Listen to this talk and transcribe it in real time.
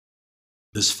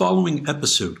This following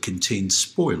episode contains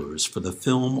spoilers for the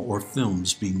film or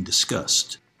films being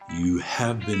discussed. You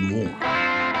have been warned.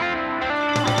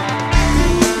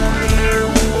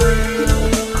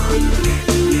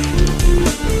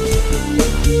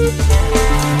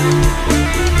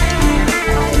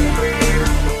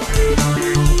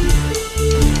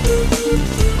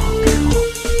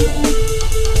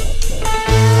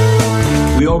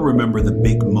 We all remember the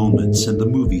big moments in the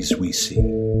movies we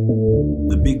see.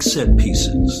 The big set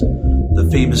pieces, the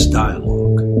famous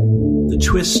dialogue, the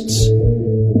twists,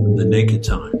 the naked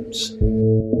times.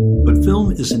 But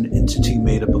film is an entity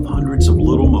made up of hundreds of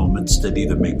little moments that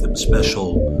either make them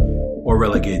special or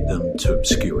relegate them to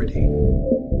obscurity.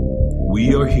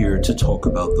 We are here to talk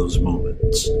about those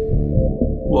moments.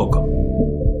 Welcome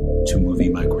to Movie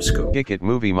Microscope. Kick it,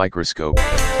 Movie Microscope.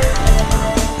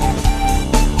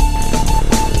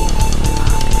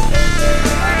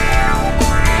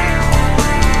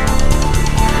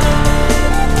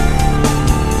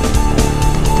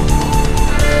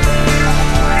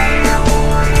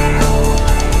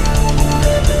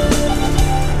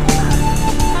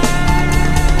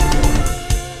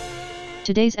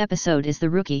 Today's episode is The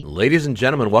Rookie. Ladies and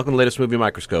gentlemen, welcome to the latest Movie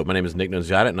Microscope. My name is Nick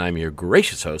Nunziata, and I'm your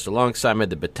gracious host. Alongside me,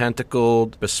 the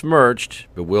betentacled,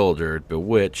 besmirched, bewildered,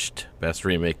 bewitched, best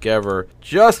remake ever,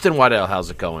 Justin Waddell. How's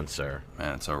it going, sir?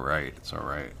 Man, it's all right. It's all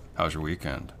right. How's your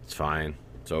weekend? It's fine.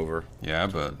 It's over. Yeah,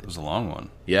 but it was a long one.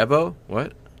 Yeah, Bo?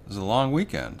 What? It was a long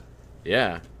weekend.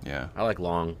 Yeah. Yeah. I like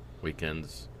long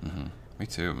weekends. Mm-hmm. Me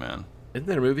too, man. Isn't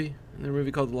there a movie? Isn't there a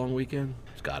movie called The Long Weekend?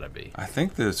 It's gotta be. I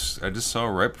think I just saw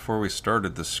right before we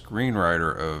started, the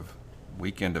screenwriter of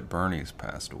Weekend at Bernie's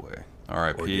passed away.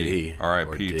 R.I.P.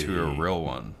 R.I.P. to a real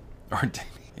one. Or did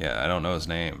he? Yeah, I don't know his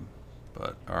name,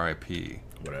 but R.I.P.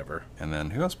 Whatever. And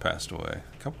then who else passed away?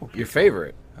 A couple of people.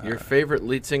 Your favorite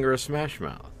lead singer of Smash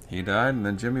Mouth. He died, and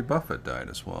then Jimmy Buffett died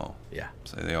as well. Yeah.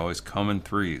 So they always come in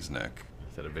threes, Nick.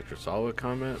 Is that a Victor Salva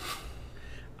comment?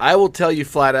 I will tell you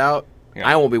flat out, yeah.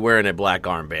 I won't be wearing a black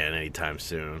armband anytime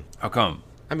soon. How come?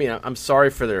 I mean, I'm sorry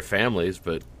for their families,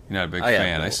 but you're not a big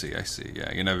fan. I see.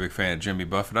 Yeah, you're not a big fan of Jimmy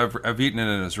Buffett. I've eaten it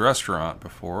in his restaurant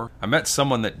before. I met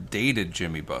someone that dated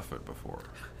Jimmy Buffett before.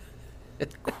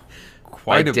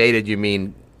 Dated, you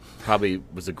mean probably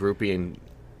was a groupie and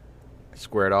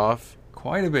squared off?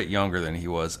 Quite a bit younger than he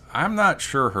was. I'm not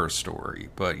sure her story,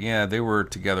 but yeah, they were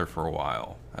together for a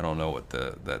while. I don't know what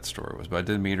that story was, but I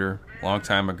did meet her a long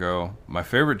time ago. My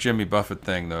favorite Jimmy Buffett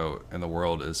thing, though, in the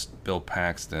world is Bill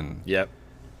Paxton. Yep.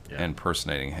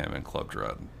 Impersonating him in Club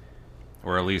Dread,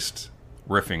 or at least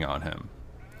riffing on him.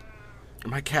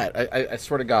 My cat, I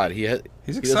swear to God, he's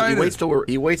excited.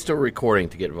 He waits till recording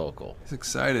to get vocal. He's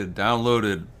excited.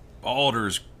 Downloaded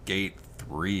Baldur's Gate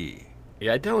 3.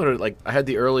 Yeah, I downloaded it. I had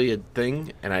the early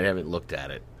thing, and I haven't looked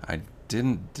at it. I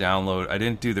didn't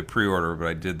do the pre-order, but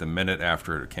I did the minute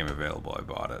after it became available. I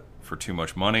bought it for too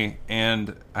much money,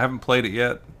 and I haven't played it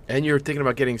yet. And you're thinking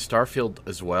about getting Starfield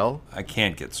as well? I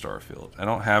can't get Starfield. I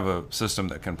don't have a system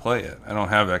that can play it. I don't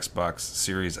have Xbox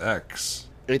Series X.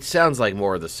 It sounds like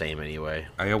more of the same anyway.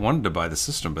 I wanted to buy the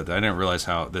system, but I didn't realize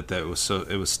that it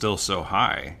was still so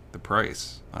high, the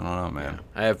price. I don't know, man.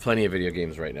 Yeah. I have plenty of video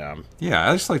games right now. Yeah,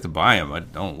 I just like to buy them. I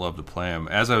don't love to play them.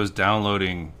 As I was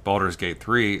downloading Baldur's Gate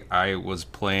 3, I was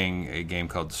playing a game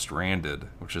called Stranded,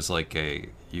 which is like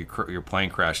your plane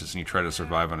crashes and you try to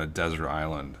survive on a desert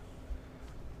island.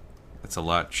 It's a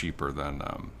lot cheaper than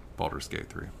Baldur's Gate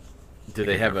 3. Do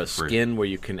they have a skin where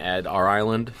you can add our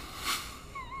island?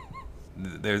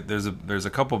 There's a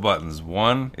couple buttons.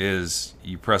 One is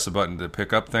you press a button to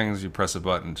pick up things, you press a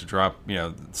button to drop,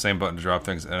 the same button to drop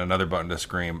things, and another button to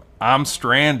scream, "I'm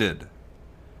stranded."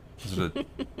 Those are the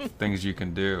things you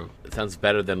can do. It sounds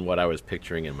better than what I was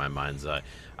picturing in my mind's eye.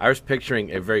 I was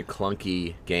picturing a very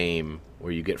clunky game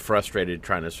where you get frustrated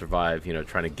trying to survive,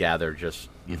 trying to gather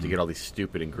you have to get all these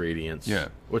stupid ingredients. Yeah.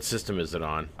 What system is it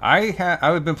on?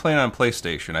 I've been playing on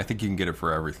PlayStation. I think you can get it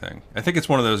for everything. I think it's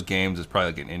one of those games. It's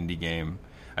probably like an indie game.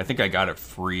 I think I got it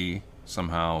free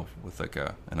somehow with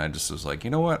and I just was like, you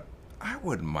know what? I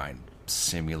wouldn't mind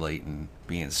simulating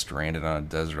being stranded on a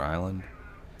desert island.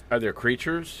 Are there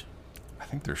creatures? I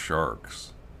think they're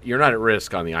sharks. You're not at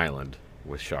risk on the island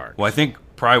with sharks. Well, I think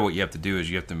probably what you have to do is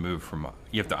you have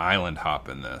to island hop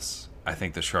in this. I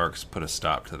think the sharks put a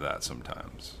stop to that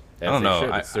sometimes. I don't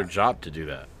know. It's their job to do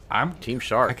that. I'm Team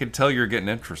Shark. I could tell you're getting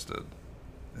interested.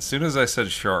 As soon as I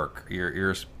said shark, your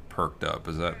ears perked up.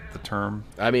 Is that the term?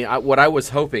 I mean, what I was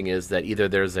hoping is that either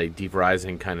there's a Deep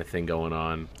Rising kind of thing going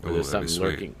on, or there's something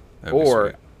lurking,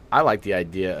 or I like the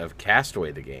idea of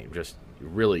Castaway the game. Just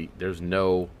really, there's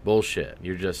no bullshit.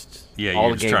 You're just Yeah, all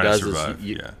you're the just game trying to does survive,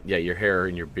 is your hair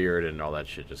and your beard and all that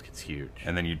shit just gets huge.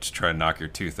 And then you just try to knock your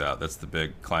tooth out. That's the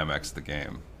big climax of the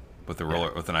game with the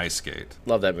roller with an ice skate.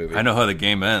 Love that movie. I know how the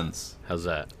game ends. How's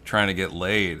that? Trying to get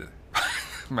laid.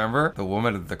 Remember the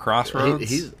woman at the crossroads?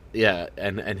 He's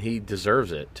and he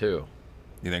deserves it too.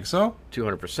 You think so?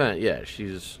 200%. Yeah,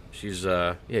 she's he's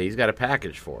got a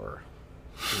package for her.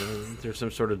 There's some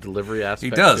sort of delivery aspect. He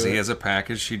does. To He it. has a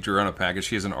package. She drew on a package.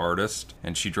 She is an artist,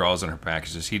 and she draws on her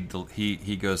packages. He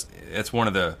goes. It's one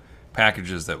of the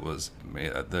packages that was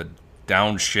the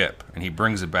down ship, and he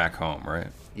brings it back home. Right?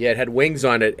 Yeah, it had wings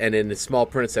on it, and in the small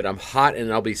print it said, "I'm hot,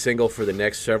 and I'll be single for the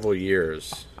next several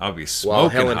years." I'll be While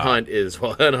smoking Helen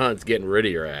hot. Hunt's getting rid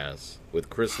of your ass with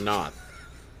Chris Noth.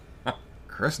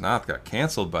 Chris Noth got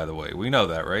canceled, by the way. We know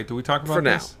that, right? Did we talk about For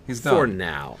now. this? He's done. For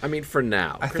now. I mean, for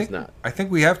now. Chris Noth. I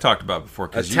think we have talked about it before.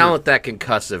 A talent that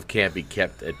concussive can't be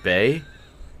kept at bay.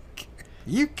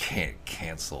 You can't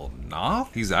cancel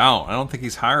Noth. He's out. I don't think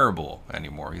he's hireable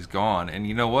anymore. He's gone. And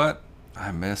you know what?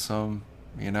 I miss him.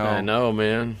 You know. I know,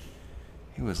 man.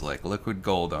 He was like liquid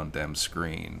gold on them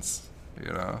screens.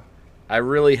 You know. I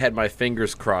really had my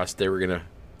fingers crossed they were going to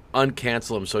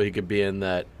uncancel him so he could be in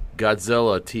that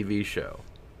Godzilla TV show.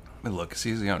 Let me look.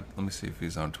 Let me see if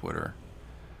he's on Twitter.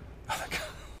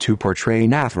 To portray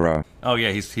Nathra. Oh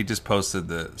yeah, he just posted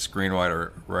the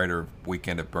screenwriter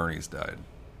Weekend at Bernie's died.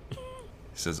 He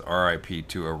says R.I.P.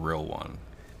 to a real one.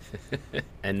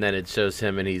 And then it shows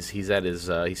him, and he's at his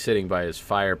he's sitting by his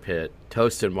fire pit,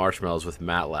 toasting marshmallows with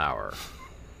Matt Lauer.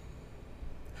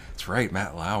 That's right,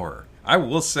 Matt Lauer. I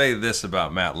will say this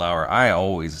about Matt Lauer. I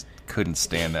always couldn't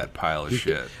stand that pile of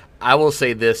shit. I will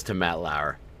say this to Matt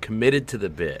Lauer: committed to the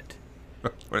bit.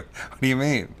 What do you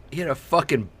mean? He had a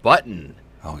fucking button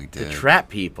Oh, he to did. trap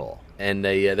people, and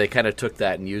they kind of took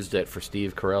that and used it for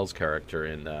Steve Carell's character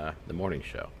in the morning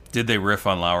show. Did they riff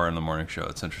on Lauer in the morning show?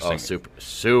 It's interesting. Oh,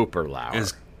 super Lauer.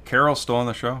 Is Carroll still on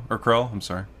the show? Or Krell? I'm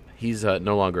sorry. He's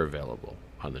no longer available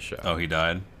on the show. Oh, he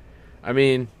died? I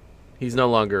mean, he's no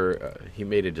longer. He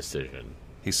made a decision.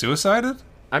 He suicided?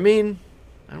 I mean,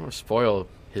 I don't want to spoil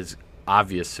his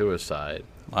obvious suicide.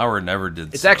 Lauer never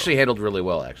did. It's so. actually handled really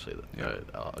well, actually. Yeah.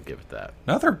 I'll give it that.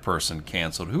 Another person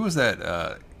canceled. Who was that?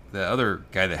 The other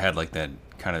guy that had like that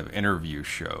kind of interview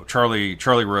show. Charlie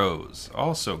Rose,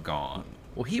 also gone.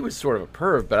 Well, he was sort of a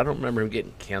perv, but I don't remember him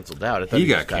getting canceled out. I thought He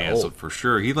just got canceled old. for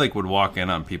sure. He like would walk in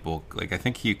on people. Like I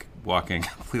think he could walk in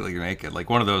completely naked, like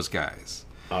one of those guys.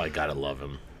 Oh, I gotta love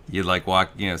him. You'd like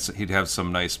walk, he'd have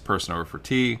some nice person over for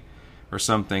tea or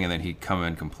something, and then he'd come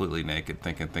in completely naked,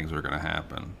 thinking things were going to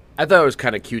happen. I thought it was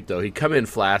kind of cute, though. He'd come in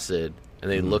flaccid,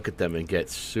 and they'd Mm-hmm. look at them and get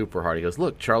super hard. He goes,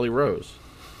 "Look, Charlie Rose."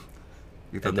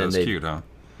 You thought And that then was they'd- cute, huh?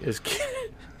 It was cute.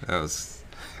 That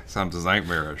sounds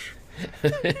nightmarish.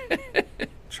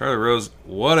 Charlie Rose,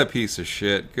 what a piece of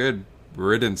shit. Good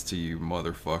riddance to you,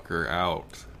 motherfucker.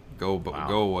 Out. Go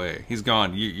away. He's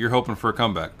gone. You're hoping for a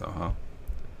comeback, though, huh?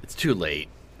 It's too late.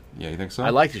 Yeah, you think so? I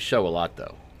like his show a lot,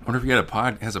 though. I wonder if he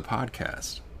has a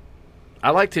podcast.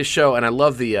 I liked his show, and I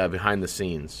love the behind the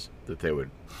scenes that they would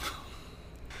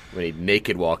when he'd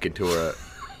naked walk into a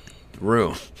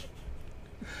room.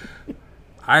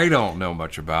 I don't know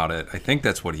much about it. I think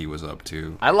that's what he was up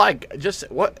to. I like just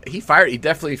what he fired. He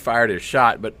definitely fired his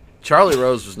shot, but Charlie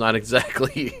Rose was not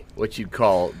exactly what you'd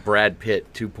call Brad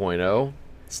Pitt 2.0.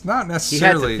 It's not He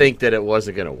necessarily... had to think that it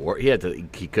wasn't going to work.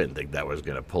 He couldn't think that was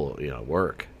going to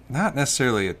work. Not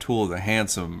necessarily a tool of the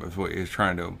handsome is what you're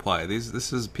trying to imply.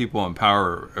 This is people in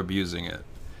power abusing it.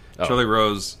 Oh. Charlie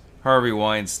Rose, Harvey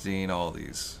Weinstein, all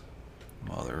these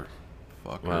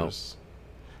motherfuckers. Well.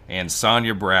 And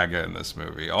Sonia Braga in this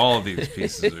movie. All of these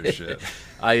pieces of shit.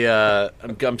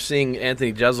 I'm seeing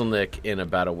Anthony Jeselnik in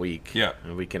about a week. Yeah.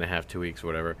 A week and a half, 2 weeks,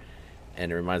 whatever.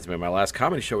 And it reminds me of my last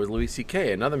comedy show with Louis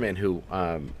C.K., another man who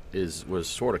was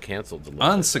sort of canceled a little bit there.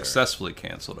 Unsuccessfully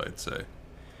canceled, I'd say.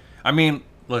 I mean,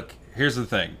 look, here's the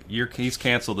thing. He's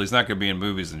canceled. He's not going to be in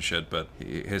movies and shit, but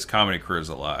his comedy career is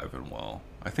alive and well.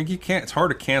 I think you can't. It's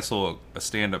hard to cancel a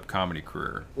stand-up comedy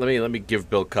career. Let me give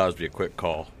Bill Cosby a quick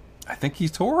call. I think he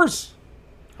tours.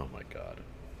 Oh my God.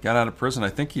 Got out of prison. I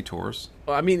think he tours.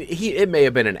 Well, I mean, it may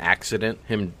have been an accident,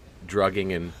 him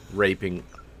drugging and raping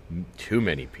too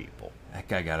many people. That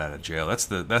guy got out of jail. That's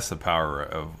the power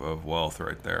of wealth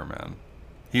right there, man.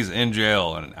 He's in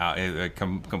jail and out,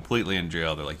 completely in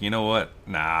jail. They're like, you know what?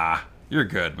 Nah, you're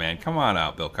good, man. Come on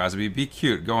out, Bill Cosby. Be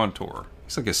cute. Go on tour.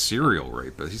 He's like a serial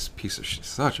rapist. He's a piece of shit.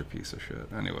 Such a piece of shit.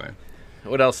 Anyway.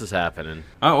 What else is happening?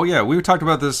 Oh, yeah. We talked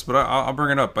about this, but I'll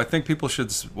bring it up. I think people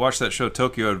should watch that show,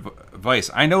 Tokyo Vice.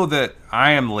 I know that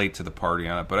I am late to the party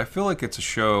on it, but I feel like it's a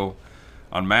show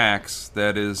on Max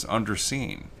that is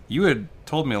underseen. You had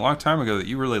told me a long time ago that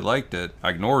you really liked it.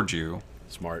 I ignored you.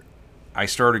 Smart. I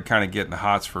started kind of getting the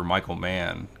hots for Michael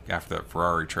Mann after that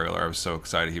Ferrari trailer. I was so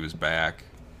excited he was back.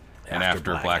 And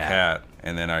after Black Hat.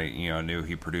 And then I knew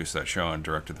he produced that show and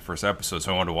directed the first episode,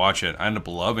 so I wanted to watch it. I ended up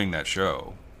loving that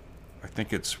show. I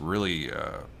think it's really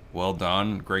well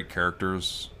done, great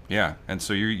characters. Yeah, and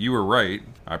so you were right.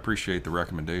 I appreciate the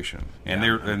recommendation. And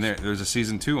there's a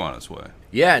season 2 on its way.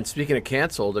 Yeah, and speaking of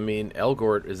canceled, I mean,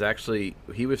 Elgort is actually,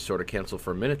 he was sort of canceled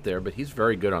for a minute there, but he's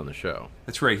very good on the show.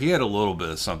 That's right. He had a little bit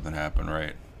of something happen,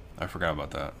 right? I forgot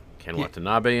about that. Ken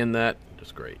Watanabe in that.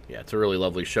 Just great. Yeah, it's a really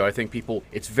lovely show. I think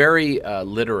it's very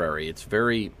literary.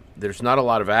 There's not a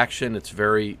lot of action. It's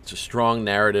a strong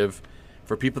narrative.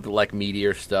 For people that like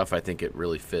meteor stuff, I think it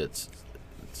really fits.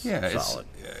 It's solid.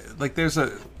 Like there's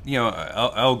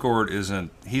Elgort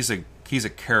isn't, he's a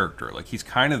character. Like he's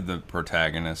kind of the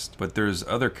protagonist, but there's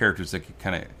other characters that could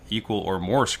kind of equal or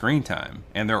more screen time,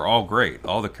 and they're all great.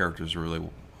 All the characters are really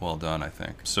well done, I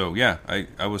think. So yeah,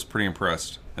 I was pretty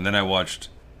impressed. And then I watched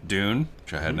Dune,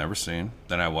 which I had never seen.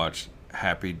 Then I watched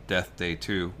Happy Death Day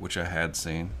 2, which I had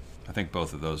seen. I think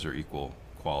both of those are equal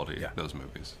quality, those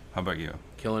movies. How about you?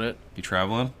 Killing it. You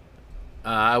traveling?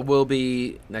 I will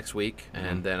be next week,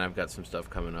 and then I've got some stuff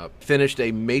coming up. Finished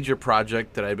a major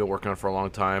project that I've been working on for a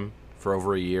long time, for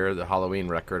over a year, the Halloween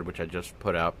record, which I just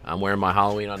put out. I'm wearing my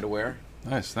Halloween underwear.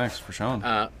 Nice, thanks for showing.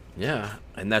 Yeah,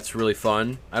 and that's really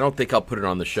fun. I don't think I'll put it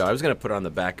on the show. I was going to put it on the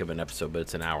back of an episode, but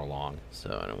it's an hour long,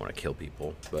 so I don't want to kill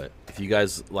people. But if you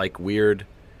guys like weird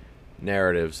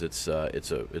narratives, it's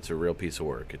a real piece of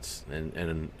work.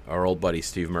 And our old buddy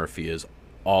Steve Murphy is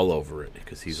all over it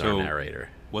because he's our narrator.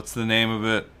 What's the name of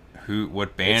it?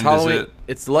 What band is it?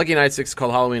 It's the Lucky Nights. It's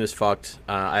called Halloween is Fucked.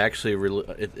 I actually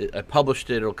I published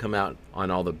it. It'll come out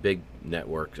on all the big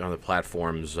networks, on the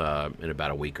platforms in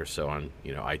about a week or so on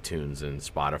iTunes and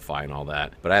Spotify and all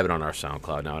that. But I have it on our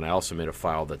SoundCloud now, and I also made a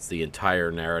file that's the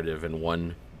entire narrative in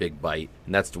one big bite,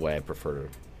 and that's the way I prefer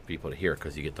people to hear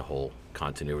because you get the whole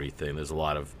continuity thing. There's a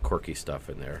lot of quirky stuff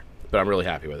in there. But I'm really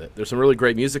happy with it. There's some really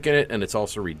great music in it, and it's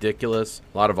also ridiculous.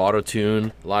 A lot of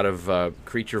auto-tune, a lot of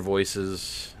creature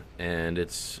voices, and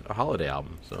it's a holiday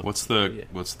album. So what's the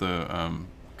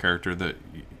character that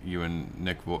you and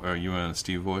you and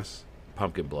Steve voice?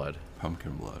 Pumpkin Blood.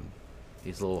 Pumpkin Blood.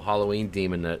 He's a little Halloween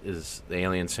demon that is the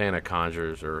alien Santa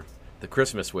conjures, or the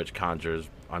Christmas witch conjures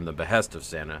on the behest of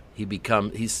Santa.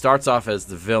 He starts off as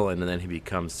the villain, and then he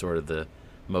becomes sort of the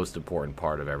most important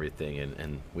part of everything,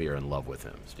 and we are in love with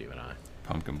him, Steve and I.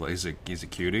 Pumpkin Blood. He's a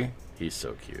cutie. He's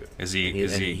so cute.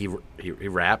 He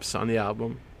raps on the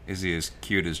album. Is he as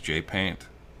cute as J Paint?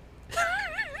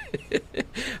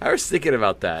 I was thinking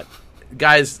about that.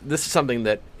 Guys, this is something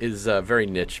that is very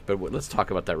niche, but let's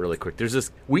talk about that really quick.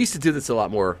 We used to do this a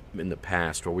lot more in the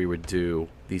past, where we would do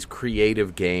these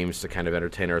creative games to kind of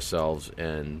entertain ourselves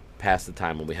and pass the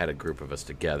time when we had a group of us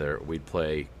together. We'd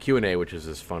play Q&A, which is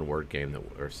this fun word game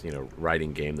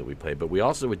writing game that we played, but we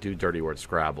also would do Dirty Word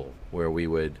Scrabble, where we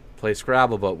would play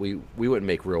Scrabble, but we wouldn't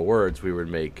make real words. We would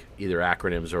make either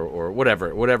acronyms or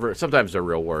whatever. Sometimes they're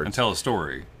real words. And tell a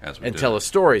story tell a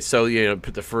story. So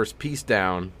put the first piece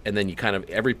down, and then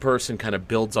every person kind of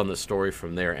builds on the story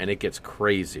from there, and it gets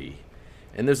crazy.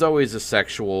 And there's always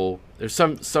there's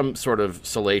some sort of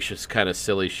salacious kind of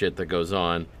silly shit that goes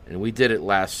on. And we did it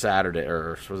last Saturday,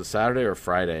 or was it Saturday or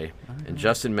Friday? And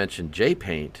Justin mentioned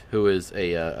J-Paint, who is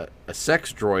a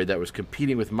sex droid that was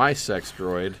competing with my sex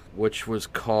droid, which was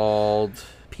called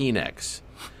Peenex.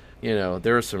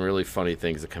 There are some really funny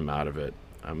things that come out of it.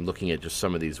 I'm looking at just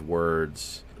some of these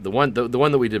words. The one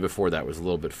that we did before that was a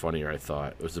little bit funnier, I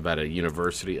thought. It was about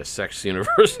a sex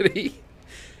university.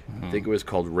 I think it was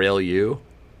called Rail U.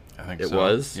 I think it so.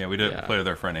 was. Yeah, we did play with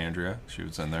our friend Andrea. She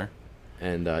was in there.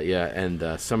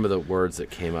 And some of the words that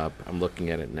came up, I'm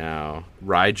looking at it now.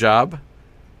 Rye Job,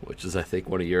 which is I think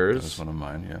one of yours. That was one of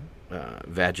mine. Yeah.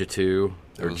 Vagitu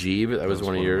or Jeeb, that was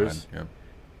one of yours. Yep.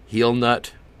 Heel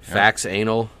Nut, Fax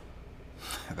Anal.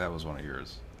 That was one of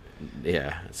yours.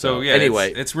 Yeah. So yeah.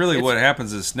 Anyway, it's really what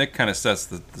happens is Nick kind of sets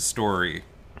the story.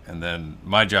 And then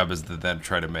my job is to then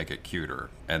try to make it cuter.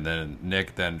 And then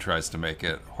Nick then tries to make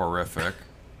it horrific.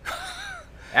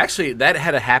 Actually, that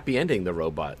had a happy ending,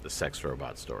 the sex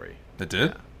robot story. It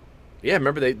did? Yeah,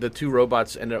 remember the two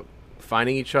robots ended up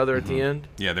finding each other at the end?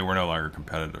 Yeah, they were no longer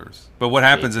competitors. But what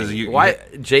happens is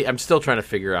I'm still trying to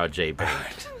figure out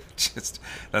J-Paint.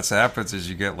 That's what happens is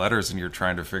you get letters and you're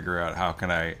trying to figure out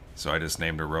so I just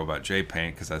named a robot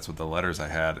J-Paint because that's what the letters I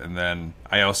had. And then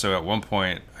I also at one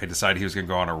point I decided he was going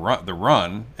to go on the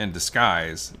run in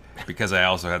disguise because I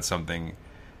also had something,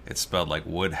 it's spelled like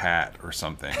wood hat or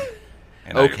something.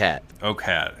 And OCAT.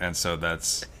 OCAT. And so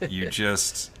that's, you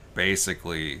just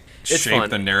basically It's shape fun.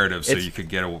 the narrative so It's- you could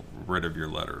get rid of your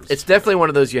letters. It's definitely one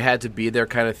of those you had to be there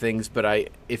kind of things, but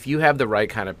if you have the right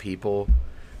kind of people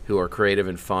who are creative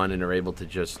and fun and are able to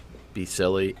just be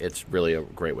silly, it's really a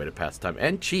great way to pass the time.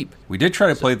 And cheap. We did try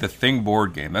to play the Thing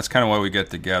board game. That's kind of why we get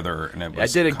together. And it I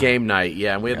was did a game night,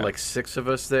 and we had Yeah. like 6 of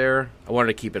us there. I wanted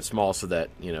to keep it small so that,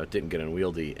 it didn't get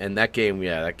unwieldy. And that game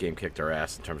kicked our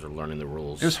ass in terms of learning the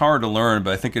rules. It was hard to learn,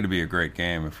 but I think it'd be a great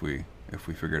game if we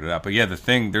figured it out. But yeah, the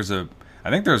Thing, I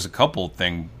think there's a couple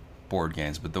Thing board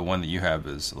games, but the one that you have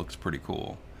looks pretty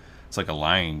cool. It's like a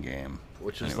lying game.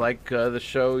 Which is like the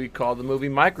show you call the movie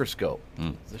Microscope.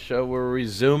 It's the show where we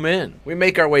zoom in. We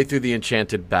make our way through the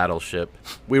enchanted battleship.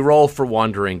 We roll for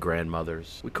wandering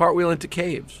grandmothers. We cartwheel into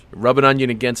caves. Rub an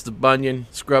onion against the bunion.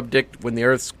 Scrub dick when the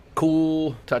earth's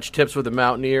cool. Touch tips with a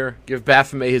mountaineer. Give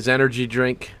Baphomet his energy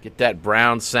drink. Get that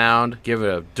brown sound. Give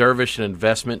a dervish an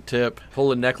investment tip.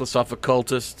 Pull a necklace off a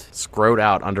cultist. Scrote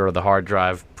out under the hard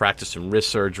drive. Practice some wrist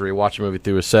surgery. Watch a movie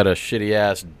through a set of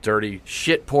shitty-ass, dirty,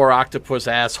 shit-poor octopus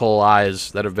asshole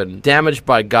eyes that have been damaged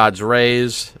by God's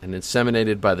rays and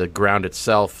inseminated by the ground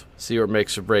itself. See what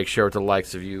makes or breaks. Share with the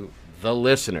likes of you, the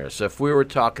listener. So if we were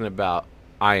talking about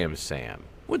I Am Sam,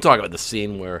 we'll talk about the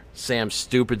scene where Sam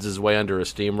stupids his way under a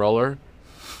steamroller.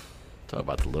 Talk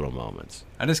about the little moments.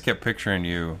 I just kept picturing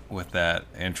you with that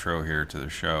intro here to the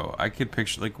show. I could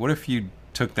picture, what if you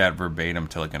took that verbatim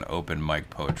to an open mic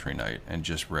poetry night and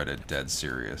just read it dead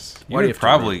serious? Why do you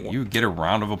have to You would get a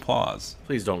round of applause.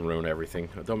 Please don't ruin everything.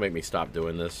 Don't make me stop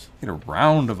doing this. Get a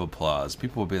round of applause.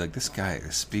 People will be like, this guy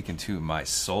is speaking to my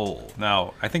soul.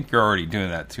 Now, I think you're already doing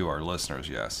that to our listeners,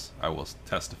 yes. I will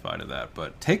testify to that.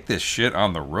 But take this shit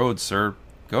on the road, sir.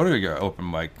 Go to your open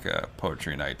mic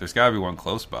poetry night. There's got to be one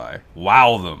close by.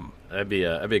 Wow them. That'd be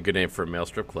a good name for a male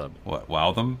strip club. What,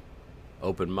 wow them?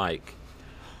 Open mic.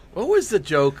 What was the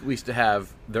joke we used to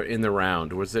have there in the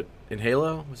round? Was it in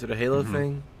Halo? Was it a Halo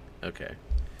thing? Okay.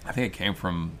 I think it came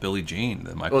from Billie Jean,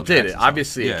 the Michael Well, it did. Jackson song.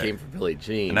 Obviously, Yeah. it came from Billie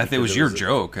Jean. And I think it was your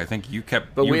joke. I think you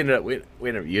kept... But you, we ended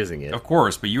up using it. Of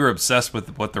course, but you were obsessed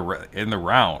with what in the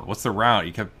round. What's the round?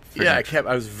 You kept... Yeah,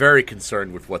 I was very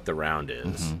concerned with what the round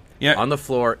is. Yeah. On the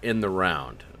floor, in the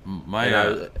round.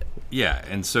 Yeah,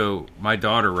 and so my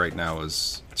daughter right now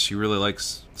she really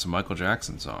likes some Michael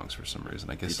Jackson songs for some reason.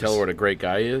 I guess You tell her what a great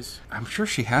guy is? I'm sure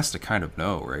she has to kind of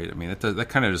know, right? I mean, that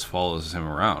kind of just follows him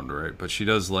around, right? But she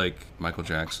does like Michael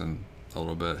Jackson a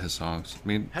little bit, his songs. I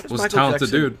mean, How does was Michael a talented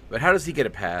Jackson, dude. But how does he get a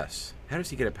pass? How does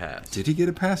he get a pass? Did he get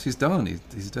a pass? He's done.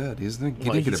 He's dead. He didn't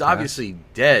get a pass. Obviously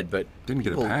dead, but Didn't get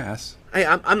people- a pass.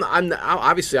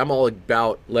 I'm all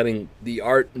about letting the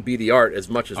art be the art as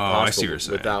much as possible. I see what you're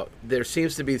saying. Without, there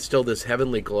seems to be still this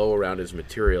heavenly glow around his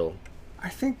material. I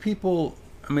think people.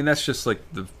 I mean, that's just like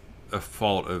a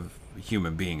fault of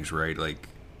human beings, right? Like,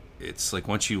 it's like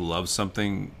once you love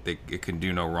something, it can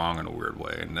do no wrong in a weird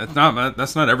way, and that's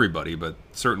not everybody, but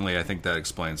certainly I think that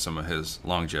explains some of his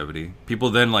longevity. People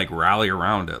then rally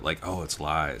around it, like, oh, it's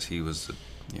lies. He was,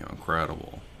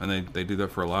 incredible, and they do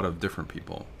that for a lot of different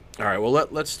people. All right, well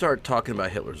let's start talking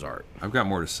about Hitler's art. I've got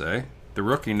more to say. The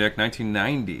Rookie, Nick,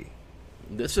 1990.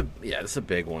 This is a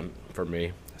big one for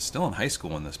me. Still in high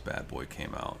school when this bad boy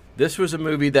came out. This was a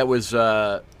movie that was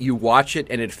you watch it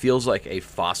and it feels like a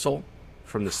fossil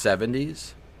from the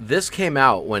 70s. This came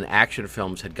out when action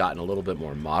films had gotten a little bit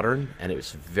more modern, and it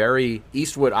was very...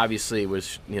 Eastwood obviously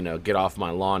was, get off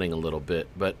my lawning a little bit,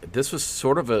 but this was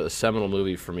sort of a seminal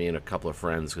movie for me and a couple of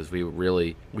friends because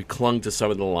we clung to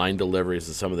some of the line deliveries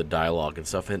and some of the dialogue and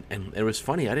stuff, and it was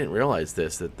funny, I didn't realize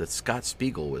this, that Scott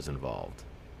Spiegel was involved.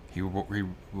 He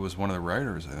was one of the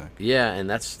writers, I think. Yeah, and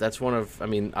that's one of... I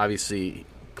mean, obviously...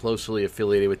 closely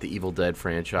affiliated with the Evil Dead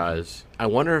franchise. I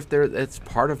wonder if that's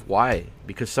part of why,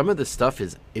 because some of the stuff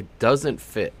it doesn't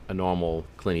fit a normal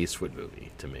Clint Eastwood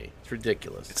movie to me. It's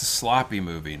ridiculous. It's a sloppy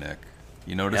movie, Nick.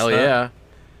 You notice Hell that?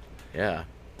 yeah.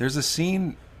 There's a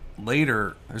scene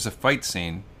later. There's a fight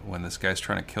scene when this guy's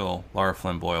trying to kill Lara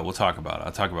Flynn Boyle. We'll talk about it.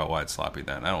 I'll talk about why it's sloppy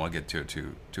then. I don't want to get to it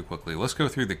too quickly. Let's go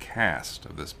through the cast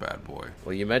of this bad boy.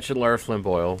 Well, you mentioned Lara Flynn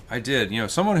Boyle. I did.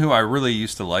 Someone who I really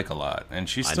used to like a lot, and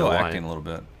she's still I know acting why. a little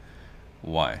bit.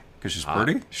 Why? Because she's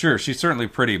pretty? Sure, she's certainly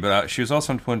pretty, but she was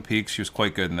also in Twin Peaks. She was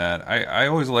quite good in that. I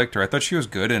always liked her. I thought she was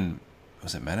good in,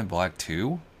 was it Men in Black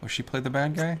 2? Where she played the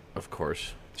bad guy? Of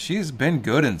course. She's been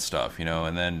good in stuff,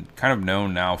 and then kind of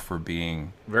known now for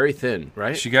being... Very thin,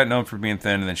 right? She got known for being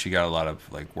thin, and then she got a lot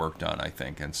of work done, I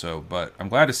think. And so, but I'm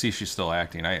glad to see she's still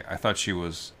acting. I thought she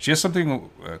has something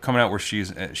coming out where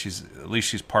she's at least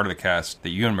she's part of the cast that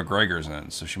Ewan McGregor's in,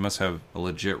 so she must have a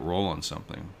legit role in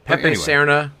something. But Pepe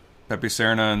Serna. Pepe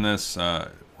Serna in this,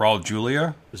 Raul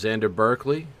Julia. Xander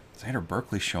Berkeley. Xander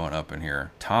Berkeley showing up in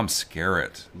here. Tom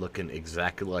Skerritt. Looking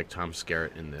exactly like Tom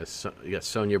Skerritt in this. You got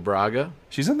Sonia Braga.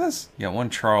 She's in this? Yeah, one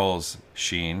Charles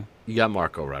Sheen. You got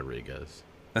Marco Rodriguez.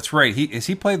 That's right.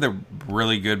 He played the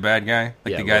really good bad guy?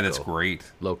 Like the guy Loco. that's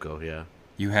great? Loco, yeah.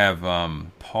 You have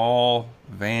Paul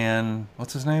Van...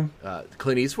 What's his name?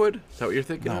 Clint Eastwood? Is that what you're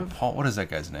thinking No, of? Paul... What is that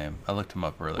guy's name? I looked him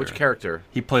up earlier. Which character?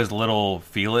 He plays little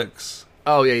Felix.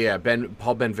 Oh, yeah.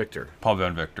 Paul Ben Victor. Paul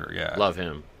Van Victor, yeah. Love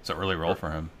him. It's an early role for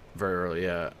him. Very early,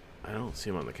 yeah. I don't see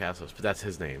him on the cast list, but that's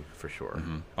his name for sure.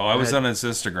 Mm-hmm. Oh, I was on his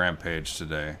Instagram page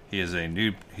today. He's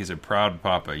a proud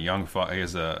papa,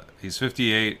 he's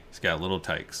 58. He's got little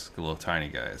tykes, little tiny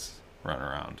guys running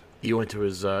around. You went to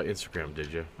his Instagram,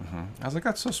 did you? Mm-hmm. I was like,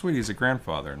 that's so sweet. He's a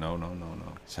grandfather. No.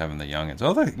 He's having the youngins.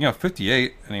 Oh,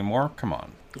 58 anymore? Come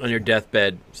on. On your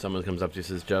deathbed, someone comes up to you and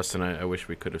says, Justin, I wish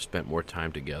we could have spent more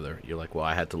time together. You're like, well,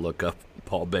 I had to look up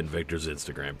Paul Ben Victor's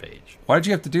Instagram page. Why did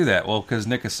you have to do that? Well, because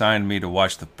Nick assigned me to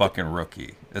watch the fucking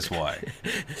Rookie. That's why.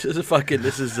 This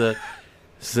is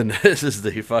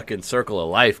the fucking circle of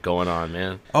life going on,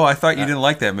 man. Oh, I thought you didn't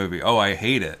like that movie. Oh, I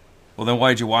hate it. Well, then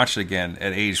why'd you watch it again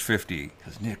at age 50?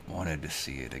 Because Nick wanted to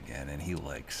see it again, and he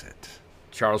likes it.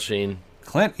 Charles Sheen.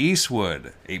 Clint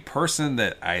Eastwood, a person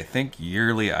that I think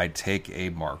yearly I take a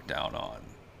markdown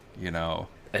on,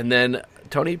 And then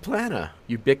Tony Plana,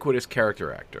 ubiquitous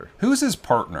character actor. Who's his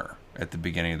partner at the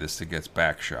beginning of this that gets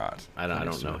backshot? I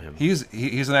don't know him. He's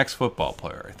an ex-football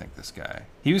player, I think, this guy.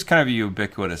 He was kind of a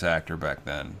ubiquitous actor back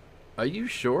then. Are you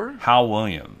sure? Hal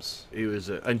Williams. He was,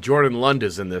 and Jordan Lund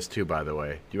is in this too, by the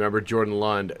way. Do you remember Jordan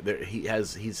Lund?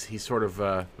 He's sort of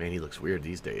man. He looks weird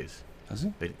these days. Does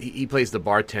he? But he plays the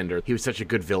bartender. He was such a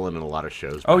good villain in a lot of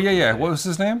shows. Oh yeah. What was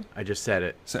his name? I just said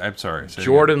it. I'm sorry.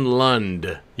 Jordan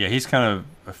Lund. Yeah, he's kind of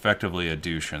effectively a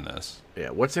douche in this.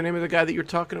 Yeah. What's the name of the guy that you're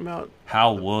talking about?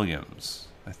 Hal Williams,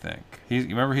 I think. You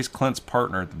remember he's Clint's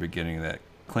partner at the beginning that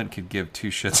Clint could give two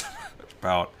shits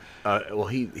about. Well,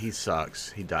 he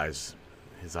sucks. He dies.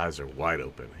 His eyes are wide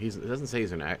open. It doesn't say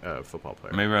he's a football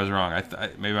player. Maybe I was wrong.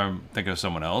 Maybe I'm thinking of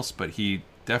someone else, but he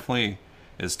definitely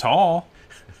is tall.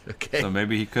 Okay. So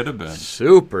maybe he could have been.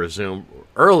 Super zoom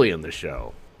early in the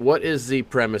show. What is the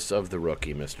premise of The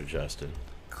Rookie, Mr. Justin?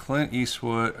 Clint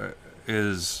Eastwood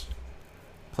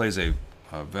plays a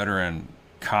veteran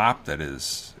cop that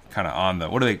is kind of on the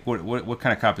what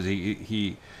kind of cop is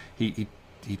he?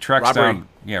 He tracks down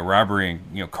robbery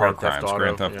and car crimes,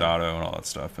 Grand Theft Auto and all that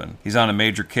stuff, and he's on a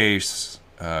major case.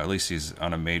 At least he's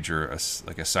on a major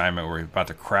assignment where he's about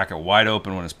to crack it wide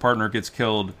open when his partner gets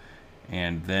killed.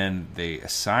 And then they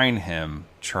assign him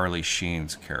Charlie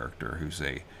Sheen's character, who's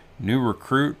a new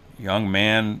recruit, young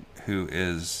man who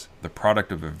is the product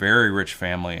of a very rich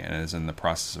family and is in the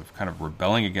process of kind of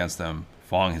rebelling against them,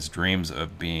 following his dreams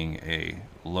of being a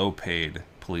low-paid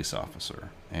police officer.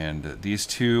 And these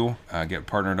two get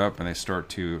partnered up and they start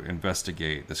to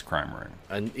investigate this crime ring.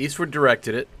 And Eastwood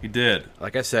directed it. He did.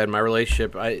 Like I said, my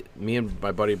relationship, me and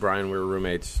my buddy Brian, we were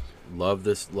roommates. Love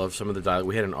some of the dialogue.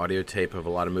 We had an audio tape of a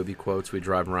lot of movie quotes we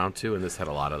drive around to, and this had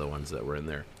a lot of the ones that were in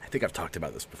there. I think I've talked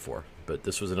about this before, but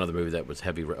this was another movie that was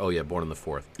heavy. Oh, yeah, Born on the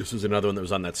 4th. This was another one that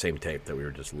was on that same tape that we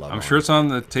were just loving. I'm sure it's on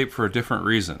the tape for a different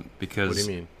reason, because what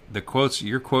do you mean? The quotes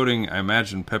you're quoting, I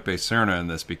imagine Pepe Serna in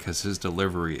this because his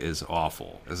delivery is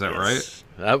awful. Is that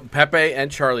right? Pepe and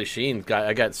Charlie Sheen.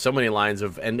 I got so many lines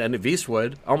and of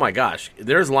Eastwood. Oh, my gosh.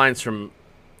 There's lines from...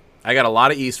 I got a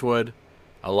lot of Eastwood,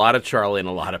 a lot of Charlie, and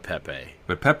a lot of Pepe.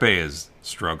 But Pepe is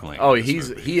struggling. Oh, he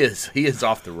is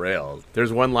off the rails.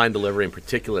 There's one line delivery in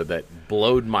particular that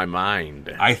blowed my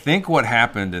mind. I think what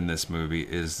happened in this movie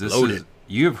is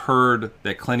you've heard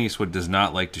that Clint Eastwood does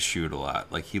not like to shoot a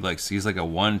lot. Like he's like a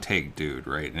one take dude,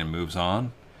 right? And it moves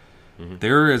on. Mm-hmm.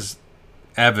 There is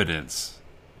evidence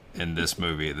in this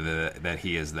movie that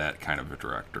he is that kind of a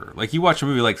director. Like you watch a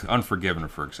movie like Unforgiven,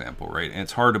 for example, right? And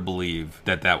it's hard to believe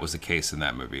that was the case in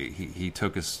that movie.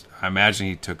 I imagine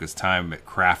he took his time at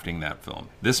crafting that film.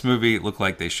 This movie looked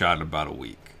like they shot in about a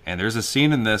week. And there's a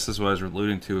scene in this, is what I was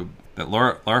alluding to, that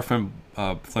Laura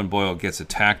Flynn Boyle gets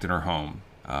attacked in her home.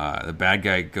 The bad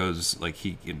guy goes, like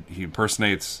he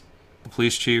impersonates the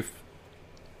police chief,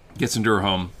 gets into her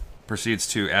home, proceeds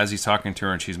to, as he's talking to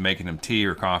her and she's making him tea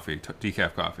or coffee,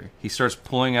 decaf coffee, he starts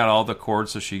pulling out all the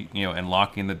cords so she, and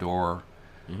locking the door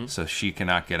so she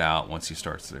cannot get out once he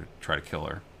starts to try to kill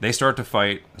her. They start to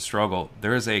fight, a struggle.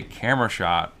 There is a camera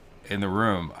shot in the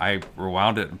room. I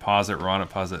rewound it and paused it,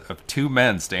 of two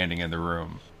men standing in the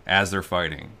room as they're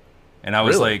fighting. And I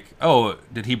was like, oh,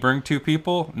 did he bring two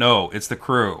people? No, it's the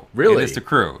crew. Really? It's the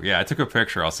crew. Yeah, I took a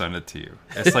picture. I'll send it to you.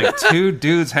 It's like two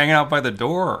dudes hanging out by the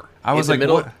door. I was like,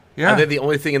 what? Yeah. Are they the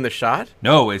only thing in the shot?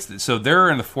 No, so they're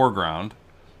in the foreground,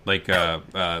 like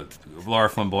Laura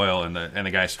Flynn Boyle and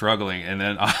the guy struggling, and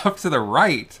then off to the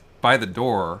right by the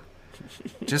door,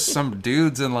 just some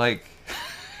dudes in like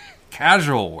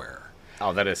casual wear.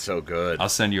 Oh, that is so good. I'll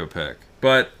send you a pic.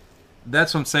 But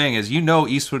that's what I'm saying is,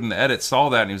 Eastwood in the edit saw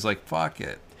that and he was like, "Fuck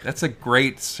it, that's a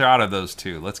great shot of those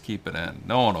two. Let's keep it in.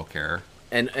 No one will care."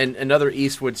 And another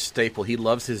Eastwood staple, he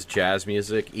loves his jazz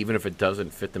music, even if it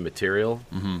doesn't fit the material.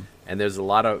 Mm-hmm. And there's a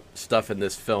lot of stuff in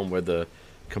this film where the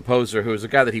composer, who is a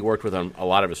guy that he worked with on a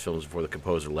lot of his films before the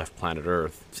composer left planet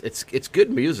Earth, it's good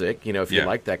music, if you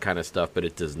like that kind of stuff, but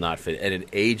it does not fit. And it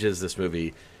ages this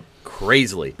movie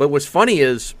crazily. But what's funny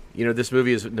is, this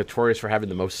movie is notorious for having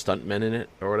the most stuntmen in it,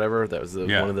 or whatever. That was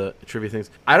one of the trivia things.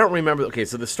 I don't remember. Okay,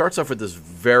 so this starts off with this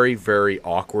very, very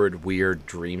awkward, weird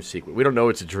dream sequence. We don't know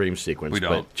it's a dream sequence. We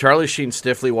don't. But Charlie Sheen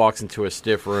stiffly walks into a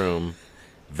stiff room,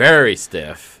 very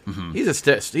stiff. Mm-hmm.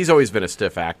 He's always been a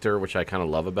stiff actor, which I kind of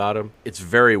love about him. It's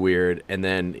very weird. And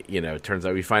then, it turns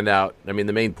out we find out, the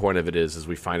main point of it is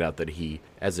we find out that he,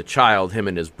 as a child, him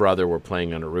and his brother were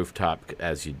playing on a rooftop,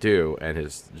 as you do, and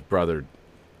his brother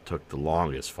took the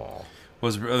longest fall.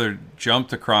 Was his brother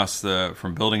jumped across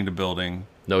from building to building?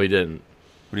 No, he didn't.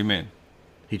 What do you mean?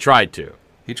 He tried to.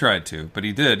 He tried to, but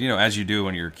he did. As you do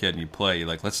when you're a kid and you play, you're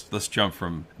like, let's jump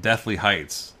from deathly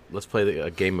heights. Let's play a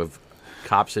game of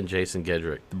Cops and Jason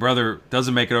Gedrick. The brother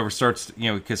doesn't make it over, starts,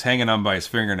 because hanging on by his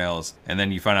fingernails, and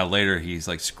then you find out later he's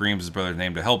like screams his brother's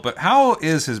name to help. But how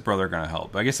is his brother going to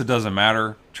help? I guess it doesn't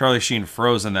matter. Charlie Sheen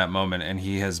froze in that moment, and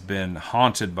he has been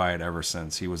haunted by it ever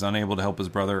since. He was unable to help his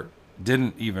brother,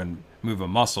 didn't even move a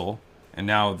muscle, and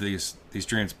now these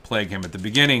dreams plague him. At the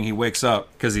beginning, he wakes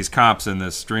up because these cops in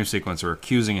this dream sequence are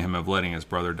accusing him of letting his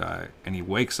brother die, and he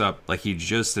wakes up like he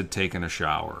just had taken a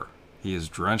shower. He is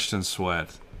drenched in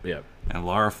sweat. Yep. And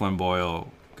Laura Flynn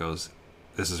Boyle goes,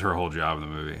 this is her whole job in the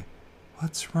movie.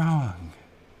 What's wrong?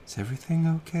 Is everything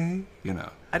okay?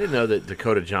 I didn't know that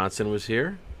Dakota Johnson was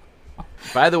here.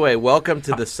 By the way, welcome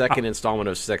to the second installment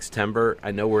of Sextember. I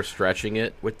know we're stretching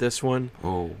it with this one.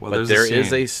 Oh, well, but there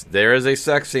is a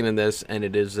sex scene in this, and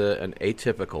it is an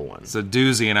atypical one. It's a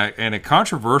doozy, and a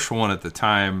controversial one at the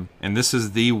time. And this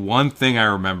is the one thing I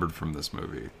remembered from this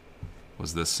movie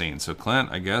was this scene. So Clint,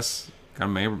 I guess,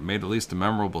 kind of made at least a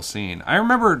memorable scene. I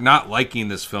remember not liking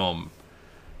this film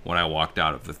when I walked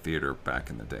out of the theater back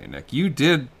in the day. Nick, you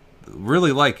did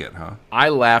really like it, huh? I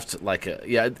laughed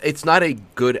it's not a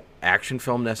good action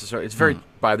film necessarily. It's very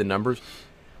by the numbers,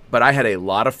 but I had a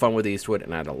lot of fun with Eastwood,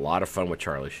 and I had a lot of fun with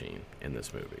Charlie Sheen in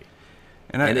this movie.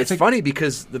 And it's funny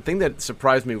because the thing that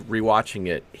surprised me rewatching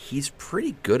it, he's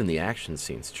pretty good in the action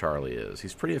scenes, Charlie is.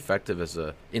 He's pretty effective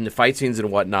in the fight scenes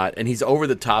and whatnot, and he's over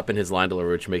the top in his line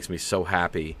delivery, which makes me so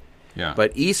happy. Yeah.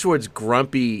 But Eastwood's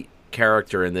grumpy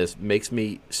character in this makes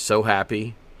me so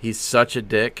happy. He's such a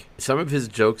dick. Some of his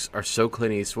jokes are so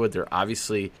Clint Eastwood. They're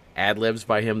obviously ad-libs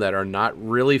by him that are not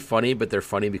really funny, but they're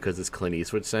funny because it's Clint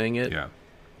Eastwood saying it. Yeah.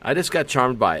 I just got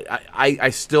charmed by it. I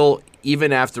still,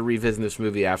 even after revisiting this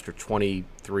movie after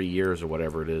 23 years or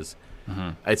whatever it is,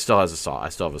 it still has I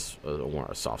still have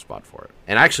a soft spot for it.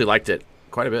 And I actually liked it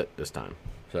quite a bit this time.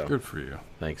 So good for you.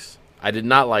 Thanks. I did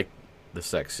not like the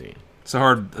sex scene. It's a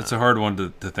hard one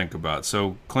to think about.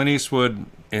 So Clint Eastwood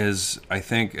is, I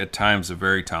think, at times a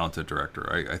very talented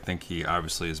director. I think he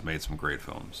obviously has made some great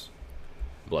films.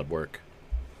 Blood work.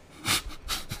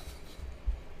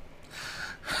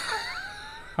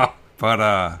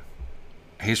 But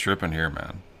he's tripping here,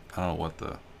 man. I don't know what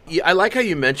the... Yeah, I like how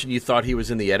you mentioned you thought he was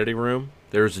in the editing room.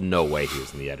 There's no way he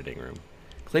was in the editing room.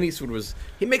 Clint Eastwood was...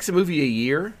 He makes a movie a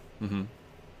year. Mm-hmm.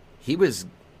 He was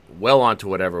well on to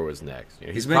whatever was next.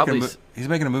 He's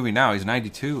making a movie now. He's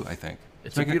 92, I think.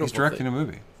 He's directing a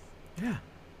movie. Yeah.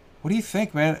 What do you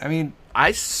think, man?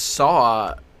 I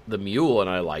saw The Mule and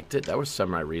I liked it. That was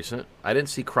semi-recent. I didn't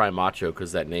see Cry Macho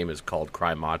because that name is called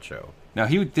Cry Macho. Now,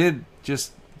 he did,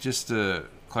 just to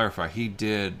clarify, he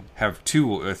did have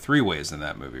 3 ways in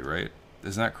that movie, right?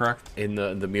 Isn't that correct? In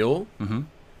the Mule? Mm-hmm.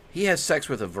 He has sex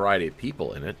with a variety of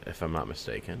people in it, if I'm not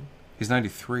mistaken. He's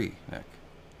 93, Nick.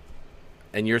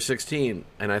 And you're 16,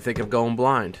 and I think of Going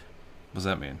Blind. What does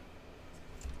that mean?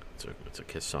 It's a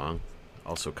Kiss song,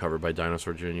 also covered by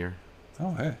Dinosaur Jr.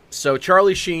 Oh, hey. So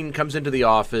Charlie Sheen comes into the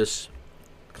office.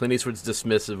 Clint Eastwood's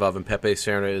dismissive of him. Pepe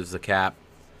Serna is the cap,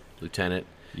 lieutenant.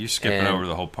 You're skipping over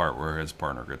the whole part where his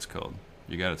partner gets killed.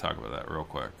 You got to talk about that real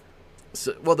quick.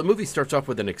 So, well, the movie starts off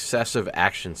with an excessive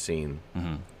action scene,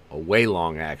 a way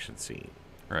long action scene,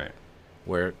 right?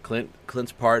 Where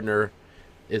Clint's partner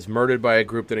is murdered by a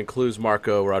group that includes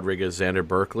Marco Rodriguez, Xander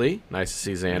Berkeley. Nice to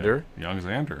see Xander. Yeah, young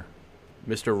Xander.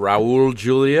 Mr. Raul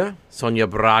Julia, Sonia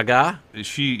Braga.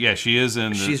 She is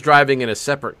in. She's driving in a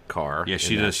separate car. Yeah,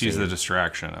 she does. She's the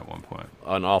distraction at one point.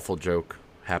 An awful joke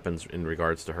happens in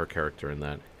regards to her character in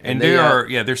that. And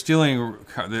they're stealing.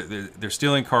 They're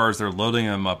stealing cars. They're loading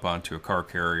them up onto a car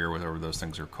carrier, whatever those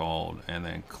things are called. And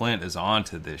then Clint is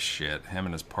onto this shit. Him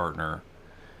and his partner,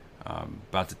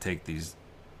 about to take these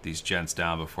gents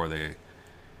down before they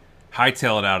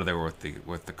hightail it out of there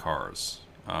with the cars.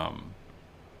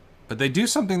 But they do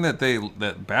something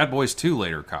that Bad Boys 2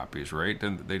 later copies, right?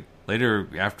 And they later,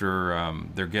 after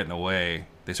they're getting away,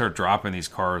 they start dropping these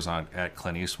cars at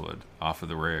Clint Eastwood off of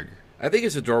the rig. I think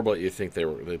it's adorable that you think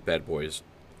the Bad Boys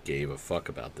gave a fuck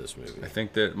about this movie. I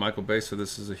think that Michael Bay said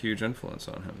this is a huge influence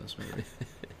on him, this movie.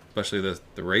 Especially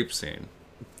the rape scene.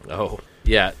 Oh.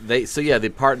 Yeah,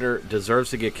 the partner deserves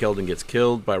to get killed and gets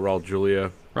killed by Raul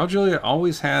Julia. Raul Julia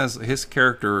always has, his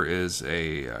character is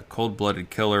a cold-blooded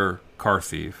killer car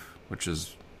thief, which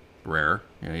is rare.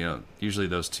 Usually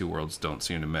those two worlds don't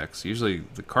seem to mix. Usually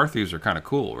the car thieves are kind of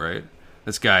cool, right?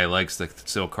 This guy likes to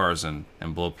steal cars and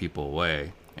blow people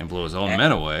away and blow his own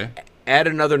men away. Add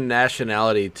another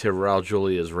nationality to Raul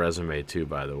Julia's resume, too,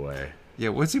 by the way. Yeah,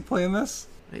 what's he playing this?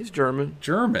 He's German.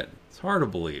 German. It's hard to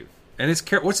believe. And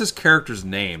what's his character's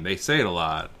name? They say it a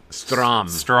lot. Strom,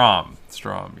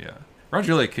 yeah. Raul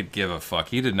Julia could give a fuck.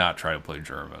 He did not try to play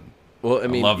German. Well, I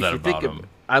mean, love that about him.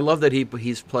 I love that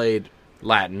he's played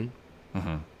Latin.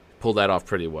 Mm-hmm. Pulled that off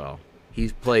pretty well.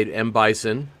 He's played M.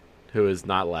 Bison, who is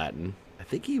not Latin. I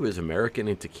think he was American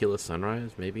in Tequila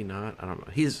Sunrise. Maybe not. I don't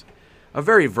know. He's a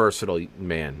very versatile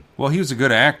man. Well, he was a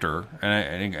good actor,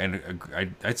 and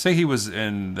I'd say he was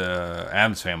in the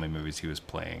Addams Family movies he was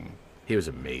playing. He was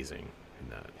amazing in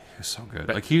that. He was so good.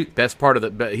 He's the best part of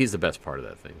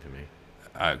that thing to me.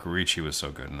 Ricci was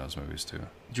so good in those movies too.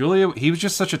 Julia, he was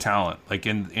just such a talent. Like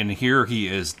in here, he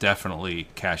is definitely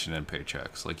cashing in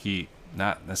paychecks. Like he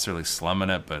not necessarily slumming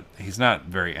it, but he's not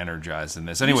very energized in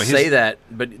this. Anyway, that,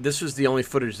 but this was the only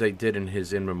footage they did in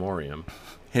his in memoriam.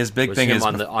 His big thing is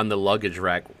on the luggage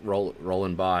rack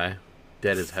rolling by,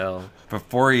 dead as hell.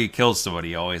 Before he kills somebody,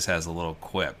 he always has a little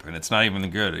quip, and it's not even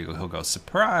good. He'll go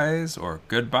surprise or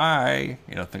goodbye,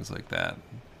 things like that.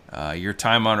 Your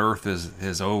time on Earth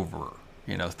is over.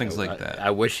 Things like that.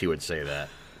 I wish he would say that.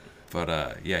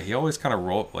 But, he always kind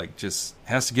of just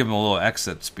has to give him a little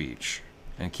exit speech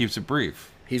and keeps it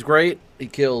brief. He's great. He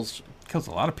kills a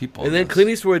lot of people. And then Clint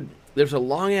Eastwood, there's a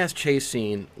long-ass chase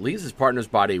scene, leaves his partner's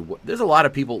body. There's a lot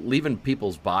of people leaving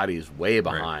people's bodies way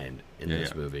behind in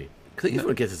this movie. Clint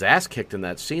Eastwood gets his ass kicked in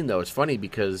that scene, though. It's funny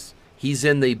because he's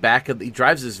in the back he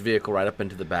drives his vehicle right up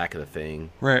into the back of the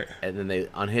thing. Right. And then they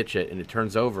unhitch it, and it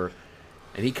turns over.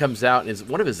 And he comes out, and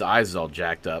one of his eyes is all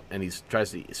jacked up, and he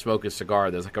tries to smoke his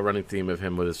cigar. There's like a running theme of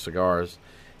him with his cigars.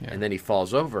 Yeah. And then he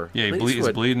falls over. Yeah, he's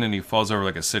bleeding, and he falls over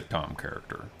like a sitcom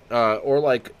character. Or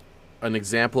like an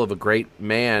example of a great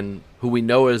man who we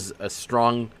know is a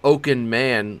strong oaken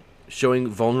man showing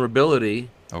vulnerability.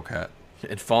 Okay.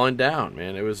 And falling down,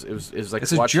 man. It was like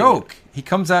it's a joke. He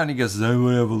comes out and he goes, "Does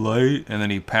anyone have a light?" And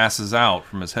then he passes out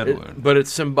from his head wound. But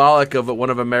it's symbolic of one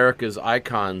of America's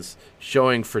icons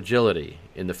showing fragility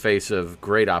in the face of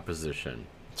great opposition.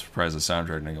 I'm surprised the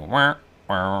soundtrack didn't go wah,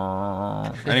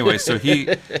 wah. Anyway, so he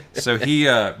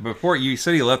before you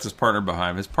said he left his partner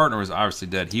behind. His partner was obviously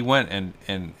dead. He went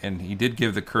and he did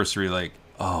give the cursory like,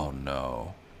 "Oh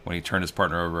no." When he turned his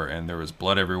partner over and there was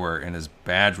blood everywhere and his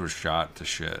badge was shot to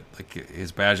shit. Like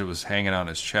his badge that was hanging on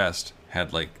his chest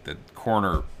had like the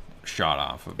corner shot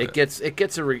off of it. It gets an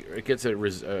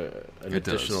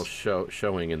additional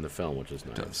showing in the film, which is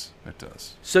nice. It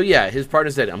does. So yeah, his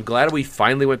partner's dead. I'm glad we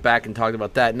finally went back and talked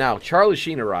about that. Now Charlie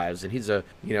Sheen arrives, and he's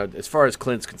as far as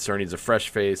Clint's concerned, he's a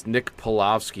fresh-faced Nick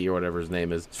Polovsky or whatever his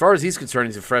name is. As far as he's concerned,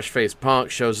 he's a fresh-faced punk.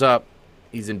 Shows up,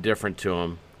 he's indifferent to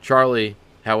him. Charlie,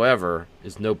 however,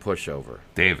 is no pushover.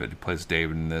 David plays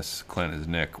David in this. Clint is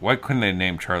Nick. Why couldn't they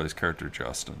name Charlie's character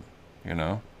Justin?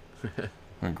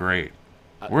 Great.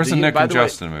 Where's the Nick and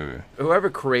Justin movie? Whoever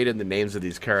created the names of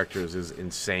these characters is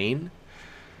insane.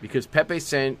 Because Pepe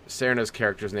Serna's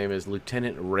character's name is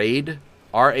Lieutenant Raid,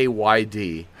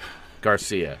 R-A-Y-D,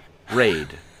 Garcia. Raid.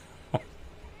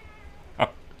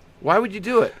 Why would you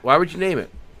do it? Why would you name it?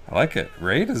 I like it.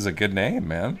 Raid is a good name,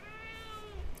 man.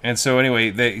 And so anyway,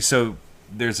 there's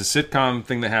a sitcom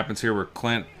thing that happens here where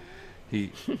Clint,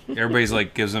 everybody's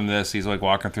like gives him this. He's like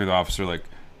walking through the office, they're like,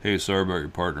 "Hey, sorry about your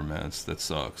partner, man. That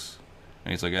sucks."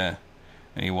 And he's like, "Eh."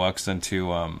 And he walks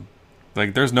into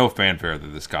there's no fanfare that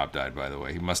this cop died. By the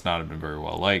way, he must not have been very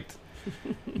well liked.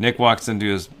 Nick walks into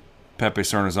his Pepe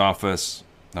Serna's office.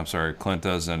 I'm sorry, Clint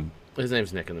does, and his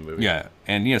name's Nick in the movie. Yeah,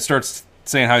 and starts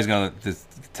saying how he's going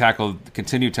to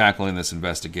continue tackling this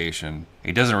investigation.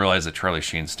 He doesn't realize that Charlie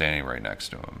Sheen's standing right next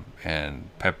to him, and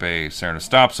Pepe Serna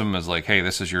stops him, is like, "Hey,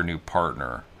 this is your new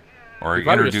partner." Or he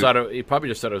probably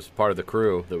just thought it was part of the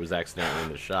crew that was accidentally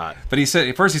in the shot. But he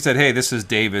said "Hey, this is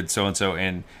David so and so,"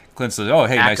 and Clint says, "Oh,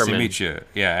 hey, Ackerman. Nice to meet you."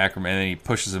 Yeah, Ackerman, and then he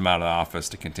pushes him out of the office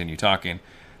to continue talking.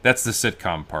 That's the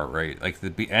sitcom part, right? Like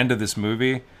the end of this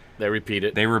movie, they repeat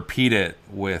it. They repeat it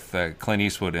with Clint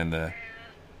Eastwood in the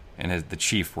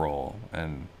chief role,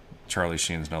 and Charlie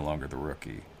Sheen's no longer the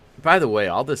rookie. By the way,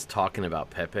 all this talking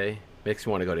about Pepe makes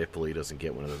me want to go to Ippolito's and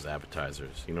get one of those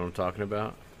appetizers. You know what I'm talking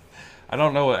about? I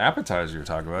don't know what appetizer you're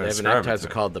talking about. They have an appetizer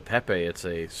called the Pepe. It's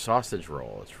a sausage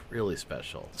roll. It's really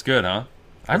special. It's good, huh?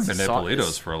 I haven't been to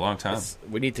Ippolito's for a long time.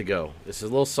 We need to go. This is a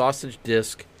little sausage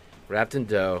disc wrapped in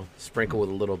dough, sprinkled with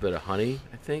a little bit of honey,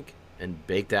 I think, and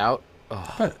baked out.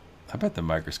 Oh. I bet the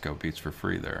Microscope eats for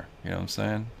free there. You know what I'm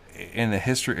saying? In the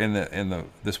history, in the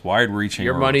this wide-reaching.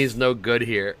 Your money's no good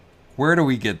here. Where do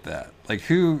we get that? Like,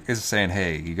 who is saying,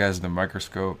 "Hey, you guys in the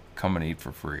Microscope, come and eat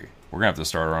for free"? We're gonna have to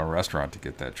start our own restaurant to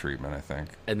get that treatment, I think.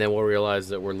 And then we'll realize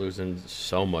that we're losing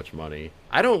so much money.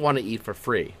 I don't want to eat for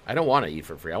free. I don't want to eat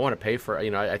for free. I want to pay for.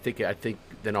 I think.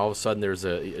 Then all of a sudden it's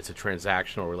a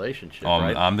transactional relationship.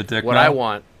 Right? I'm the dick. What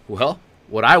now?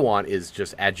 What I want is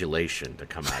just adulation to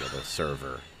come out of the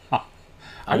server.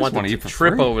 I want them to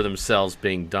trip over themselves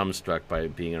being dumbstruck by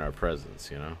being in our presence.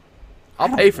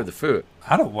 I'll pay for the food.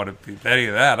 I don't want to be any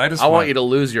of that. I want you to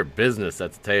lose your business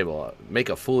at the table. Make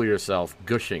a fool of yourself,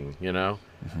 gushing.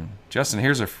 Mm-hmm. Justin,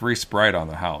 here's a free Sprite on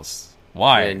the house.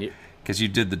 Why? Because you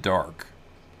did the dark.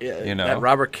 Yeah, that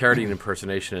Robert Carradine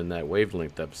impersonation in that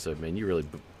Wavelength episode, man, you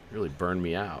really burned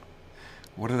me out.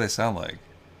 What do they sound like?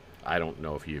 I don't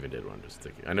know if he even did one. Just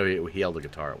thinking. I know he held a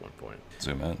guitar at one point.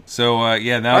 Zoom in. So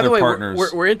now they're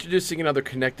partners. We're introducing another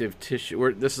connective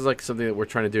tissue. This is like something that we're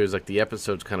trying to do. Is like the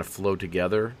episodes kind of flow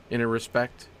together in a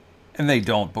respect. And they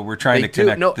don't, but we're trying to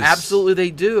connect. No, absolutely they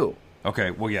do.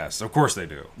 Okay, well, yes, of course they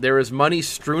do. There is money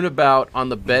strewn about on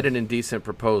the Bed and Indecent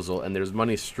Proposal, and there's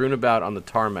money strewn about on the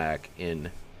tarmac in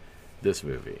this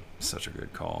movie. Such a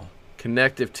good call.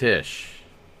 Connective tish.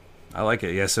 I like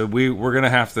it. Yeah, so we're going to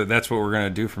have to, that's what we're going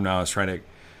to do from now, is try to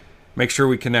make sure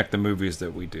we connect the movies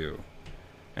that we do.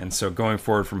 And so going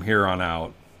forward from here on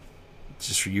out,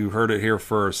 just you heard it here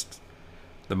first,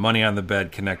 the money on the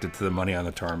bed connected to the money on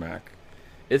the tarmac.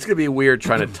 It's going to be weird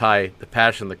trying to tie The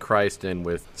Passion of the Christ in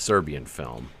with Serbian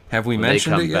film. Have we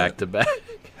mentioned it yet? Back to back.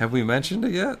 Have we mentioned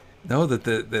it yet? No,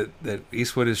 that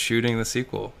Eastwood is shooting the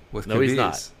sequel with Cadiz. He's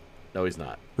not. No, he's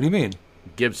not. What do you mean?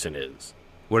 Gibson is.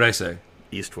 What'd I say?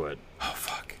 Eastwood. Oh,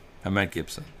 fuck. I meant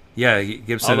Gibson. Yeah,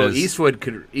 Gibson Although is...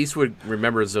 Eastwood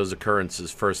remembers those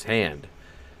occurrences firsthand,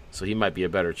 so he might be a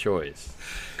better choice.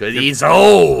 Because he's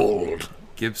old!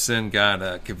 Gibson got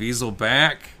Caviezel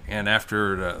back, and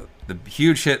after the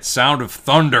huge hit Sound of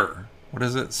Thunder, what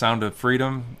is it? Sound of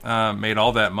Freedom, made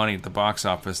all that money at the box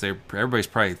office. Everybody's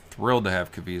probably thrilled to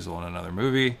have Caviezel in another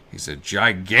movie. He's a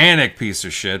gigantic piece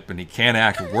of shit, but he can't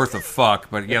act worth a fuck.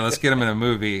 But yeah, let's get him in a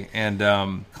movie. And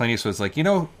Clint Eastwood's like,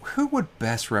 who would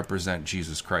best represent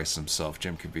Jesus Christ himself?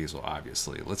 Jim Caviezel,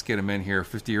 obviously. Let's get him in here,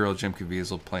 50-year-old Jim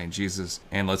Caviezel playing Jesus,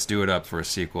 and let's do it up for a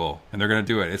sequel. And they're going to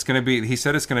do it. It's going to be, he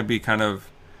said it's going to be kind of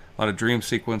a lot of dream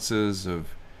sequences of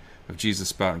Jesus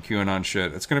spouting QAnon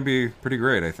shit. It's going to be pretty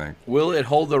great, I think. Will it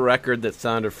hold the record that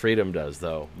Sound of Freedom does,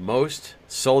 though? Most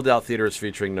sold-out theaters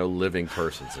featuring no living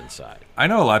persons inside. I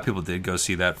know a lot of people did go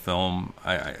see that film.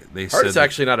 They said it's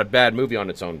actually not a bad movie on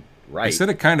its own right. They said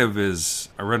it kind of is.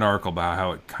 I read an article about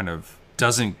how it kind of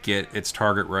doesn't get its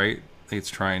target right. It's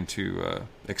trying to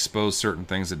expose certain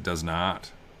things it does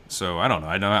not. So I don't know.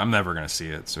 I'm never going to see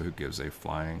it, so who gives a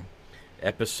flying...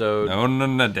 Episode. No.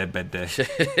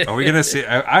 Are we gonna see?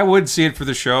 I would see it for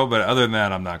the show, but other than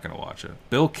that, I'm not gonna watch it.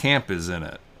 Bill Camp is in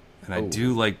it, and I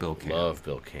do like Bill Camp. Love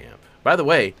Bill Camp. By the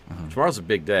way, tomorrow's a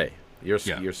big day. Your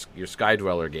Sky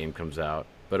Dweller game comes out,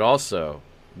 but also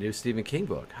new Stephen King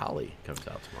book, Holly, comes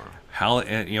out tomorrow.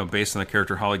 Holly, based on the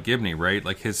character Holly Gibney, right?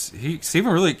 Like Stephen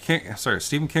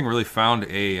King really found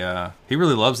a. He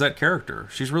really loves that character.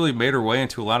 She's really made her way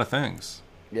into a lot of things.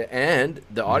 Yeah, and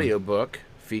the audiobook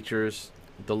features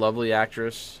the lovely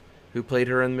actress who played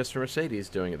her in Mr. Mercedes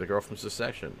doing it, the girl from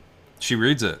Succession. She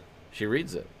reads it.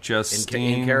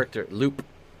 Justine in character. Loop.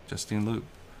 Justine Loop.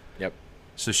 Yep.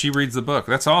 So she reads the book.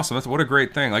 That's awesome. What a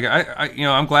great thing. Like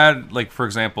I'm glad. Like for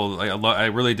example, I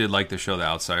really did like the show The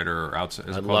Outsider. I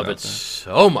love it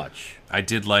so much. I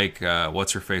did like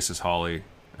What's Her Face's Holly.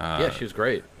 Yeah, she was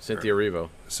great. Cynthia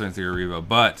Erivo.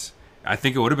 But I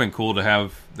think it would have been cool to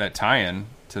have that tie-in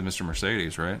to Mr.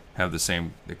 Mercedes, right? Have the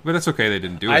same, but it's okay they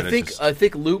didn't do it. I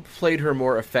think Luke played her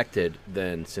more affected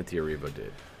than Cynthia Erivo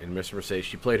did. In Mr. Mercedes,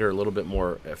 she played her a little bit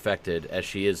more affected as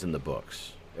she is in the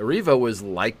books. Erivo was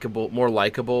more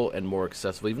likable and more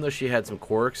accessible, even though she had some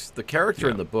quirks. The character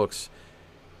in the books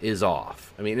is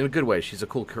off. I mean, in a good way. She's a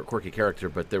cool, quirky character,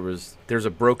 but there's a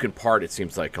broken part. It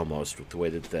seems like almost with the way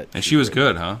that. And she was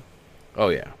good, huh? Oh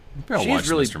yeah. She's watched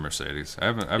really, Mr. Mercedes. I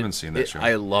haven't seen that show.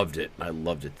 I loved it. I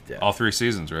loved it to death. All 3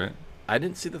 seasons, right? I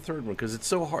didn't see the third one because it's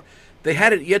so hard. They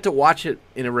had it. You had to watch it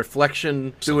in a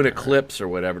reflection through an eclipse or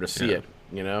whatever to see it.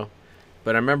 You know.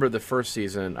 But I remember the first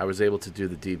season, I was able to do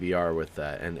the DVR with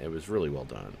that, and it was really well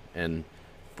done. And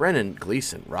Brendan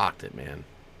Gleeson rocked it, man.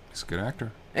 He's a good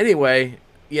actor. Anyway,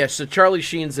 so Charlie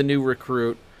Sheen's the new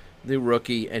recruit, new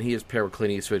rookie, and he is paired with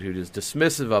Clint Eastwood, who is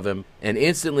dismissive of him. And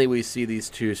instantly we see these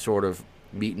two sort of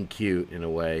meet and cute in a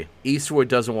way. Eastwood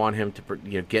doesn't want him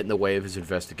to get in the way of his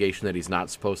investigation that he's not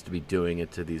supposed to be doing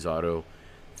into these auto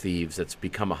thieves. That's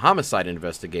become a homicide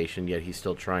investigation, yet he's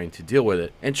still trying to deal with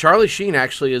it. And Charlie Sheen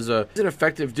actually is an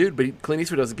effective dude, but Clint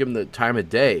Eastwood doesn't give him the time of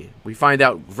day. We find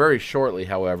out very shortly,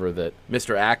 however, that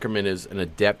Mr. Ackerman is an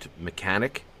adept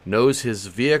mechanic, knows his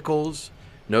vehicles,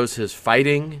 knows his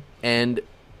fighting, and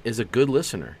is a good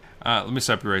listener. Let me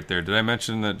stop you right there. Did I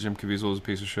mention that Jim Caviezel was a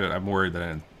piece of shit? I'm worried that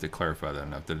I didn't clarify that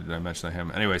enough. Did I mention that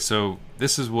him? Anyway, so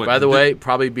this is what... By the way,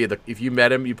 probably if you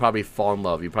met him, you'd probably fall in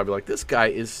love. You'd probably be like, this guy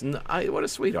is... what a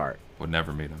sweetheart. Would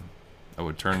never meet him. I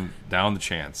would turn down the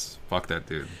chance. Fuck that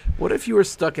dude. What if you were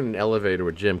stuck in an elevator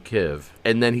with Jim Kiv,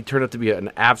 and then he turned out to be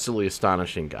an absolutely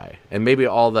astonishing guy? And maybe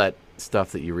all that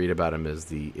stuff that you read about him is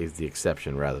the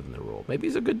exception rather than the rule. Maybe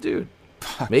he's a good dude.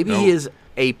 Maybe he is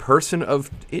a person of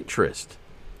interest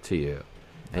to you,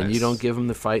 and you don't give him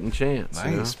the fighting chance.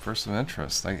 Nice person of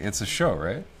interest. It's a show,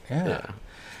 right? Yeah.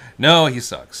 No, he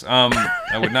sucks.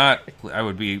 I would not. I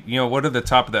would be. What at the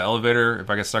top of the elevator?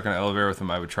 If I got stuck in an elevator with him,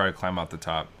 I would try to climb out the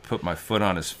top, put my foot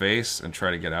on his face, and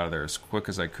try to get out of there as quick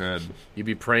as I could. You'd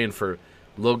be praying for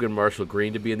Logan Marshall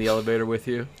Green to be in the elevator with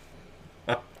you.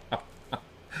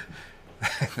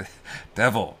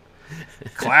 Devil.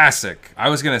 Classic. I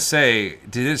was going to say,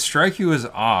 did it strike you as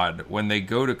odd when they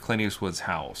go to Clint Eastwood's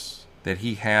house that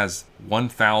he has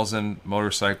 1,000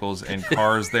 motorcycles and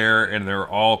cars there, and they're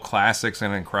all classics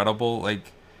and incredible?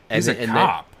 Like, he's a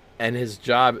cop. And his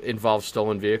job involves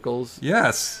stolen vehicles?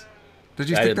 Yes. Did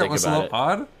you think that was a little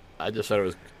odd? I just thought it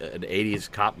was an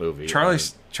 80s cop movie.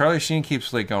 Charlie Sheen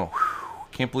keeps like going,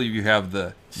 can't believe you have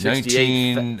the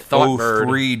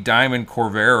 1903 Diamond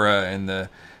Corvera and the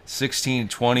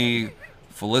 1620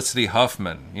 Felicity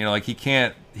Huffman. He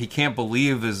can't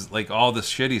believe there's like all this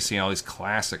shit he's seeing, all these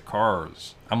classic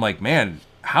cars. I'm like, man,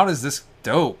 how does this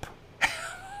dope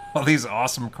all these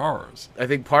awesome cars? I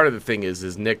think part of the thing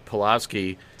is Nick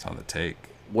Pulaski, it's on the take,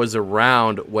 was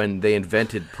around when they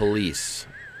invented police.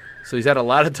 So he's had a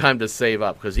lot of time to save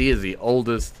up because he is the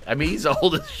oldest. I mean, he's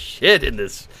old as shit in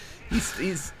this.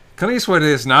 He's Clint Eastwood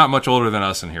is not much older than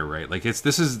us in here, right? Like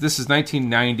this is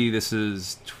 1990. This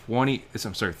is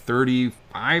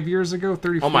 35 years ago, 34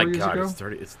 years ago. Oh my God,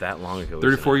 it's that long ago.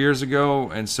 34 years ago,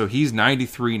 and so he's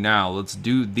 93 now. Let's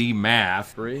do the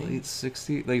math. Late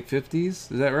 60s, late 50s. Is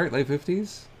that right? Late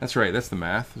 50s? That's right. That's the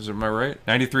math. Am I right?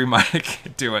 93 minus,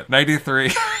 do it.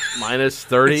 93 minus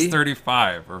 30. It's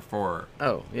 35 or 4.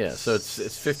 Oh yeah, so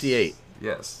it's 58.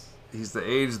 Yes. He's the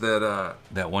age that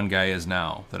that one guy is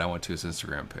now that I went to his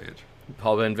Instagram page.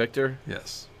 Paul Ben Victor?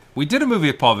 Yes. We did a movie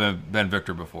of Paul Ben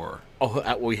Victor before.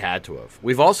 Oh, we had to have.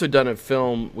 We've also done a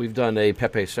film. We've done a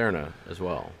Pepe Serna as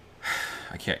well.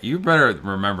 I can't. You better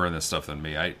remember this stuff than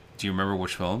me. Do you remember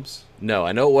which films? No,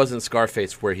 I know it wasn't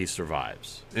Scarface where he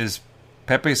survives. Is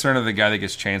Pepe Serna the guy that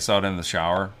gets chainsawed in the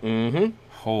shower? Mm-hmm.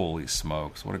 Holy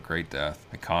smokes. What a great death.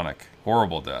 Iconic.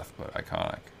 Horrible death, but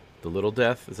iconic. The little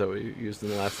death? Is that what you used in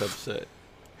the last episode?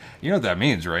 You know what that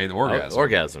means, right? The orgasm.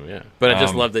 Orgasm, yeah. But I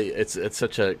just love that it's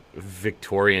such a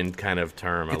Victorian kind of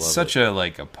term. It's such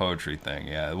a poetry thing,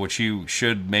 yeah, which you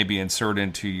should maybe insert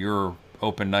into your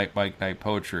open night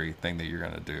poetry thing that you're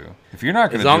going to do. If you're not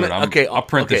going to do it, I'll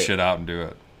print this shit out and do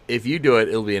it. If you do it,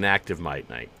 it'll be an active mic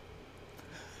night.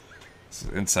 It's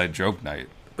inside joke night.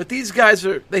 But these guys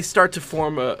they start to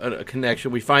form a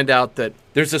connection. We find out that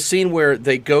there's a scene where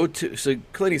they go to. So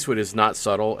Clint Eastwood is not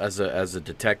subtle as a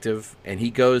detective, and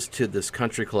he goes to this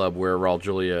country club where Raul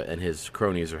Julia and his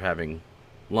cronies are having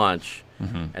lunch.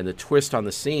 Mm-hmm. And the twist on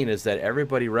the scene is that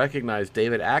everybody recognized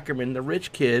David Ackerman, the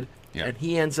rich kid, and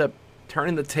he ends up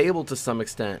turning the table to some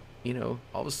extent. All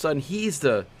of a sudden he's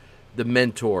the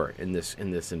mentor in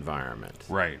this environment.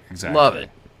 Right.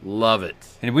 Exactly. Love it.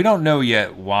 And we don't know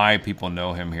yet why people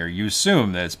know him here. You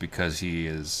assume that it's because he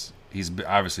is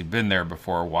obviously been there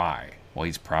before. Why? Well,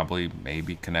 he's probably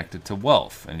maybe connected to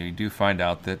wealth. And you do find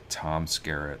out that Tom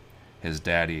Skerritt, his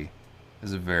daddy,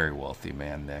 is a very wealthy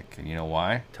man, Nick. And you know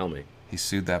why? Tell me. He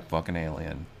sued that fucking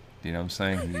alien. Do you know what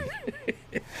I'm saying?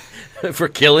 For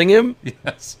killing him?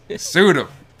 Yes. Sued him.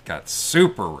 Got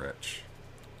super rich.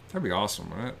 That'd be awesome,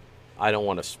 wouldn't it? I don't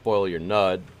want to spoil your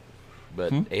nud,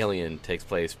 but Alien takes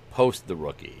place post The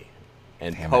Rookie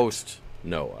and post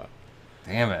Noah.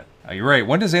 Damn it. You're right.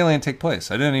 When does Alien take place?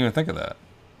 I didn't even think of that.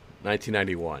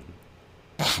 1991.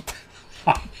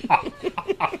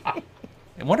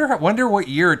 I wonder what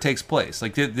year it takes place.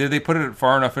 Like, did they put it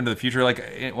far enough into the future?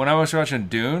 Like, when I was watching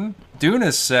Dune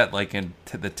is set, like, in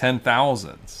the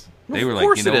 10,000s. They were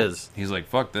like, it is. He's like,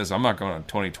 fuck this. I'm not going to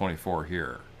 2024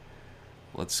 here.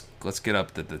 Let's get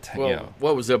up to the 10.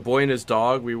 What was it? Boy and His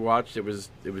Dog we watched? It was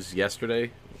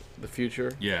yesterday, the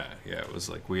future? Yeah. It was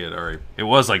like it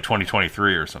was like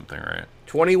 2023 or something, right?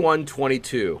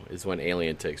 2122 is when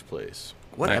Alien takes place.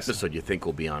 What Nice. episode you think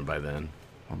we'll be on by then?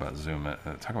 What about Zoom?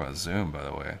 Talk about Zoom, by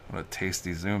the way. What a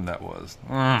tasty Zoom that was.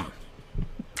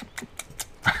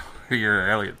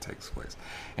 Your Alien takes place.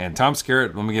 And Tom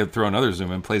Skerritt, let me throw another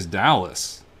Zoom in, plays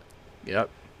Dallas. Yep.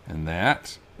 And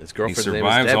that... His girlfriend's name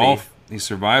is Debbie. He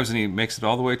survives and he makes it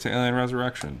all the way to Alien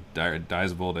Resurrection.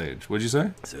 Dies of old age. What'd you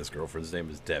say? His girlfriend's name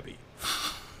is Debbie.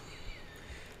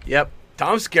 Yep.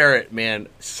 Tom Skerritt, man,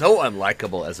 so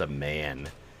unlikable as a man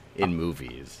in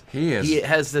movies. He is. He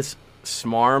has this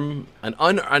smarm, an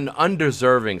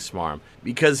undeserving smarm.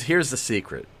 Because here's the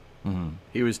secret. Mm-hmm.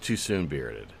 He was too soon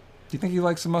bearded. Do you think he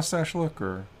likes the mustache look,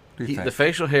 or do you think? The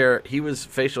facial hair, he was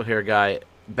facial hair guy.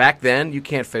 Back then, you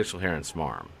can't facial hair and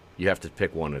smarm. You have to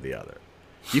pick one or the other.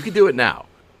 You can do it now,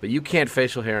 but you can't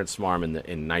facial hair and smarm in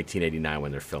 1989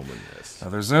 when they're filming this.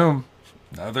 Another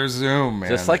Zoom, man.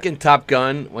 Just like in Top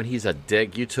Gun, when he's a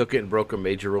dick, you took it and broke a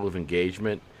major rule of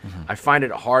engagement. Mm-hmm. I find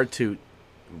it hard to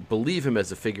believe him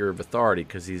as a figure of authority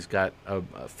because he's got a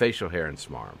facial hair and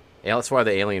smarm. And that's why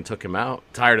the alien took him out.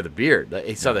 Tired of the beard.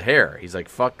 He saw the hair. He's like,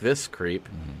 fuck this creep.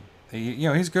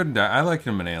 Mm-hmm. He's good. I like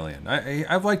him in Alien.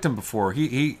 I've liked him before.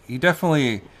 He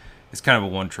definitely is kind of a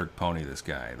one-trick pony, this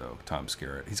guy, though, Tom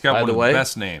Skerritt. He's got one of the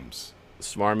best names.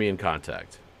 Smarmy in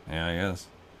Contact. Yeah, he is.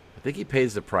 I think he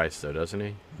pays the price, though, doesn't he?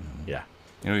 Mm-hmm. Yeah.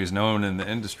 He's known in the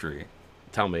industry.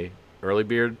 Tell me. Early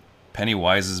beard?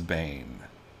 Pennywise's Bane.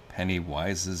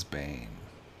 Pennywise's Bane.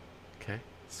 Okay.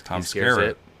 Tom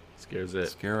Skerritt. Scares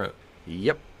it. Skerritt.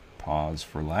 Yep. Pause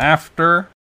for laughter.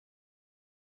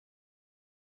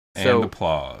 And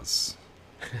applause.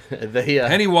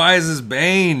 Pennywise's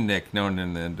Bane, Nick, known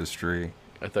in the industry.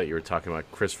 I thought you were talking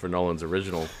about Christopher Nolan's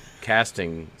original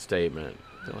casting statement.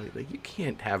 Like, you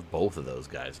can't have both of those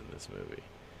guys in this movie.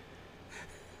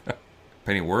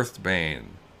 Pennyworth's Bane.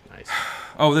 Nice.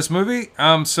 Oh, this movie?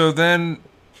 So then,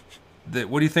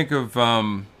 what do you think of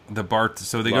the bar?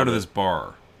 So they go to this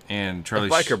bar. And Charlie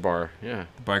the biker bar, yeah.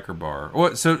 The biker bar.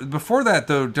 What? So before that,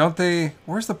 though, don't they...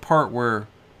 Where's the part where...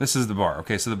 This is the bar.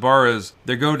 Okay, so the bar is...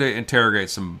 They go to interrogate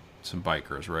some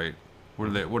bikers, right? What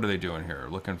are they doing here?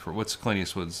 Looking for... What's Clint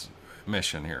Eastwood's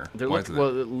mission here?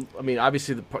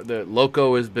 Obviously the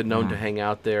Loco has been known to hang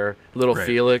out there. Little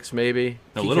Felix, maybe.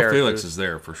 No, Little Felix is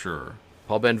there for sure.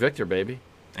 Paul Ben Victor, baby.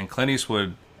 And Clint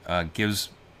Eastwood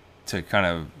gives... To kind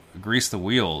of grease the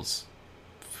wheels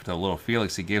to Little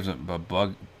Felix, he gives him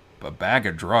a bag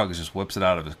of drugs, just whips it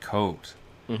out of his coat.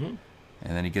 Mm-hmm.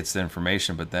 And then he gets the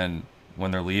information, but then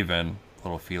when they're leaving,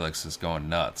 Little Felix is going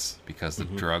nuts because the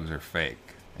drugs are fake.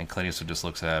 And Clint Eastwood just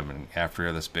looks at him, and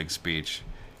after this big speech,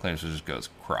 Clint Eastwood just goes,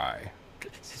 cry.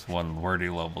 It's one word he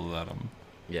levels at him.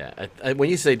 Yeah. When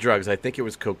you say drugs, I think it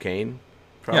was cocaine,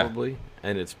 probably. Yeah.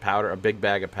 And it's powder, a big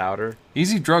bag of powder.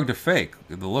 Easy drug to fake,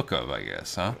 the look of, I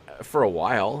guess, huh? For a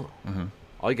while. Mm-hmm.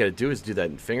 All you got to do is do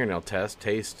that fingernail test,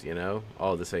 taste,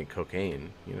 oh, this ain't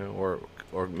cocaine, or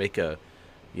make a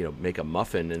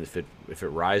muffin, and if it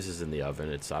rises in the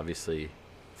oven, it's obviously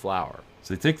flour.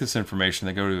 So they take this information,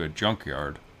 they go to a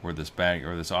junkyard where this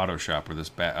auto shop where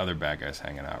this other bad guy's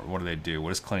hanging out. What do they do? What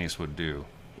does Clint Eastwood do?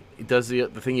 He does the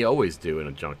thing you always do in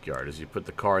a junkyard, is you put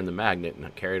the car in the magnet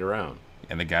and carry it around.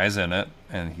 And the guy's in it,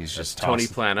 and he's just Tony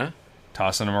Plana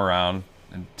tossing him around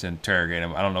to interrogate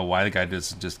him. I don't know why the guy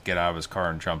doesn't just get out of his car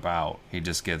and jump out. He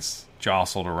just gets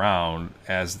jostled around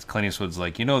as Clint Eastwood's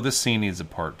like, this scene needs a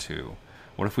part 2.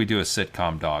 What if we do a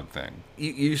sitcom dog thing?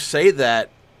 You say that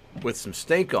with some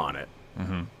stink on it.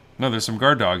 Mm-hmm. No, there's some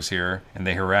guard dogs here, and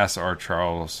they harass our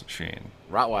Charles Sheen.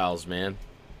 Rottweilers, man.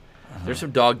 Uh-huh. There's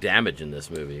some dog damage in this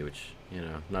movie, which,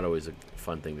 not always a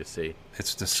fun thing to see.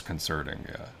 It's disconcerting,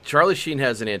 yeah. Charlie Sheen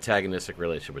has an antagonistic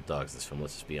relationship with dogs in this film,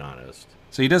 let's just be honest.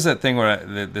 So he does that thing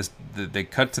where they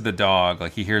cut to the dog.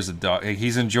 Like he hears the dog.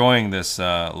 He's enjoying this,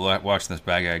 watching this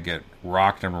bad guy get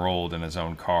rocked and rolled in his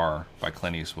own car by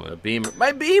Clint Eastwood. A Beamer,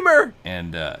 my Beamer.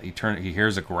 And he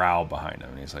hears a growl behind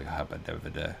him, and he's like,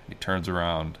 "Habba-dabba-da." He turns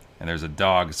around, and there's a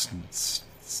dog just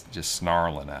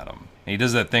snarling at him. And he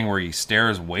does that thing where he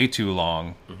stares way too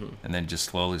long, and then just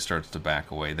slowly starts to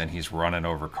back away. Then he's running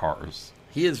over cars.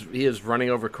 He is running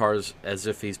over cars as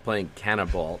if he's playing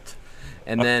Cannabalt,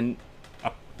 and then.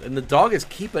 And the dog is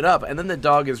keeping up, and then the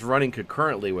dog is running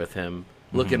concurrently with him,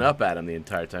 looking up at him the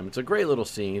entire time. It's a great little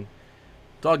scene.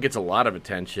 Dog gets a lot of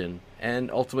attention,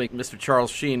 and ultimately Mr. Charles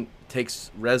Sheen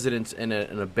takes residence in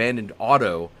an abandoned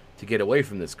auto to get away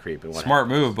from this creep. And Smart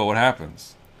move, but what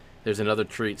happens? There's another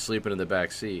treat sleeping in the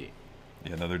back seat.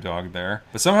 Yeah, another dog there.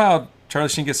 But somehow Charlie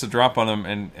Sheen gets the drop on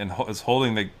him and is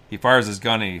holding he fires his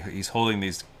gun, and he's holding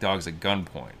these dogs at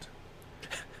gunpoint.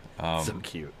 So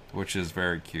cute. Which is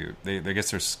very cute. I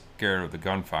guess they're scared of the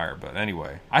gunfire. But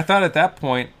anyway, I thought at that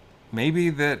point maybe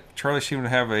that Charlie Sheen would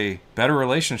have a better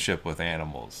relationship with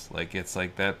animals. Like it's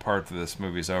like that part of this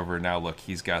movie's over. Now look,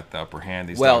 he's got the upper hand.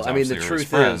 These dogs I mean, the obviously are his truth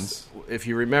friends. is, if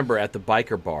you remember at the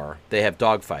biker bar, they have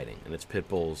dog fighting, and it's pit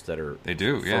bulls that are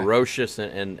ferocious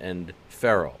and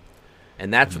feral.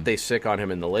 And that's what they sick on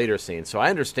him in the later scenes. So I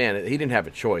understand it. He didn't have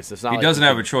a choice. It's not. He doesn't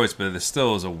have a choice, but it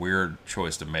still is a weird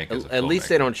choice to make. At least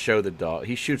they don't show the dog.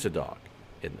 He shoots a dog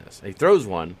in this. He throws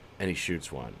one and he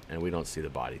shoots one, and we don't see the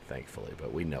body, thankfully.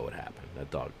 But we know what happened. That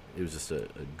dog. It was just a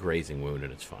grazing wound,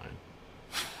 and it's fine.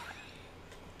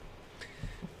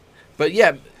 But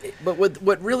yeah, but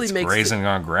what really makes grazing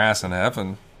on grass in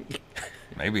heaven,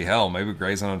 maybe hell, maybe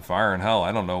grazing on fire in hell.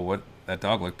 I don't know what. That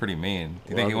dog looked pretty mean.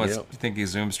 You think he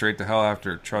zoomed straight to hell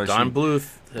after Charlie Don Sheen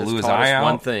Bluth blew his eye out?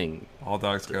 One thing: all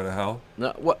dogs go to hell.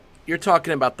 No, what you're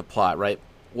talking about the plot, right?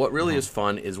 What really is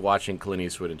fun is watching Clint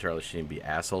Eastwood and Charlie Sheen be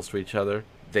assholes to each other.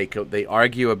 They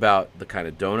argue about the kind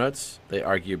of donuts. They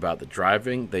argue about the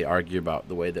driving. They argue about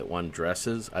the way that one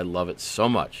dresses. I love it so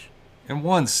much. In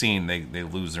one scene, they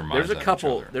lose their minds.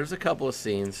 There's a couple of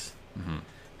scenes,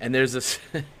 and there's this.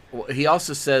 He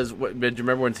also says, do you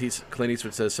remember when Clint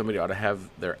Eastwood says somebody ought to have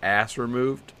their ass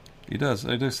removed? He does.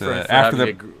 I do say that. For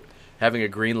after having a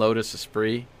Green Lotus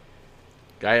Esprit.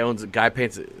 Guy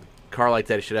paints a car like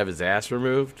that, he should have his ass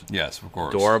removed. Yes, of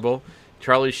course. Adorable.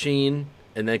 Charlie Sheen,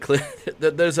 and then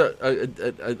there's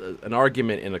an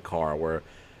argument in a car where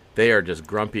they are just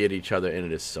grumpy at each other, and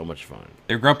it is so much fun.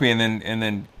 They're grumpy, and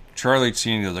then Charlie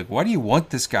Sheen goes like, "Why do you want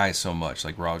this guy so much?"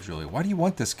 Like Raul Julia, "Why do you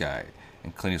want this guy?"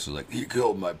 And Clint Eastwood was like, "He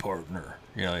killed my partner."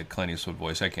 You know, like Clint Eastwood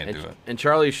voice. I can't do it. And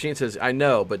Charlie Sheen says, "I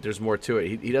know, but there's more to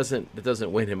it." It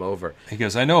doesn't win him over. He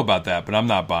goes, "I know about that, but I'm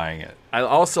not buying it." I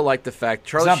also like the fact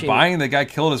Charlie Sheen... He's not buying the guy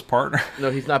killed his partner?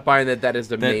 No, he's not buying that is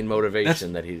the main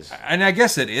motivation that he's... And I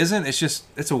guess it isn't.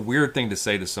 It's a weird thing to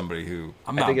say to somebody who...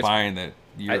 I'm not buying that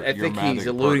I think he's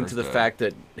alluding to the fact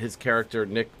that his character,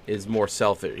 Nick, is more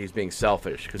selfish. He's being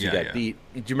selfish because he got beat.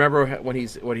 Do you remember when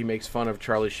he makes fun of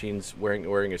Charlie Sheen's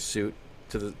wearing a suit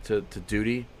to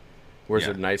duty? Wears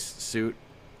a nice suit.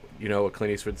 You know what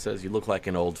Clint Eastwood says? "You look like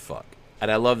an old fuck." And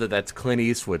I love that that's Clint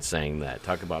Eastwood saying that.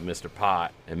 Talk about Mr.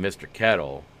 Pot and Mr.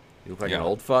 Kettle. You look like an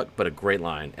old fuck, but a great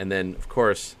line. And then, of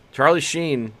course, Charlie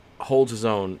Sheen holds his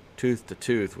own tooth to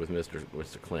tooth with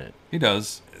Mr. Clint. He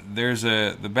does. There's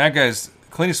the bad guys.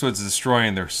 Clint Eastwood's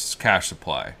destroying their cash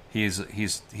supply. He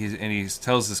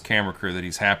tells this camera crew that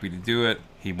he's happy to do it.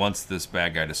 He wants this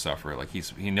bad guy to suffer. Like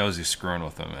he knows he's screwing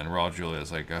with them. And Raul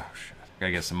Julia's like, "Oh shit,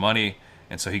 gotta get some money."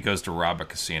 And so he goes to rob a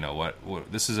casino.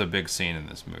 What? This is a big scene in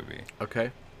this movie.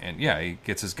 Okay. And he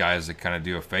gets his guys to kind of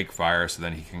do a fake fire so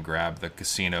then he can grab the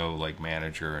casino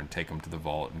manager and take him to the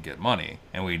vault and get money.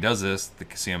 And when he does this, the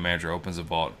casino manager opens the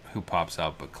vault. Who pops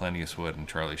out but Clint Eastwood and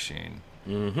Charlie Sheen?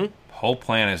 Mm-hmm. The whole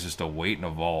plan is just to wait in a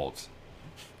vault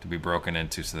to be broken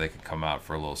into so they can come out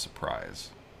for a little surprise.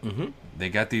 Mm-hmm. They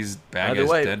got these bad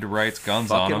guys dead to rights, guns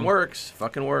on them.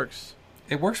 Fucking works.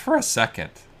 It works for a second.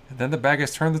 And then the bad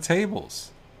guys turn the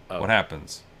tables. Oh. What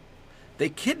happens? They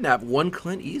kidnap one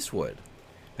Clint Eastwood.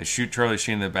 They shoot Charlie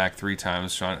Sheen in the back 3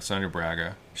 times, Sonia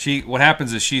Braga. What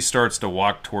happens is she starts to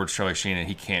walk towards Charlie Sheen and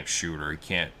he can't shoot her. He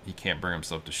can't bring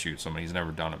himself to shoot somebody. He's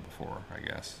never done it before, I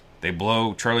guess. They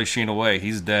blow Charlie Sheen away.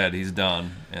 He's dead. He's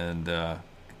done. And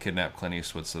kidnap Clint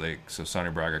Eastwood so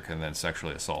Sonia Braga can then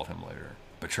sexually assault him later.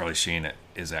 But Charlie Sheen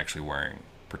is actually wearing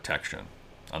protection,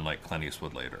 unlike Clint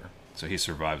Eastwood later. So he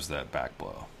survives that back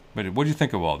blow. But what do you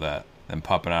think of all that? Them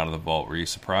popping out of the vault. Were you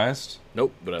surprised?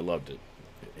 Nope, but I loved it.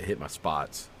 It hit my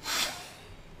spots.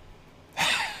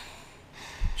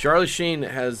 Charlie Sheen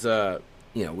has,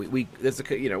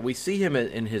 we see him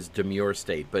in his demure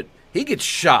state, but he gets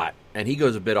shot And he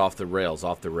goes a bit off the rails,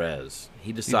 off the res.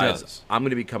 He decides, does. I'm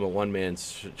going to become a one-man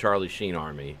Charlie Sheen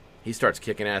army. He starts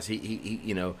kicking ass.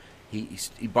 He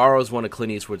borrows one of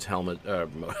Clint Eastwood's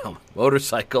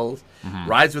motorcycles,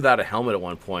 rides without a helmet at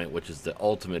one point, which is the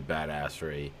ultimate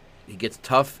badassery. He gets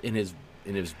tough in his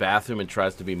bathroom and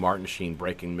tries to be Martin Sheen,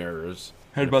 breaking mirrors.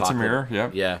 Headbutts a mirror,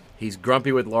 yep. Yeah. He's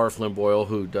grumpy with Laura Flynn Boyle,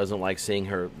 who doesn't like seeing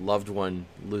her loved one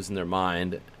losing their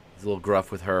mind. He's a little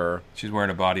gruff with her. She's wearing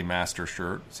a Body Master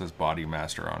shirt. It says Body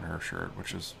Master on her shirt,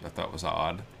 which I thought was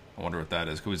odd. I wonder what that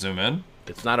is. Can we zoom in?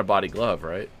 It's not a body glove,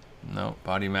 right? No.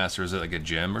 Body Master, is it like a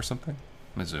gym or something?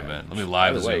 Let me zoom in. Let me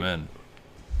live zoom in.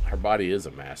 Her body is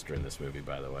a master in this movie,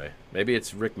 by the way. Maybe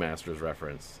it's Rick Master's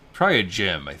reference. Probably a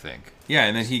gym, I think. Yeah,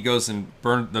 and then he goes and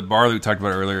burns the bar that we talked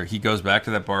about earlier. He goes back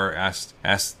to that bar,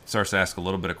 starts to ask a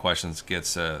little bit of questions,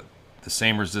 gets the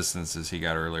same resistance as he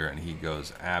got earlier, and he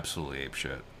goes absolutely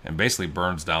apeshit and basically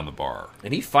burns down the bar.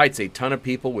 And he fights a ton of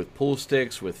people with pool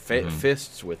sticks, with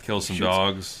fists, with kills some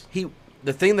dogs.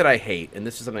 The thing that I hate, and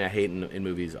this is something I hate in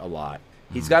movies a lot,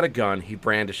 he's got a gun, he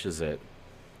brandishes it,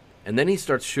 and then he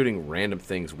starts shooting random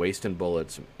things, wasting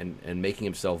bullets, and making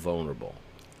himself vulnerable.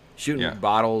 Shooting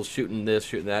bottles, shooting this,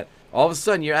 shooting that. All of a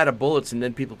sudden, you're out of bullets, and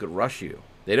then people could rush you.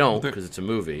 They don't, because it's a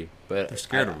movie. But they're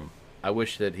scared of him. I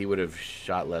wish that he would have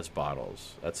shot less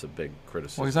bottles. That's a big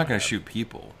criticism. Well, he's not going to shoot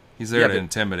people. He's there to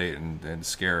intimidate and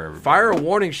scare everybody. Fire a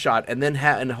warning shot, and then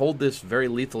and hold this very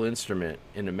lethal instrument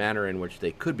in a manner in which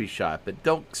they could be shot, but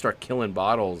don't start killing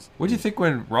bottles. What do you think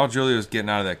when Raul Julia was getting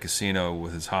out of that casino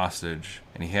with his hostage,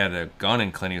 and he had a gun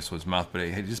in Clint Eastwood's mouth, but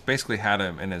he just basically had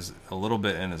him a little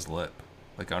bit in his lip,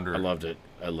 like under. I loved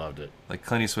it. Like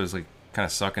Clint Eastwood was like kind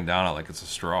of sucking down it like it's a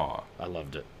straw. I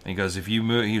loved it. And he goes, if you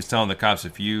move, he was telling the cops,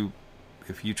 if you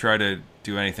try to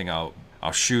do anything, I'll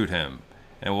shoot him.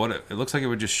 And it looks like it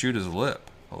would just shoot his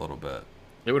lip a little bit.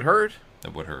 It would hurt.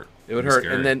 It would hurt. It would hurt.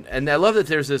 Scary. And I love that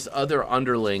there's this other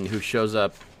underling who shows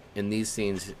up in these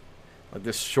scenes, like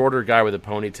this shorter guy with a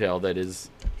ponytail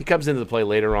he comes into the play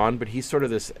later on, but he's sort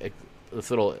of this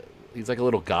little, he's like a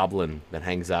little goblin that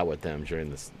hangs out with them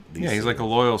during these he's scenes. like a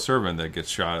loyal servant that gets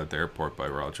shot at the airport by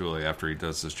Raul Julia after he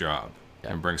does his job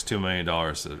and brings $2 million to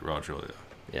Raul Julia.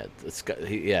 Yeah,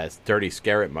 it's dirty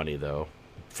Scarrett money, though.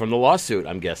 From the lawsuit,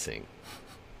 I'm guessing.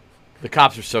 The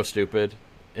cops are so stupid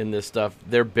in this stuff.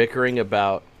 They're bickering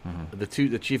about the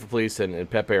chief of police and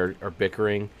Pepe are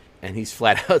bickering, and he's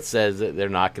flat out says that they're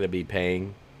not going to be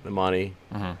paying the money.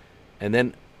 And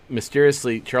then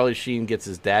mysteriously, Charlie Sheen gets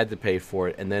his dad to pay for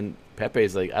it, and then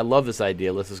Pepe's like, "I love this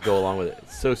idea. Let's just go along with it."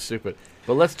 It's so stupid.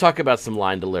 But let's talk about some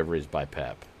line deliveries by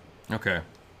Pep. Okay.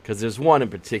 Because there's one in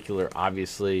particular,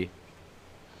 obviously,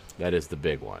 that is the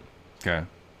big one. Okay.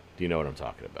 Do you know what I'm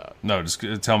talking about? No, just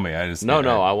tell me.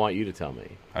 I want you to tell me.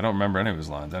 I don't remember any of his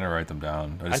lines. I didn't write them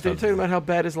down. I think you're talking about how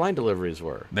bad his line deliveries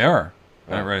were. They are.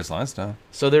 I didn't write his lines down.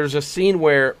 So there's a scene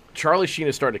where Charlie Sheen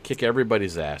is starting to kick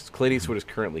everybody's ass. Clint Eastwood is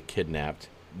currently kidnapped.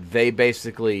 They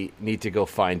basically need to go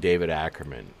find David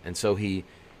Ackerman. And so he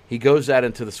goes out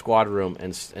into the squad room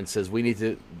and says, we need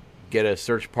to get a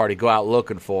search party, go out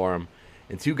looking for him.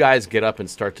 And two guys get up and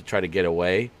start to try to get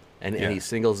away. And he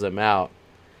singles them out.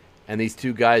 And these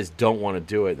two guys don't want to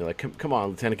do it. They're like, come on,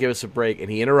 Lieutenant, give us a break. And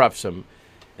he interrupts them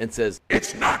and says,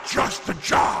 "It's not just a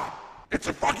job. It's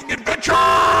a fucking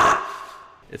adventure."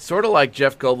 It's sort of like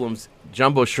Jeff Goldblum's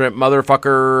jumbo shrimp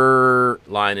motherfucker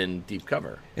line in Deep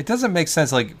Cover. It doesn't make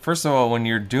sense. Like, first of all, when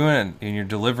you're doing and you're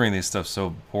delivering these stuff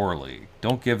so poorly,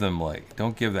 don't give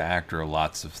the actor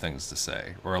lots of things to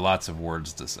say or lots of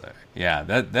words to say. Yeah,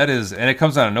 that is, and it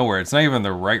comes out of nowhere. It's not even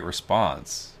the right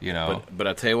response, you know. But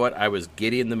I'll tell you what, I was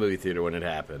giddy in the movie theater when it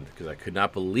happened because I could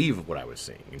not believe what I was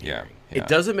seeing and hearing. It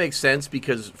doesn't make sense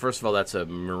because, first of all, that's a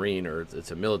Marine or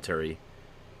it's a military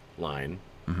line.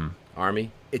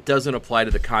 Army. It doesn't apply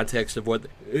to the context of what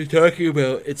they're talking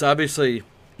about. It's obviously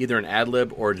either an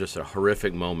ad-lib or just a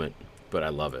horrific moment, but I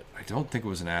love it. I don't think it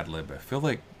was an ad-lib. I feel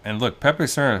like, and look, Pepe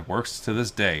Serna works to this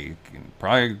day.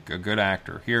 Probably a good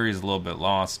actor. Here he's a little bit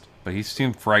lost, but he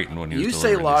seemed frightened when he was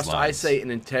delivering You say lost, these lines. I say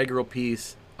an integral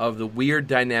piece of the weird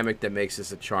dynamic that makes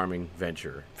this a charming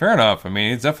venture. Fair enough. I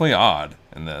mean, it's definitely odd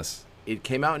in this. It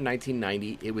came out in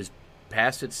 1990. It was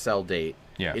past its sell date.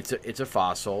 Yeah. It's a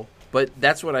fossil. But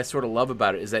that's what I sort of love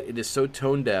about it, is that it is so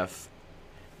tone deaf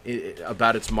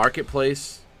about its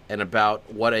marketplace and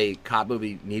about what a cop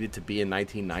movie needed to be in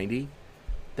 1990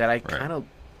 that I kind of,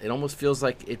 it almost feels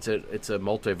like it's a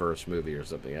multiverse movie or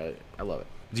something. I love it.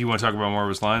 Do you want to talk about more of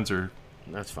his lines, or?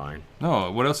 That's fine. No,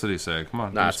 what else did he say? Come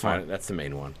on. No, that's fine. That's the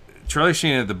main one. Charlie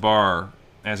Sheen at the bar,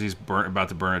 as he's about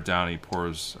to burn it down, he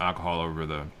pours alcohol over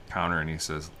the counter and he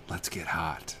says, "Let's get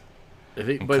hot."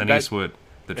 And Clint Eastwood,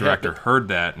 the director, heard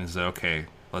that and said, "Okay,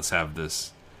 let's have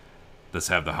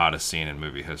the hottest scene in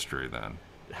movie history then.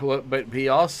 Well, but he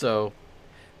also,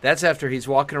 that's after he's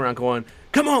walking around going,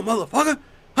 "Come on, motherfucker!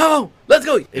 Come on, let's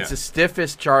go!" It's the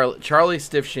stiffest Charlie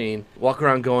Stiff Sheen walking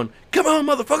around going, "Come on,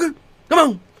 motherfucker! Come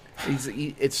on!"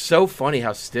 It's so funny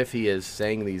how stiff he is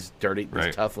saying these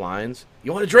these tough lines.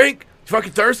 You want a drink? You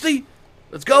fucking thirsty?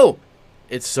 Let's go!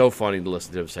 It's so funny to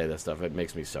listen to him say that stuff. It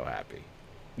makes me so happy.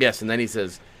 Yes, and then he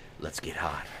says, "Let's get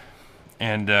hot."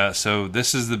 And so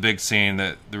this is the big scene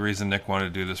that the reason Nick wanted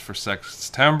to do this for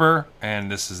September,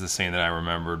 and this is the scene that I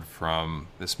remembered from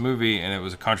this movie, and it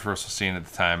was a controversial scene at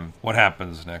the time. What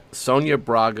happens, Nick? Sonia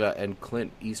Braga and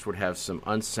Clint Eastwood have some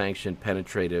unsanctioned,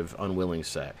 penetrative, unwilling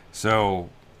sex. So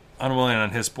unwilling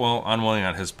on his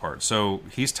part. So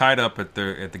he's tied up at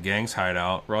the gang's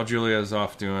hideout. Raul Julia is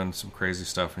off doing some crazy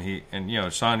stuff,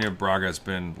 and Sonia Braga has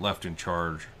been left in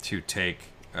charge to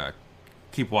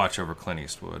keep watch over Clint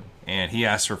Eastwood. And he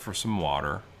asks her for some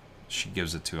water. She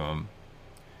gives it to him.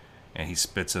 And he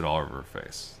spits it all over her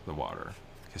face, the water.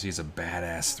 Because he's a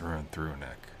badass through and through,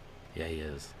 Nick. Yeah, he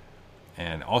is.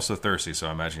 And also thirsty, so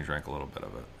I imagine he drank a little bit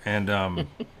of it. And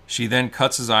she then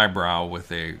cuts his eyebrow with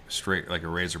a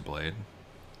razor blade.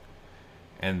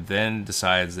 And then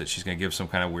decides that she's going to give some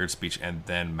kind of weird speech and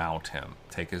then mount him.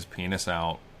 Take his penis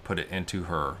out, put it into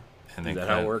her. And then Is that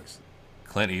how it works?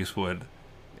 Clint Eastwood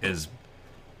is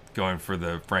going for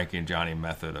the Frankie and Johnny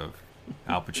method of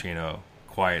Al Pacino,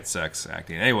 quiet sex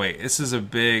acting. Anyway, this is a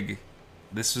big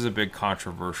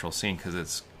controversial scene because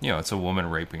it's a woman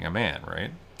raping a man,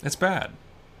 right? It's bad,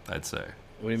 I'd say.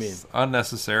 What do you mean? It's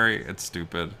unnecessary. It's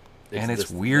stupid,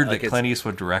 it's weird that Clint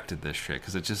Eastwood directed this shit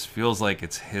because it just feels like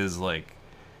it's his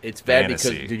It's bad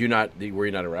fantasy. Because were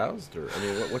you not aroused, or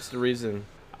what's the reason?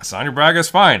 Sonia Braga's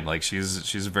fine.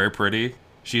 She's very pretty.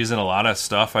 She's in a lot of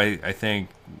stuff. I think.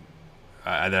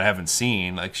 That I haven't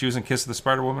seen. She was in Kiss of the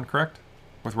Spider Woman, correct?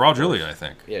 With Raul Julia, I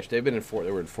think. Yeah, they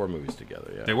were in 4 movies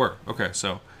together. Yeah, they were. Okay,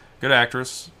 so good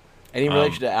actress. Any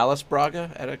relation to Alice Braga?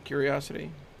 Out of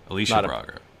curiosity, Alicia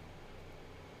Braga.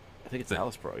 I think it's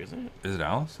Alice Braga, isn't it? Is it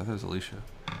Alice? I thought it was Alicia.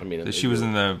 I mean, she was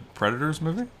in the Predators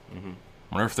movie. Mm-hmm.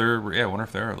 Wonder if they're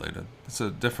related. It's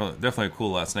definitely a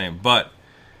cool last name, but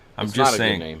I'm just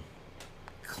saying. Good name.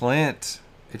 Clint.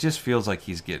 It just feels like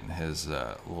he's getting his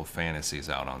little fantasies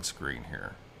out on screen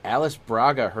here. Alice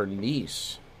Braga, her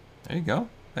niece. There you go.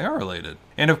 They are related.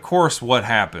 And of course, what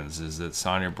happens is that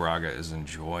Sonia Braga is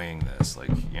enjoying this,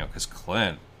 because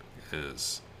Clint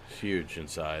is huge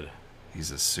inside.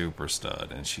 He's a super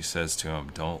stud, and she says to him,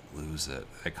 "Don't lose it."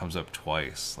 It comes up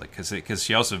twice, because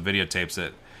she also videotapes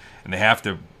it, and they have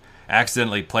to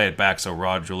accidentally play it back so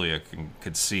Raul Julia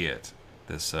could see it.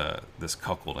 This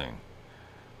cuckolding,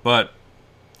 but.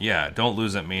 Yeah, don't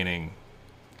lose it, meaning...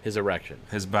 His erection.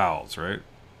 His bowels, right?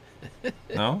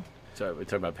 No? So we're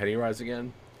talking about Pennywise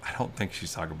again? I don't think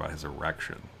she's talking about his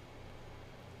erection.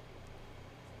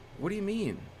 What do you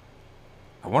mean?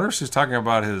 I wonder if she's talking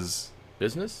about his...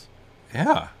 Business?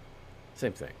 Yeah.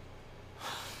 Same thing.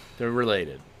 They're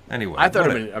related. Anyway. I thought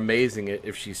it would be amazing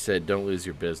if she said, "Don't lose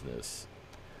your business."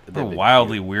 A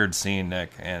wildly weird scene,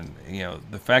 Nick. And,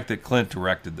 the fact that Clint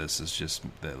directed this is just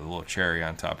the little cherry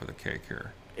on top of the cake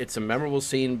here. It's a memorable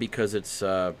scene because it's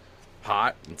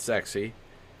hot and sexy.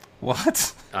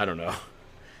 What? I don't know.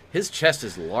 His chest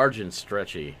is large and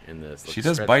stretchy in this. She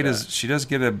does bite his. She does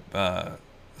get a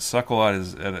suckle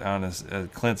on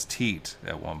Clint's teat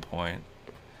at one point.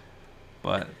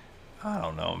 But I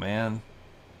don't know, man.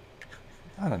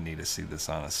 I don't need to see this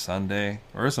on a Sunday,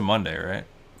 or it's a Monday, right?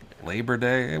 Labor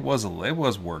Day. It was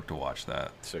work to watch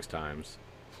that 6 times.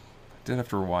 I did have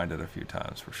to rewind it a few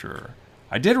times for sure.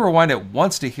 I did rewind it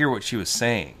once to hear what she was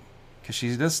saying, because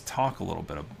she does talk a little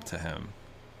bit to him.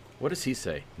 What does he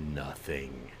say?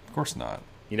 Nothing. Of course not.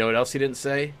 You know what else he didn't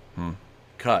say?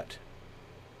 Cut.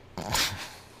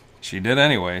 She did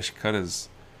anyway.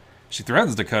 She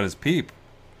threatens to cut his peep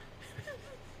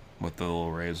with the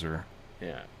little razor.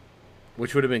 Yeah.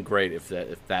 Which would have been great if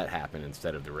that happened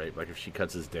instead of the rape. Like if she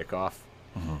cuts his dick off.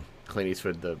 Mm-hmm. Clint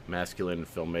Eastwood, the masculine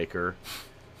filmmaker,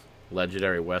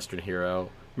 legendary Western hero.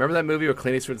 Remember that movie where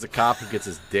Clint Eastwood's a cop who gets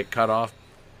his dick cut off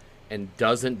and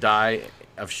doesn't die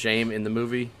of shame in the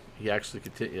movie? He actually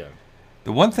continued. Yeah.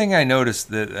 The one thing I noticed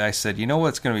that I said, you know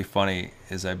what's going to be funny,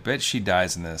 is I bet she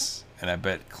dies in this, and I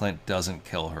bet Clint doesn't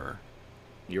kill her.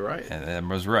 You're right. And I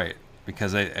was right.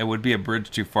 Because it would be a bridge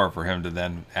too far for him to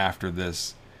then, after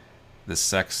this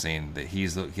sex scene,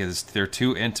 that they're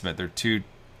too intimate.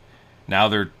 Now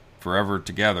they're forever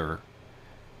together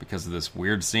because of this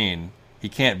weird scene. He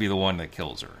can't be the one that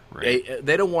kills her, right?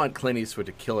 They don't want Clint Eastwood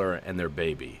to kill her and their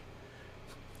baby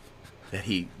that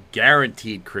he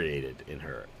guaranteed created in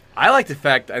her. I like the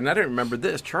fact, and I didn't remember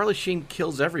this. Charlie Sheen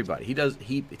kills everybody.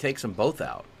 He takes them both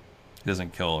out. He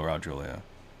doesn't kill Raul Julia.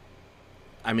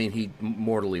 I mean, he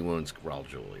mortally wounds Raul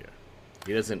Julia.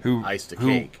 He doesn't ice the who,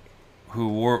 cake.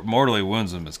 Who mortally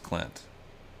wounds him is Clint,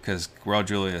 because Raul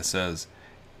Julia says,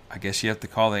 "I guess you have to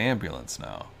call the ambulance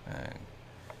now,"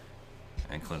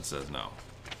 and Clint says no.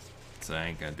 So I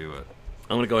ain't gonna do it.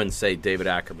 I'm gonna go ahead and say David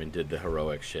Ackerman did the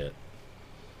heroic shit.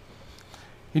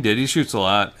 He did. He shoots a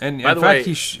lot, and in fact,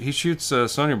 he shoots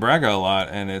Sonia Braga a lot,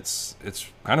 and it's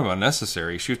kind of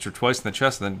unnecessary. He shoots her twice in the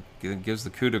chest, and then gives the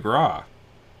coup de grace.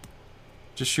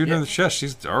 Just shoot her in the chest.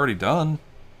 She's already done.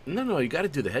 No, you got to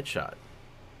do the headshot.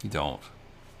 You don't.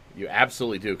 You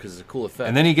absolutely do, because it's a cool effect.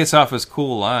 And then he gets off his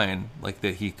cool line, like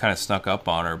that he kind of snuck up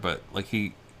on her, but like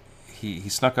he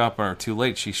snuck up on her too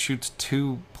late. She shoots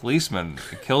 2 policemen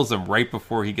and kills them right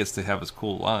before he gets to have his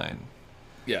cool line.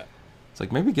 Yeah. It's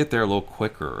like, maybe get there a little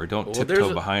quicker, or don't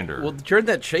tiptoe behind her. Well, during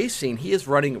that chase scene, he is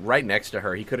running right next to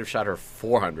her. He could have shot her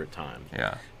 400 times.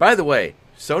 Yeah. By the way,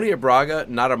 Sonia Braga,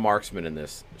 not a marksman in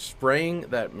this. Spraying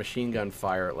that machine gun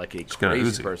fire like a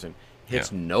crazy person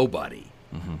hits nobody.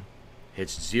 Mm-hmm.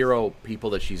 Hits 0 people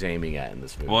that she's aiming at in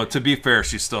this movie. Well, to be fair,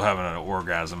 she's still having an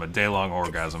orgasm, a day-long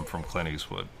orgasm from Clint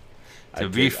Eastwood. To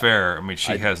be fair, I mean,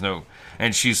 she has no...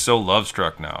 And she's so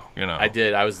love-struck now, you know. I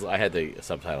did. I had the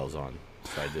subtitles on,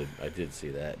 so I did see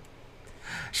that.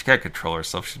 She can't control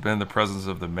herself. She's been in the presence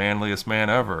of the manliest man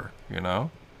ever, you know?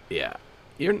 Yeah.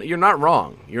 You're not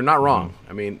wrong. You're not wrong.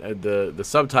 I mean, the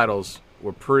subtitles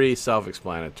were pretty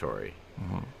self-explanatory.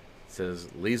 Mm-hmm. It says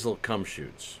Liesel cum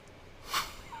shoots.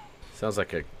 Sounds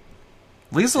like a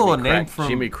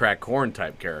Jimmy Crack Corn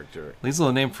type character. Liesel,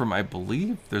 a name from, I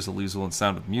believe there's a Liesel in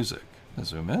Sound of Music.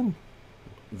 Zoom in.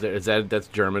 That's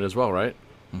German as well, right?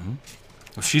 Mm-hmm.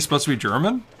 Was she supposed to be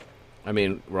German? I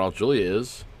mean, Raul Julia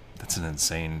is. That's an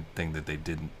insane thing that they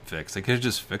didn't fix. They could have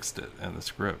just fixed it in the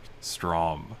script.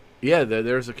 Strom. Yeah,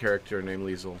 there's a character named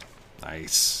Liesel.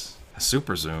 Nice.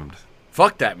 Super zoomed.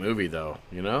 Fuck that movie, though,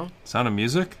 you know? Sound of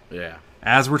Music? Yeah.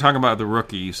 As we're talking about The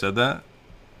Rookie, you said that?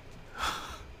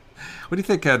 What do you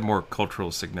think had more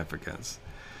cultural significance?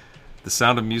 The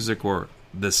Sound of Music or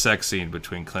the sex scene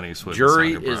between Clint Eastwood and Sandra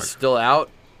Bullock? Jury is still out.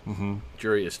 Mm-hmm.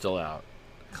 Jury is still out.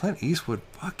 Clint Eastwood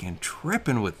fucking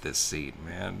tripping with this scene,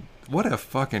 man. What a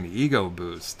fucking ego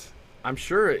boost. I'm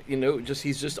sure,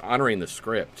 he's just honoring the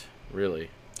script,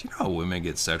 really. Do you know how women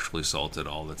get sexually assaulted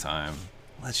all the time?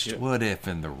 What if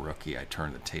in The Rookie I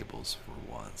turn the tables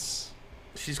for once?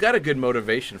 She's got a good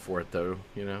motivation for it, though,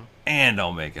 you know? And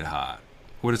I'll make it hot.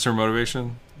 What is her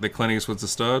motivation? That Clint Eastwood's a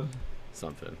stud?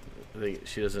 Something. I think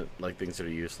she doesn't like things that are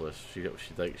useless. She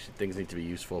things need to be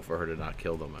useful for her to not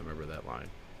kill them. I remember that line.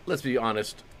 Let's be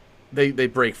honest. They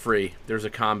break free. There's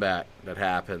a combat that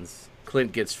happens.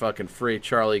 Clint gets fucking free.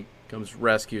 Charlie comes,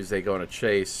 rescues. They go on a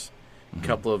chase. A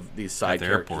couple of these side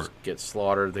characters get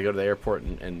slaughtered. They go to the airport,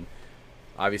 and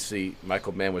obviously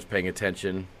Michael Mann was paying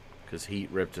attention because Heat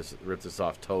ripped us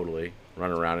off totally.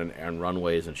 Running around on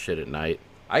runways and shit at night.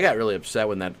 I got really upset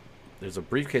when there's a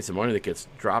briefcase of money that gets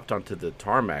dropped onto the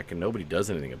tarmac and nobody does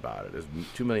anything about it. There's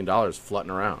 $2 million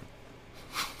flutting around.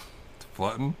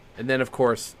 Flutting? And then, of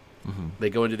course, they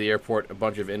go into the airport. A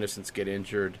bunch of innocents get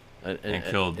injured. And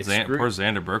killed. Poor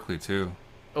Xander Berkeley, too.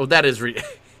 Oh, that is...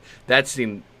 that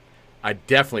scene, I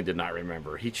definitely did not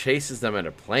remember. He chases them in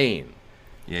a plane.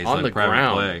 Yeah, he's on like the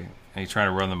ground. Play, and he's trying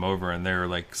to run them over, and they're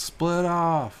like, split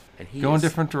off. And go in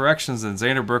different directions, and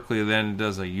Xander Berkeley then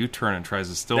does a U-turn and tries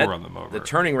to still run them over. The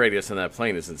turning radius on that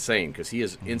plane is insane because he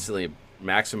is instantly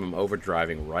maximum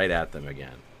overdriving right at them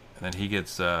again. And then he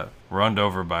gets run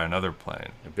over by another plane.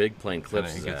 A big plane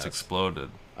clips and he gets exploded.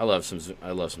 I love some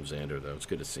Xander though. It's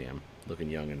good to see him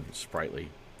looking young and sprightly.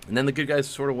 And then the good guys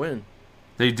sort of win.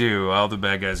 They do. All the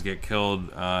bad guys get killed.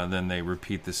 Then they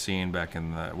repeat the scene back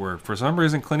in where for some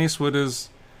reason Clint Eastwood is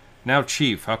now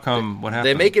chief. How come? What happened?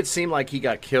 They make it seem like he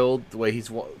got killed the way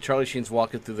Charlie Sheen's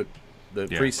walking through the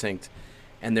precinct,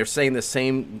 and they're saying the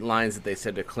same lines that they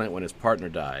said to Clint when his partner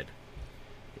died.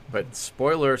 But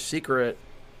spoiler, secret,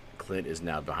 Clint is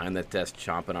now behind that desk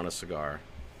chomping on a cigar.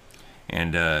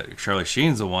 And Charlie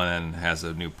Sheen's the one that has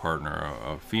a new partner,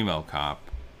 a female cop,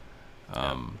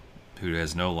 who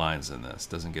has no lines in this,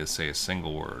 doesn't get to say a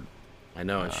single word. I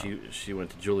know, and she went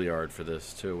to Juilliard for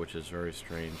this too, which is very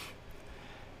strange.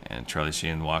 And Charlie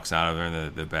Sheen walks out of there,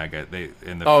 and the bad guy.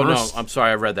 No, I'm sorry,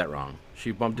 I read that wrong.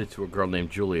 She bumped into a girl named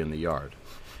Julie in the yard.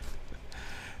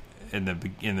 In the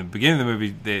beginning of the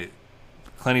movie,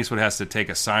 Clint Eastwood has to take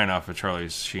a sign off of Charlie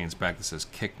Sheen's back that says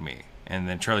 "kick me," and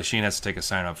then Charlie Sheen has to take a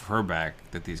sign off of her back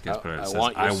that these guys put out that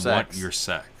says "I want your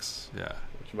sex." Yeah,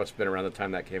 which must have been around the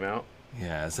time that came out.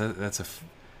 Yeah,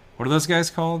 what are those guys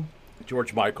called?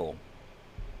 George Michael.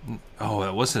 Oh,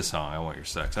 that was his song. I Want Your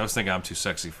Sex. I was thinking I'm too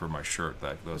sexy for my shirt.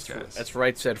 Those guys. That's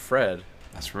right, said Fred.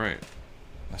 That's right.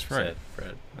 That's right.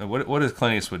 Said Fred. What does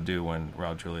Clint Eastwood do when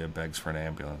Raul Julia begs for an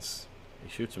ambulance? He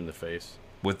shoots him in the face.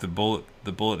 With the bullet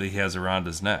that he has around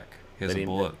his neck. He has a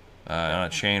bullet on a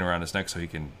chain around his neck so he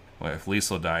can... Well, if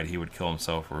Liesl died, he would kill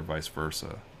himself or vice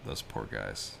versa. Those poor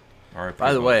guys. All right.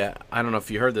 By the way, I don't know if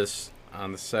you heard this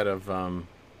on the set of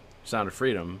Sound of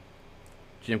Freedom.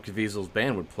 Jim Caviezel's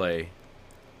band would play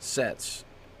sets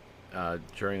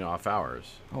during off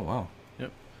hours. Oh, wow.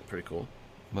 Yep. Pretty cool.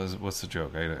 What's the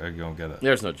joke? I don't get it.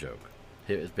 There's no joke.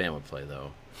 His band would play,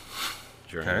 though,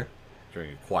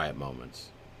 during quiet moments.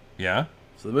 Yeah?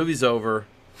 So the movie's over.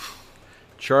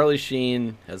 Charlie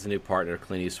Sheen has a new partner,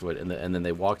 Clint Eastwood, and then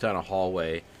they walk down a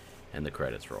hallway, and the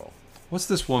credits roll. What's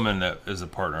this woman that is a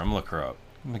partner? I'm going to look her up.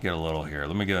 Let me get a little here.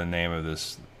 Let me get a name of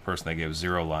this person they gave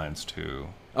 0 lines to.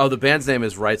 Oh, the band's name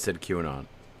is Right Said QAnon.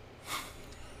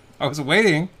 I was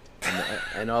waiting.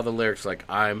 And all the lyrics like,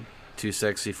 I'm too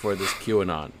sexy for this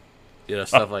QAnon. You know,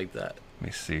 stuff like that. Let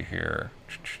me see here.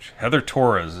 Heather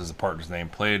Torres is the partner's name,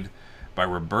 played by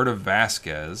Roberta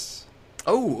Vasquez.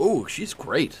 Oh, she's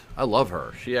great. I love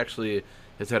her. She actually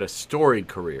has had a storied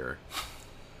career.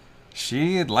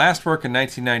 She had last worked in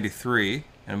 1993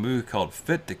 in a movie called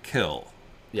Fit to Kill.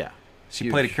 Yeah.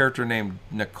 She played a character named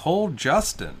Nicole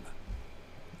Justin.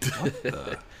 What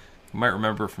the? You might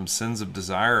remember from Sins of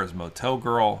Desire as Motel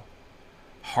Girl.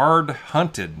 Hard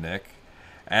Hunted, Nick,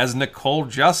 as Nicole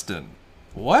Justin.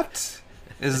 What?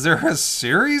 Is there a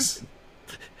series?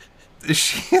 Is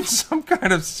she in some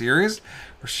kind of series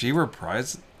where she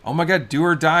reprised? Oh my God, Do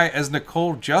or Die as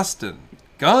Nicole Justin.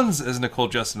 Guns as Nicole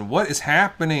Justin. What is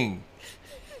happening?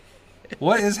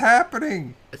 What is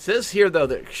happening? It says here, though,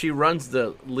 that she runs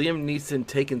the Liam Neeson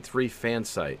Taken 3 fan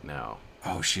site now.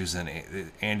 Oh, she was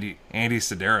in Andy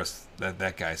Sedaris,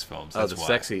 that guy's films. That's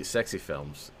why. Sexy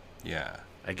films. Yeah.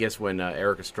 I guess when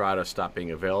Eric Estrada stopped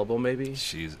being available, maybe?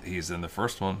 He's in the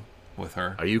first one with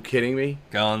her. Are you kidding me?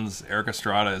 Guns. Eric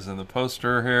Estrada is in the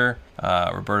poster here.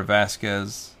 Roberta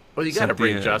Vasquez. Well, you got to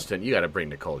bring Justin. You got to bring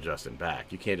Nicole Justin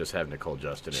back. You can't just have Nicole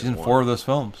Justin. She's in 4 of those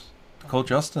films. Nicole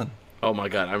Justin. Oh my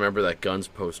God! I remember that Guns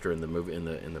poster in the movie in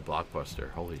the Blockbuster.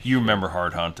 Holy shit! You remember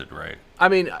Hard Hunted, right? I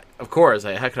mean, of course.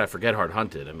 How could I forget Hard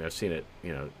Hunted? I mean, I've seen it,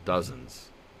 dozens.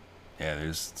 Yeah, they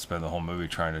just spend the whole movie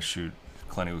trying to shoot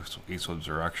Clint Eastwood's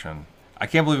erection. I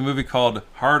can't believe a movie called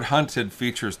Hard Hunted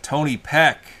features Tony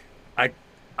Peck.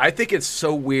 I think it's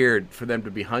so weird for them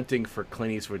to be hunting for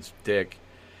Clint Eastwood's dick,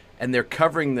 and they're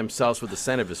covering themselves with the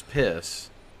scent of his piss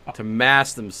to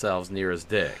mask themselves near his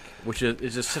dick, which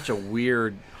is just such a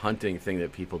weird hunting thing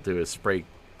that people do, is spray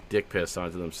dick piss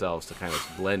onto themselves to kind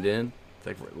of blend in. It's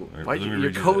like,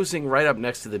 you're cozying right up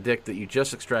next to the dick that you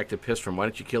just extracted piss from. Why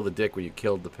didn't you kill the dick when you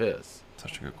killed the piss?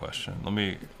 Such a good question. I'm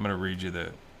going to read you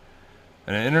that.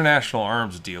 An international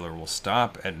arms dealer will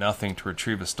stop at nothing to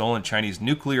retrieve a stolen Chinese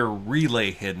nuclear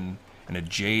relay hidden in a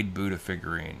jade Buddha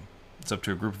figurine. It's up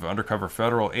to a group of undercover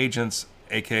federal agents,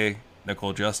 a.k.a.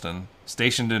 Nicole Justin,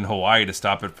 stationed in Hawaii to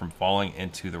stop it from falling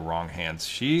into the wrong hands.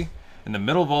 She, in the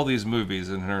middle of all these movies,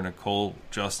 in her Nicole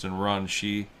Justin run,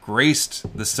 she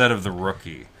graced the set of The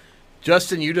Rookie.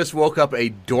 Justin, you just woke up a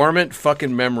dormant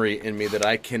fucking memory in me that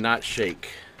I cannot shake.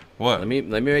 What? Let me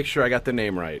make sure I got the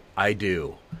name right. I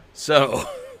do. So,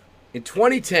 in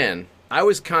 2010, I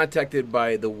was contacted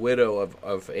by the widow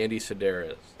of Andy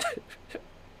Sedaris.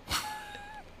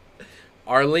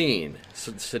 Arlene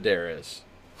Sedaris.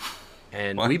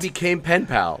 And we became pen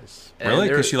pals. Really?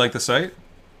 Because she liked the site?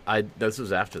 This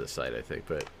was after the site, I think,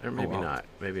 but or maybe not.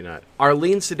 Maybe not.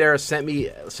 Arlene Sedaris sent me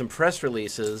some press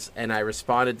releases, and I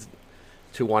responded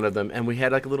to one of them, and we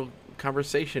had like a little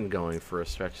conversation going for a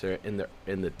stretch there in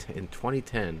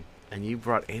 2010. And you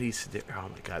brought Andy Sedaris. Oh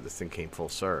my God, this thing came full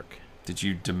circle. Did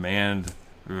you demand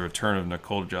the return of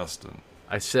Nicole Justin?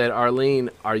 I said, Arlene,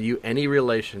 are you any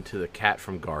relation to the cat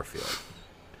from Garfield?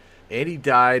 Andy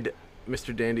died.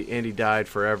 Mr. Dandy Andy died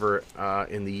forever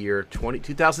in the year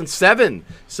 2007.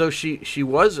 So she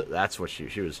was. That's what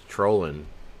she was trolling.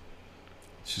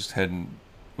 She's heading.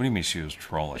 What do you mean she was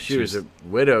trolling? She was a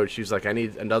widowed. She was like, I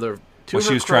need another. Well,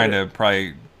 she was trying to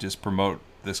probably just promote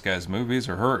this guy's movies,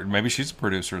 or her. Maybe she's a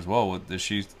producer as well. Does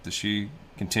she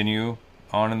continue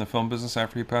on in the film business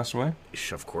after he passed away?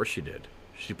 Of course she did.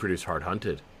 She produced Hard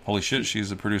Hunted. Holy shit,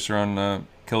 she's a producer on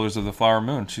Killers of the Flower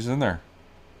Moon. She's in there.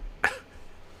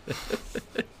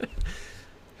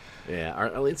 Yeah,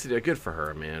 Arlene Sedaris, good for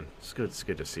her, man. It's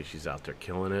good to see she's out there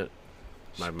killing it.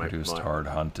 She produced Hard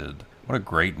Hunted. What a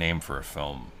great name for a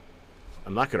film.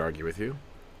 I'm not going to argue with you.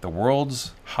 The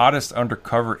world's hottest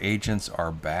undercover agents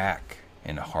are back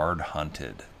in Hard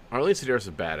Hunted. Arlene Sedaris is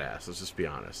a badass. Let's just be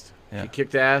honest. Yeah. She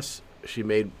kicked ass. She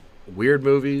made weird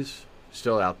movies.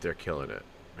 Still out there killing it.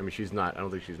 I mean, she's not. I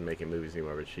don't think she's making movies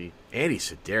anymore. But Andy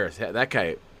Sedaris, that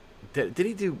guy. Did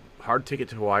he do Hard Ticket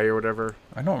to Hawaii or whatever?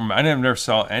 I don't remember. I never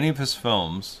saw any of his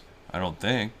films. I don't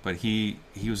think. But he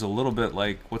was a little bit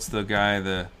like, what's the guy?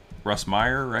 The Russ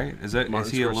Meyer, right? Is he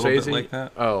Martin a little bit Scorsese? like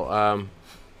that? Oh,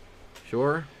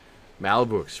 sure.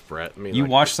 Malibu Express. I mean, You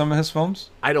watched some of his films?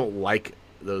 I don't like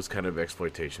those kind of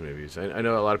exploitation movies. I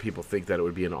know a lot of people think that it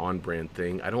would be an on-brand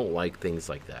thing. I don't like things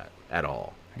like that at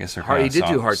all. I guess they're He kind of did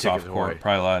do Hard Ticket to softcore. Hawaii.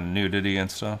 Probably a lot of nudity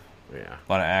and stuff. Yeah.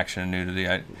 A lot of action and nudity.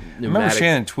 I remember Pneumatic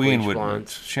Shannon Tweed bleach would.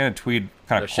 blondes. Shannon Tweed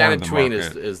kind of Shannon cornered the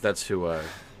Tweed market. that's who.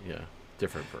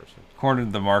 Different person.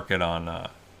 Cornered the market on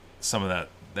some of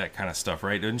that kind of stuff,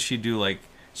 right? Didn't she do like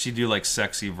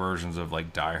sexy versions of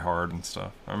like Die Hard and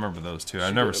stuff? I remember those too.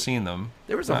 I've never seen them.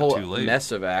 There was a Not whole too late.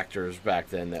 mess of actors back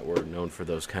then that were known for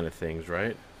those kind of things,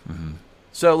 right? Mm-hmm.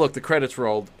 So look, the credits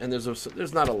rolled, and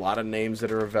there's not a lot of names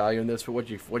that are of value in this. But what'd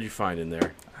you find in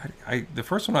there? The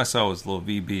first one I saw was little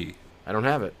VB. I don't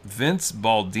have it. Vince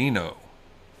Baldino.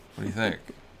 What do you think?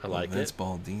 I like Vince it.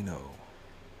 Baldino.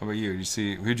 How about you?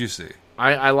 Who'd you see?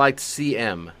 I liked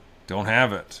CM. Don't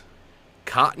have it.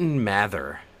 Cotton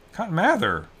Mather. Cotton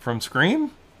Mather from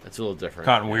Scream? That's a little different.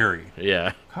 Cotton Weary.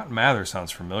 Yeah. Cotton Mather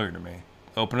sounds familiar to me.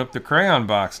 Open up the crayon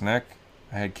box, Nick.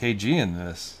 I had KG in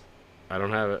this. I don't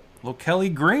have it. Little Kelly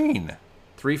Green.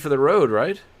 3 for the Road,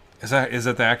 right? Is that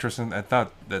the actress? I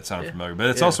thought that sounded familiar, but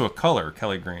it's Yeah. also a color,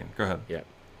 Kelly Green. Go ahead. Yeah.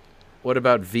 What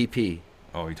about VP?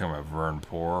 Oh, you're talking about Vern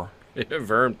Poor.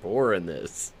 Vern Poor in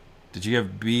this. Did you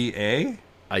have BA?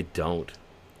 I don't.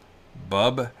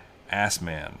 Bub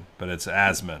Assman, but it's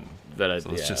Asman. But So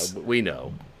it's just we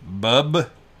know. Bub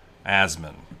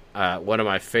Asman. One of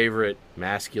my favorite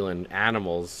masculine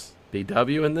animals.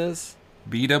 BW in this?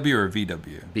 BW or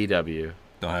VW? BW.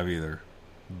 Don't have either.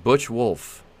 Butch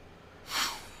Wolf.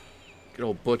 Good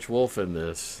old Butch Wolf in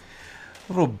this.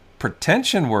 A little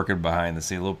pretension working behind the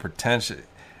scenes. A little pretension.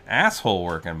 Asshole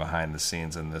working behind the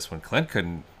scenes in this one. Clint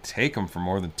couldn't take him for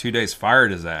more than 2 days.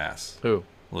 Fired his ass. Who?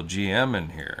 Little GM in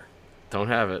here. Don't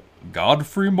have it.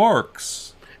 Godfrey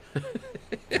Marks.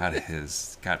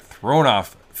 got thrown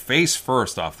off face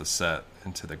first off the set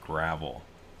into the gravel.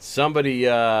 Somebody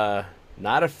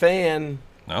not a fan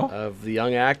No? of the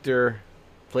young actor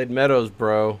played Meadows,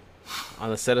 bro, on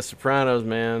the set of Sopranos,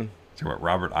 man. Talking about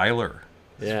Robert Eiler.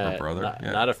 His Yeah, brother.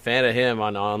 not a fan of him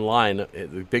on online.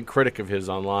 The big critic of his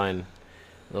online,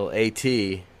 little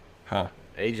AT, Huh.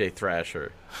 AJ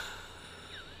Thrasher.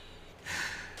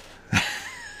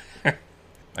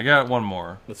 I got one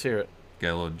more. Let's hear it.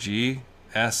 Got a little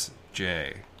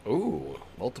GSJ. Ooh,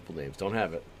 multiple names. Don't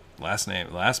have it.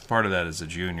 Last part of that is a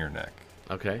junior, Nick.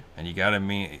 Okay. And you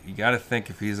gotta think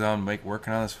if he's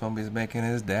working on this film, he's making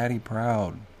his daddy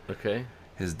proud. Okay.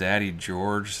 His daddy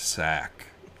George Sack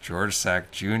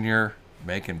Jr.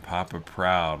 making Papa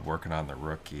proud, working on The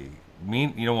Rookie. You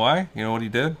know why? You know what he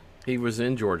did? He was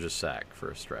in George's Sack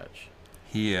for a stretch.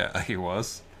 He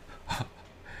was.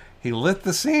 He lit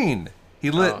the scene. He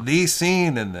lit the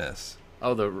scene in this.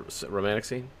 Oh, the romantic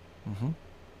scene?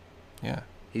 Yeah.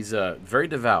 He's very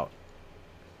devout.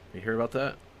 You hear about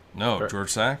that? No,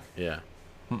 George Sack? Yeah.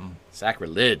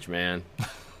 Sacrilege, man.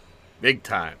 Big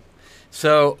time.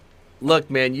 So, look,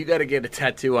 man, you got to get a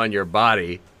tattoo on your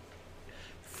body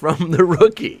from The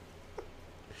Rookie.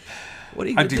 What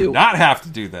are you I going to do not have to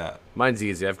do that. Mine's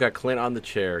easy. I've got Clint on the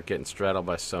chair getting straddled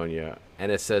by Sonia,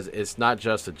 and it says, it's not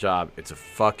just a job, it's a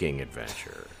fucking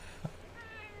adventure.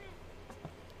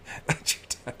 That's your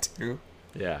tattoo?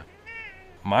 Yeah.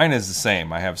 Mine is the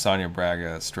same. I have Sonia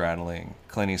Braga straddling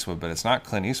Clint Eastwood, but it's not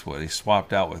Clint Eastwood. He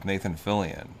swapped out with Nathan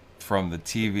Fillion from the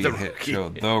TV hit show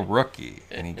The Rookie,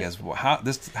 and he goes, well, how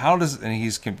does? And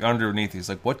he's underneath. He's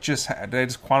like, what just? Did I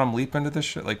just quantum leap into this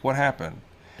shit? Like, what happened?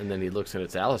 And then he looks and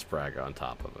it's Alice Braga on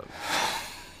top of him.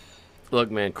 Look,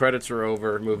 man, credits are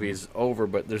over, movie's over,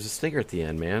 but there's a stinger at the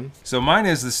end, man. So mine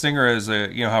is the stinger is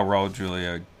you know how Raul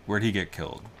Julia, where'd he get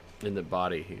killed? In the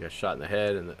body, he got shot in the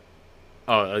head, and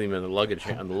I mean the luggage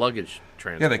on the luggage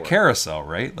transport. Yeah, the carousel,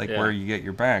 right? Like Yeah. where you get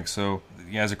your bag. So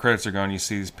as the credits are gone, you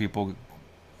see these people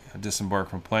disembark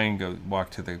from a plane,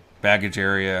 walk to the baggage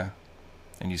area,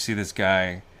 and you see this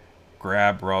guy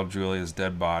grab Raul Julia's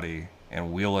dead body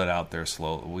and wheel it out there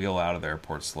wheel out of the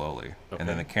airport slowly. Okay. And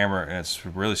then the camera, and it's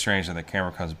really strange, and the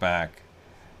camera comes back,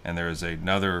 and there's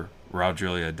another Raul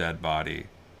Julia dead body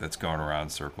that's going around in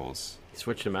circles. He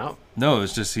switched him out? No,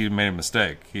 it's just he made a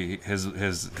mistake. His He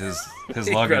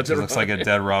luggage grabbed the looks like a wrong-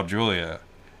 dead Raul Julia.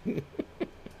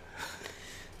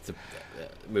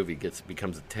 Movie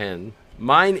becomes a 10.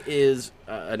 Mine is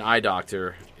an eye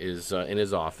doctor is in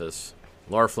his office.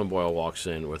 Laura Flynn Boyle walks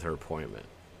in with her appointment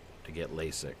to get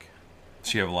LASIK. Does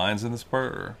she have lines in this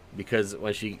part? Or? Because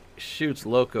when she shoots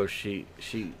Loco, she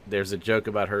there's a joke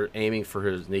about her aiming for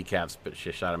his kneecaps, but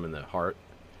she shot him in the heart.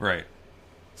 Right.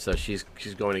 So she's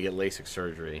going to get LASIK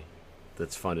surgery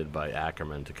that's funded by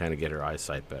Ackerman to kind of get her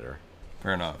eyesight better.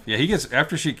 Fair enough. Yeah, he gets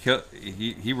after she kill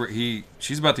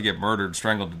she's about to get murdered,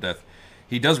 strangled to death.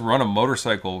 He does run a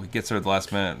motorcycle. He gets her at the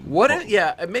last minute.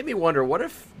 It made me wonder, what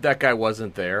if that guy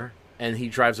wasn't there and he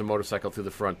drives a motorcycle through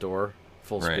the front door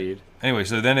full speed? Anyway,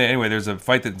 there's a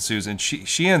fight that ensues, and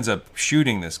she ends up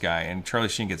shooting this guy, and Charlie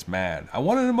Sheen gets mad. I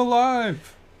wanted him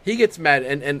alive. He gets mad,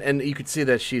 and you could see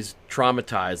that she's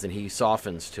traumatized, and he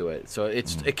softens to it. So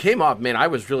it came off, man, I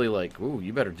was really like, ooh,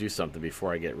 you better do something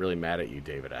before I get really mad at you,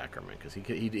 David Ackerman, because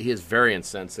he is very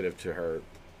insensitive to her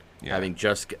having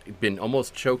just been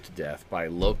almost choked to death by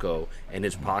Loco and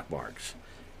his pockmarks.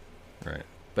 Right.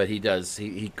 But he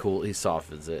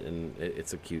softens it, and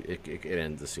it's a cute. It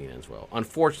ends the scene as well.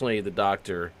 Unfortunately, the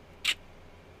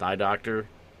eye doctor,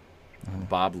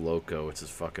 Bob Loco, it's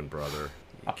his fucking brother.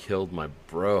 He killed my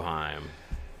broheim.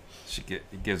 He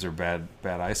gives her bad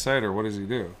eyesight, or what does he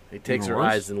do? He takes her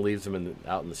eyes and leaves them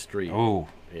out in the street. Oh,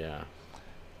 yeah,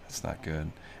 that's not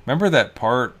good. Remember that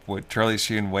part where Charlie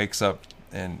Sheen wakes up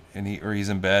and he's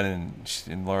in bed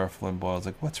and Laura Flynn Boyle's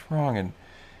like, "What's wrong?" And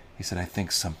he said, "I think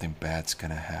something bad's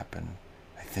gonna happen.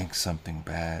 I think something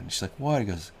bad." And she's like, "What?" He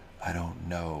goes, "I don't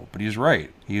know." But he was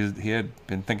right. He had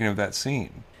been thinking of that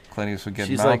scene. Clint Eastwood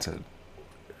getting mounted.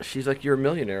 She's like, "You're a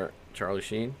millionaire, Charlie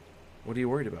Sheen. What are you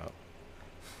worried about?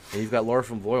 And you've got Laura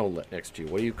Flynn Boyle next to you.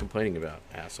 What are you complaining about,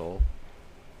 asshole?"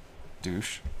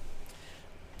 Douche.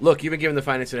 Look, you've been given the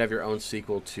financing to have your own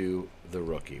sequel to The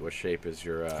Rookie. What shape is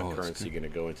your currency going to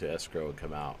go into escrow and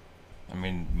come out? I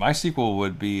mean, my sequel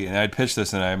would be, and I'd pitch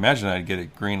this, and I imagine I'd get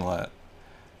it greenlit.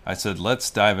 I said, let's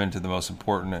dive into the most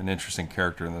important and interesting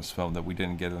character in this film that we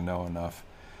didn't get to know enough.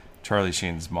 Charlie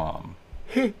Sheen's mom.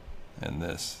 And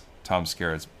this. Tom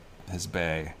Skerritt's, his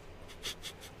bae.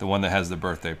 The one that has the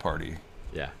birthday party.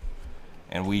 Yeah.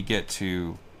 And we get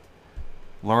to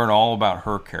learn all about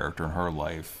her character and her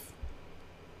life,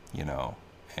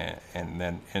 and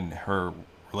then in her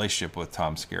relationship with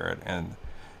Tom Skerritt. And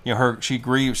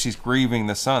she's grieving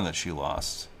the son that she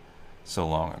lost so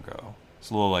long ago. It's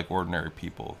a little like Ordinary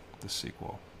People, the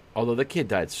sequel. Although the kid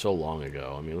died so long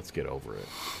ago, I mean, let's get over it.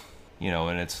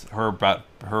 And it's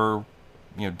her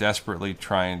desperately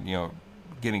trying,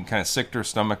 getting kind of sick to her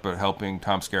stomach, but helping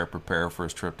Tom Skerritt prepare for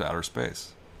his trip to outer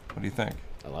space. What do you think?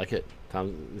 I like it.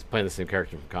 Tom is playing the same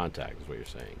character from Contact, is what you're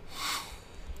saying.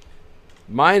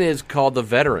 Mine is called The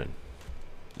Veteran.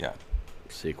 Yeah.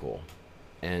 Sequel.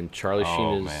 And Charlie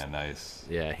Sheen is... Oh, man, nice.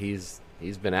 Yeah, he's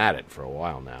been at it for a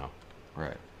while now.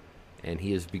 Right. And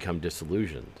he has become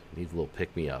disillusioned. He needs a little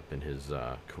pick-me-up in his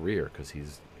career because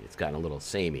he's gotten a little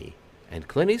samey. And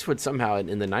Clint Eastwood somehow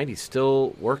in the 90s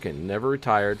still working, never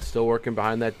retired, still working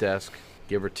behind that desk,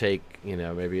 give or take,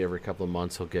 maybe every couple of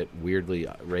months he'll get weirdly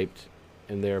raped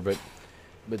in there. But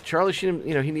Charlie Sheen,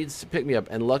 he needs to pick me up.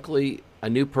 And luckily, a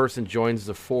new person joins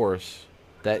the force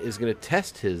that is going to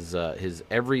test his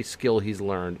every skill he's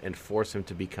learned and force him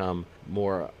to become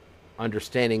more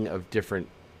understanding of different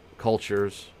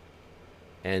cultures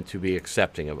and to be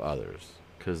accepting of others.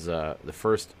 Because the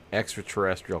first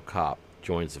extraterrestrial cop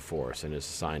joins the force and is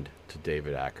assigned to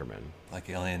David Ackerman. Like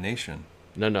Alien Nation.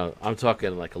 No, I'm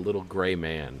talking like a little gray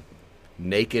man.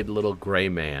 Naked little gray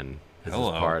man is his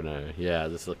partner. Yeah,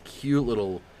 this cute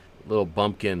little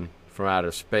bumpkin from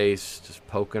outer space, just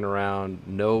poking around,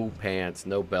 no pants,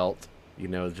 no belt,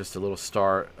 just a little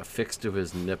star affixed to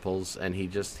his nipples, and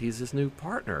he's his new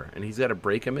partner, and he's got to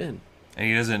break him in. And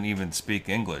he doesn't even speak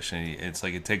English, and it's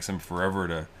like it takes him forever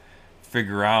to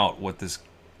figure out what this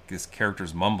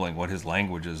character's mumbling, what his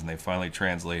language is, and they finally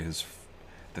translate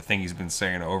the thing he's been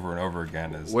saying over and over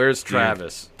again. Where's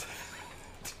Travis?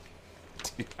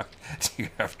 Do you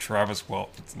have Travis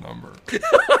Walton's number?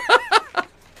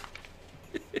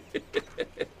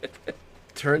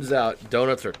 Turns out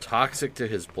donuts are toxic to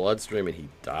his bloodstream and he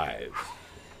dies.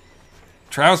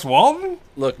 Travis Walton?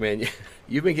 Look, man,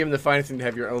 you've been given the financing to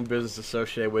have your own business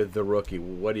associated with The Rookie.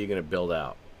 What are you going to build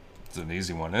out? It's an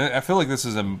easy one. And I feel like this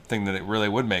is a thing that it really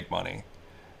would make money.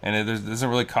 And it doesn't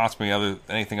really cost me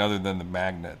anything other than the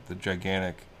magnet, the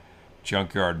gigantic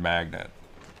junkyard magnet.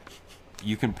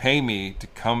 You can pay me to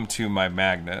come to my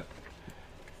magnet.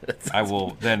 I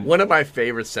will then... One of my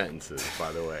favorite sentences,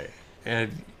 by the way.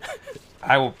 And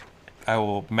I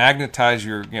will magnetize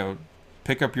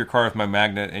pick up your car with my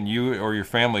magnet, and you or your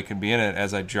family can be in it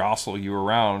as I jostle you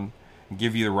around and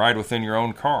give you the ride within your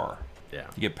own car. Yeah.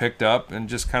 You get picked up and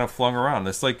just kind of flung around.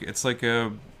 It's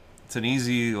an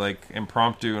easy, like,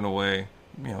 impromptu, in a way,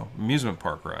 amusement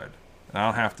park ride. And I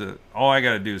don't have to, all I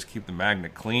got to do is keep the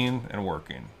magnet clean and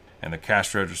working, and the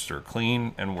cash register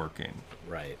clean and working.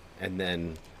 Right. And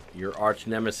then your arch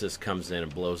nemesis comes in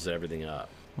and blows everything up.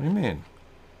 What do you mean?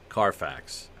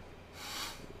 Carfax.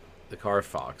 The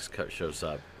Carfax shows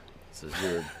up. Says,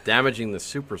 you're damaging the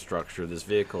superstructure of this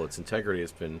vehicle. Its integrity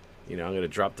has been, I'm going to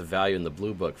drop the value in the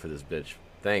blue book for this bitch.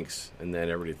 Thanks. And then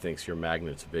everybody thinks your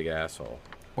magnet's a big asshole.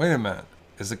 Wait a minute.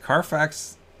 Is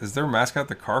their mascot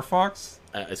the Carfax?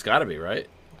 It's got to be, right?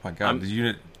 Oh my God.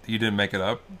 You didn't make it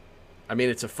up? I mean,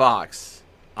 it's a fox.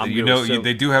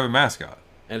 They do have a mascot.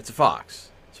 And it's a fox.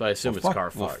 So I assume it's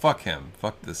Carfax. Well, fuck him.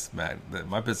 Fuck this man.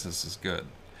 My business is good.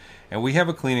 And we have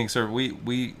a cleaning service.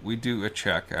 We do a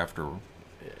check after.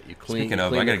 You clean. Speaking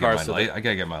of, I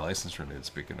gotta get my license renewed.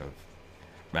 Speaking of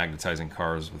magnetizing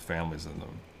cars with families in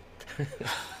them.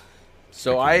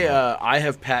 So I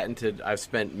have patented. I've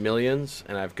spent millions,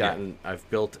 and I've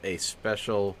built a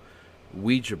special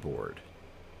Ouija board.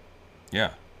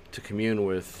 Yeah. To commune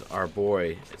with our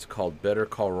boy. It's called Better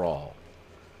Call Rawl,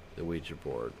 the Ouija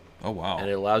board. Oh wow! And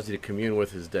it allows you to commune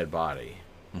with his dead body.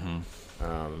 Mm-hmm.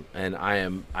 And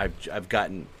I've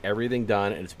gotten everything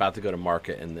done, and it's about to go to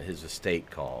market. And his estate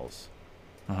calls,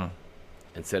 and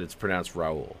said it's pronounced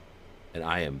Raul, and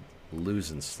I am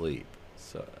losing sleep.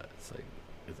 So it's like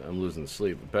I'm losing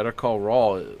sleep. Better Call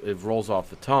Raul. It rolls off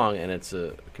the tongue, and it's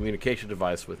a communication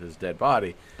device with his dead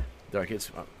body. They're like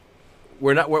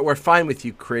we're fine with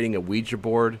you creating a Ouija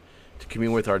board to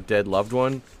commune with our dead loved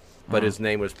one, but his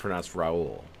name was pronounced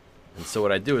Raul. And so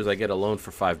what I do is I get a loan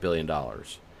for $5 billion.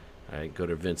 I go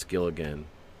to Vince Gilligan,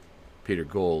 Peter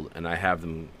Gould, and I have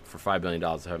them for $5 billion. I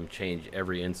have them change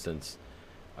every instance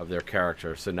of their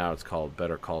character. So now it's called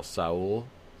Better Call Saul.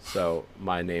 So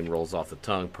my name rolls off the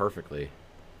tongue perfectly.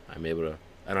 I don't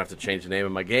have to change the name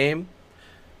of my game.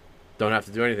 Don't have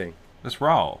to do anything. That's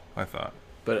Raul, I thought.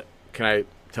 But can I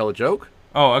tell a joke?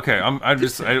 Oh, okay.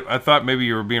 I thought maybe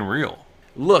you were being real.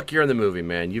 Look, you're in the movie,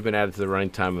 man. You've been added to the running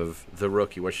time of The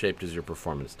Rookie. What shape does your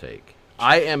performance take?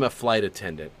 I am a flight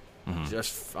attendant,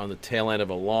 just on the tail end of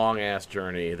a long-ass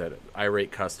journey that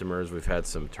irate customers. We've had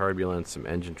some turbulence, some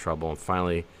engine trouble, and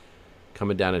finally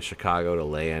coming down in Chicago to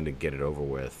land and get it over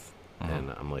with.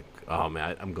 And I'm like, oh,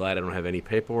 man, I'm glad I don't have any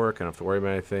paperwork. I don't have to worry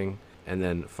about anything. And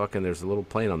then fucking there's a little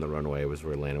plane on the runway. It was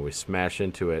where we landed. We smash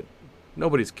into it.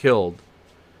 Nobody's killed.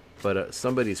 But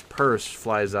somebody's purse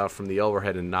flies out from the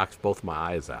overhead and knocks both my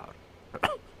eyes out.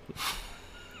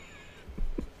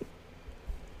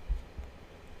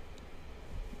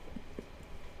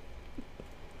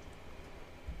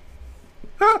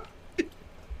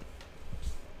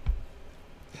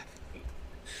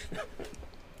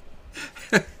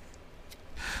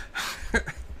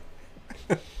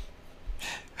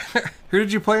 Who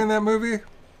did you play in that movie?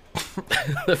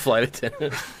 The flight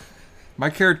attendant. My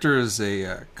character is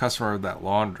a customer of that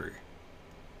laundry.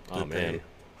 Oh, man.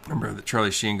 Remember that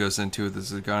Charlie Sheen goes into with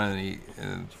his gun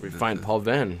and we find Paul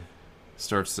Venn.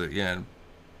 Starts to, yeah.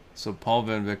 So Paul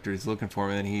Van Victor, he's looking for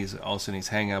him, and then all of a sudden he's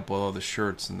hanging up with all the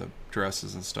shirts and the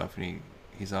dresses and stuff, and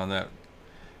he's on that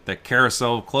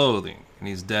carousel of clothing, and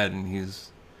he's dead, and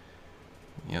he's,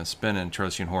 spinning.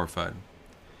 Charlie Sheen horrified.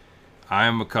 I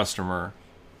am a customer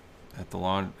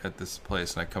at this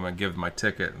place, and I come and give my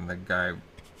ticket, and the guy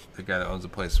that owns the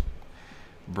place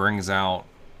brings out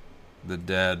the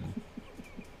dead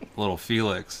little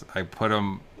Felix. I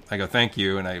go, thank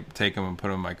you, and I take him and put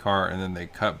him in my car, and then they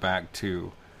cut back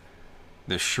to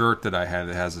the shirt that I had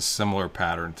that has a similar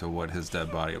pattern to what his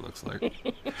dead body looks like.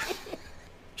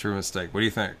 True mistake. What do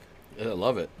you think? I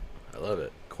love it.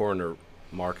 Coroner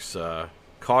marks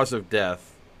cause of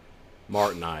death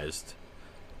Martinized.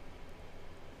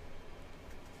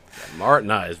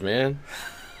 Martinized, man.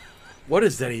 What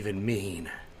does that even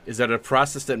mean? Is that a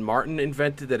process that Martin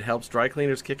invented that helps dry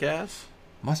cleaners kick ass?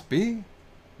 Must be.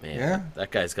 Man, yeah.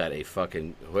 That guy's got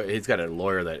he's got a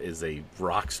lawyer that is a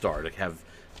rock star to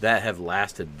have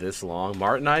lasted this long.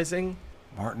 Martinizing?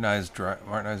 Martinized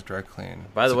dry clean.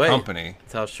 By the way, company.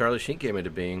 That's how Charlie Sheen came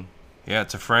into being. Yeah,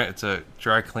 it's a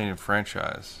dry cleaning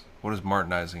franchise. What does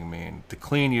martinizing mean? To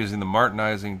clean using the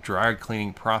martinizing dry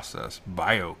cleaning process,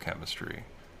 biochemistry,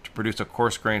 to produce a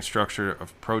coarse-grained structure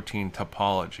of protein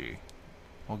topology.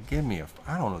 Well,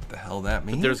 I don't know what the hell that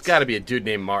means. But there's got to be a dude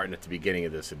named Martin at the beginning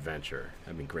of this adventure.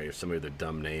 That'd be great if somebody with a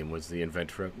dumb name was the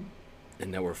inventor,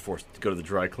 and now we're forced to go to the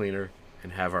dry cleaner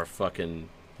and have our fucking,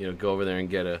 go over there and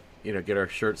get our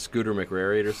shirt Scooter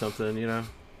McRae or something,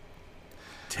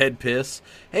 Ted Piss.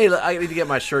 Hey, I need to get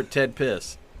my shirt Ted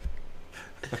Piss.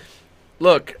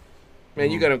 Look,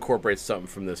 Man, you got to incorporate something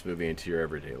from this movie into your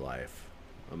everyday life.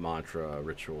 A mantra, a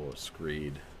ritual, a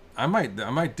screed. I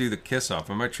might do the kiss off.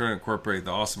 I might try to incorporate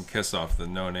the awesome kiss off the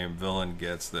no-name villain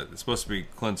gets. That it's supposed to be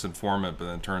Clint's informant, but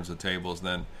then turns the tables.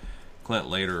 Then Clint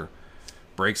later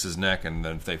breaks his neck, and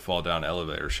then they fall down an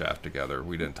elevator shaft together.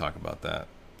 We didn't talk about that.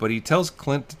 But he tells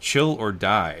Clint to chill or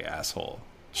die, asshole.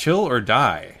 Chill or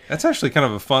die. That's actually kind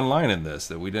of a fun line in this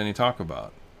that we didn't even talk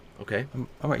about. Okay.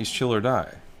 I might use chill or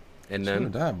die. And Chill or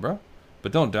then, die, bro.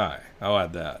 But don't die. I'll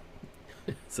add that.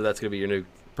 so that's going to be your new,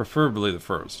 Preferably the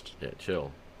first. yeah,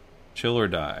 chill. Chill or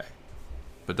die.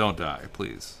 But don't die,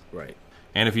 please. Right.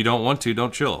 And if you don't want to,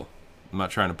 don't chill. I'm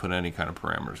not trying to put any kind of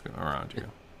parameters around you.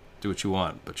 Do what you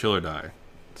want, but chill or die.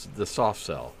 It's the soft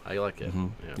sell. I like it.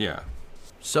 Yeah.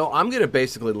 So I'm going to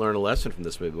basically learn a lesson from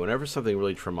this movie. Whenever something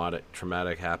really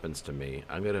traumatic happens to me,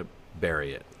 I'm going to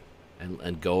bury it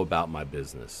and go about my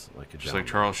business like a Just gentleman.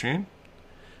 like Charles Sheen?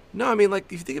 No, I mean, like,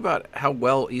 if you think about how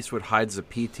well Eastwood hides the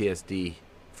PTSD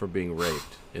for being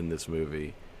raped in this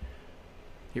movie,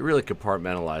 he really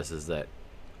compartmentalizes that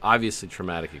obviously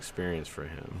traumatic experience for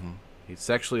him. He's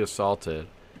sexually assaulted.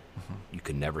 You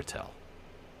can never tell.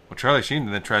 Well, Charlie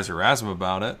Sheen then tries to razz him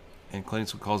about it, and Clint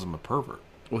Eastwood calls him a pervert.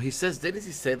 Well, he says, didn't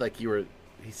he say, like, you were...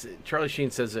 Charlie Sheen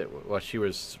says it while she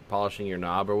was polishing your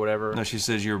knob or whatever. No, she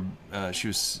says you're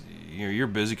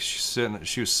busy because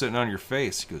she was sitting on your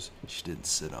face. He goes, she didn't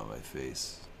sit on my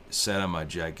face. Sat on my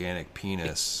gigantic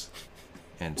penis,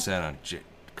 and sat on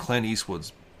Clint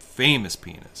Eastwood's famous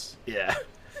penis. Yeah.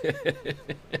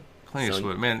 Clint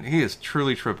Eastwood, man, he is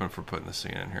truly tripping for putting the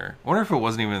scene in here. I wonder if it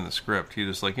wasn't even in the script. He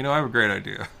just like, I have a great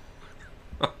idea.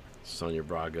 Sonia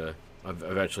Braga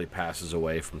eventually passes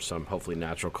away from some hopefully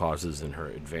natural causes in her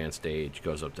advanced age,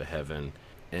 goes up to heaven,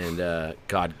 and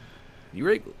God, you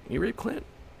rape Clint?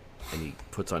 And he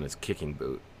puts on his kicking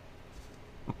boot.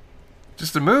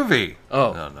 Just a movie.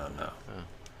 Oh. No.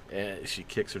 And she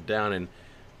kicks her down, and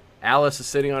Alice is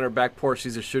sitting on her back porch.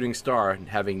 She's a shooting star,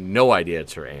 having no idea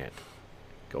it's her aunt.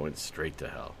 Going straight to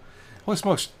hell. Holy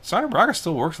smokes, Sonia Braga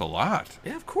still works a lot.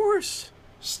 Yeah, of course.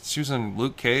 She was in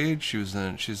Luke Cage. She's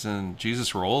in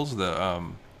Jesus Rolls, the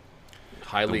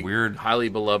highly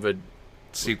beloved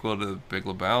sequel to Big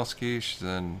Lebowski. She's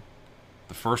in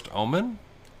The First Omen.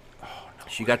 Oh, no.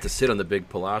 She got to sit on the big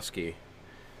Pulaski.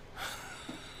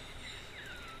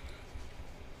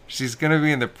 She's going to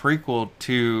be in the prequel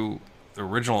to the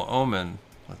original Omen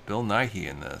with Bill Nighy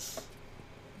in this.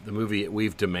 The movie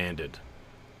we've demanded.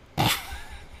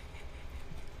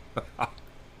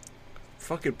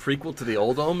 Fucking prequel to the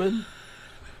old Omen?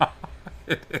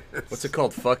 What's it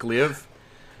called? Fuck Live?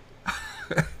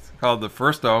 It's called The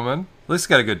First Omen. At least it's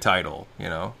got a good title,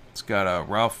 It's got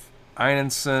Ralph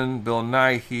Ineson, Bill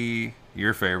Nighy,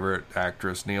 your favorite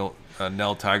actress,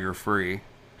 Nell Tiger Free.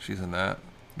 She's in that.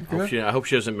 I hope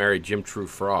she doesn't marry Jim True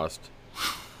Frost.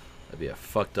 That'd be a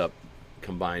fucked up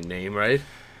combined name, right?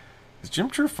 Is Jim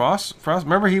True Frost?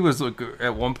 Remember, he was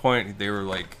at one point. They were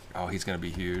like, "Oh, he's gonna be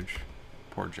huge."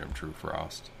 Poor Jim True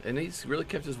Frost. And he's really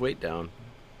kept his weight down.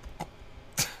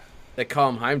 They call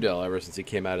him Heimdall ever since he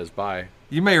came out as bi.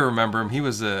 You may remember him. He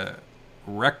was a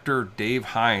Rector Dave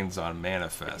Hines on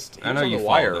Manifest. He was on The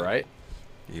Wire, right?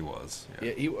 He was.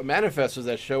 Yeah. Manifest was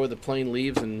that show where the plane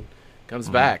leaves and comes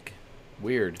back.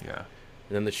 Weird. Yeah.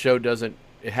 And then the show doesn't.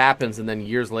 It happens, and then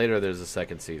years later, there's a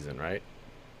second season, right?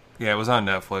 Yeah, it was on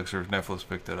Netflix, or Netflix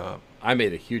picked it up. I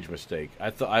made a huge mistake. I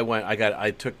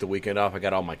took the weekend off. I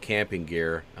got all my camping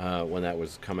gear when that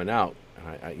was coming out.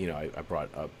 And I brought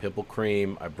pimple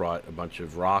cream. I brought a bunch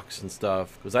of rocks and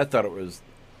stuff because I thought it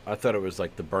was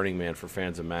like the Burning Man for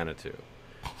fans of Manitou.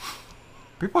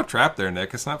 People are trapped there,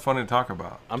 Nick. It's not funny to talk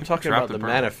about. I'm talking about the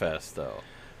Manifest, though.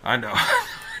 I know. I know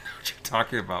what you're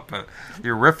talking about, but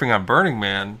you're riffing on Burning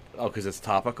Man. Oh, because it's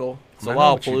topical? It's I a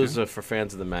know what you Lollapalooza do. for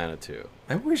fans of the Manitou.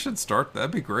 Maybe we should start.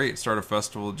 That'd be great. Start a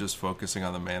festival just focusing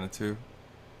on the Manitou.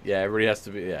 Yeah, everybody has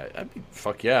to be. Yeah,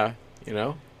 fuck yeah,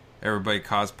 Everybody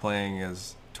cosplaying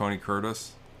as Tony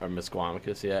Curtis. Or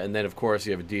Misquamicus, yeah. And then, of course,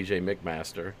 you have a DJ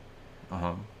McMaster.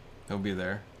 He'll be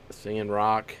there. Singing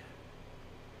rock.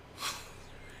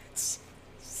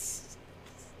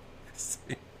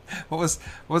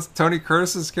 What's Tony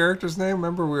Curtis's character's name?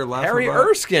 Remember we were laughing Harry about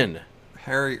Erskine.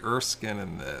 Harry Erskine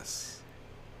in this.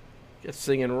 Get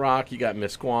singing rock. You got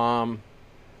Miss Guam.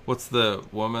 What's the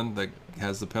woman that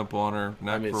has the pimple on her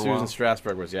neck for a Susan while?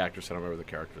 Strasberg was the actress. I don't remember the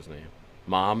character's name.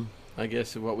 Mom, I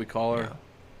guess is what we call her. Yeah.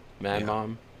 Mad Yeah.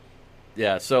 Mom.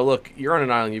 Yeah, so look, you're on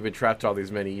an island. You've been trapped all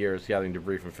these many years gathering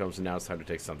debris from films, and now it's time to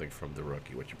take something from The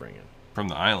Rookie. What you bringing? From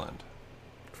the island.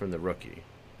 From The Rookie.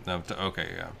 No, okay,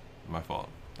 yeah. My fault.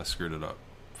 I screwed it up.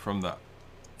 From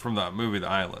the movie The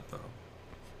Island, though.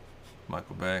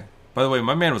 Michael Bay. By the way,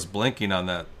 my man was blinking on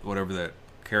that whatever that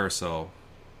carousel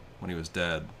when he was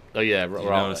dead. Oh yeah, You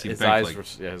notice he his blinked eyes like- were.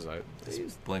 Yeah, his eyes. He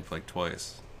blinked like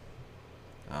twice.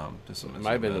 It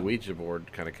might have been the Ouija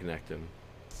board kind of connecting.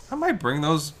 I might bring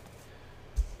those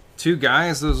two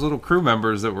guys, those little crew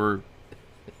members that were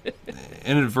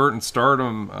inadvertent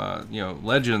stardom,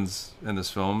 legends in this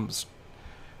film.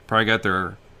 Probably got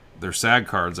their SAG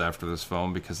cards after this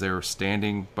film because they were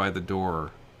standing by the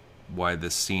door while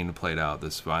this scene played out,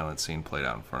 this violent scene played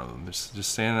out in front of them. Just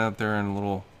standing out there in a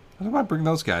little... I might bring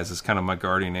those guys as kind of my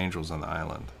guardian angels on the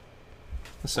island.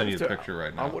 I'll send you the picture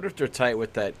right now. I wonder if they're tight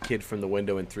with that kid from the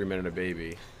window in 3 Men and a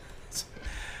Baby.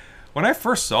 When I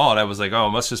first saw it, I was like, oh,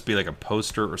 it must just be like a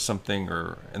poster or something.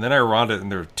 And then I rewound it,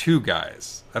 and there were two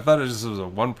guys. I thought it just was a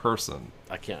one person.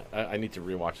 I need to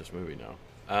rewatch this movie now.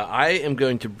 I am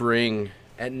going to bring...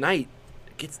 At night,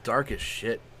 it gets dark as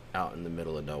shit out in the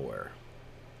middle of nowhere.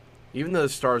 Even though the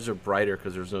stars are brighter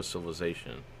because there's no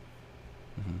civilization.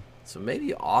 Mm-hmm. So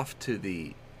maybe off to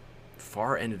the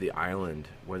far end of the island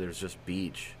where there's just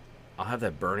beach, I'll have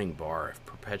that burning bar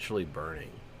perpetually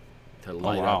burning to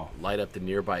light up the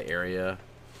nearby area,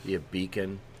 be a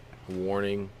beacon, a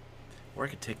warning, or I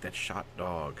could take that shot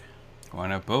dog. Why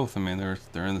not both? I mean,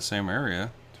 they're in the same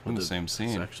area, in the same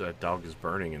scene. Actually, that dog is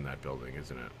burning in that building,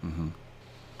 isn't it? Mm-hmm.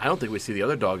 I don't think we see the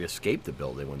other dog escape the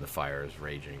building when the fire is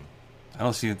raging. I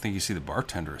don't think you see the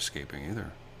bartender escaping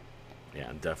either. Yeah,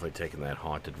 I'm definitely taking that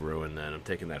haunted ruin then. I'm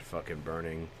taking that fucking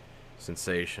burning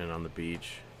sensation on the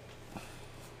beach.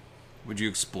 Would you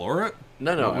explore it?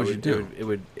 No. What would you do? It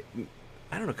would.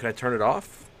 I don't know. Can I turn it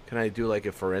off? Can I do like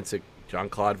a forensic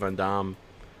Jean-Claude Van Damme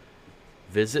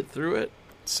visit through it?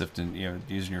 Sifting,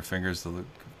 using your fingers to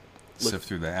sift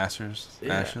through the ashes.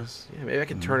 Yeah, maybe I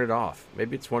can turn it off.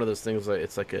 Maybe it's one of those things like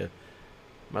it's like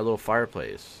my little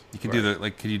fireplace. You could do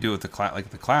could you do it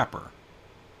with the clapper?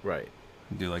 Right.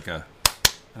 You do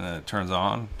and then it turns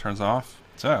off.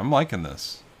 So I'm liking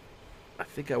this. I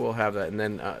think I will have that, and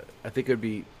then I think it'd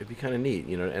be kind of neat,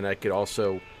 and I could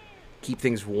also keep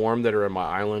things warm that are on my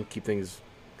island, keep things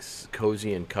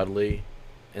cozy and cuddly,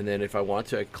 and then if I want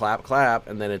to, I clap,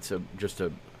 and then it's just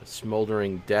a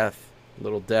smoldering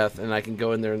little death, and I can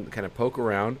go in there and kind of poke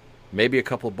around. Maybe a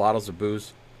couple of bottles of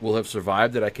booze will have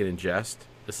survived that I can ingest.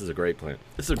 This is a great plan.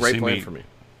 This is a great plan for me.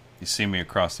 You see me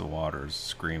across the waters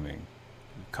screaming,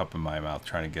 cup in my mouth,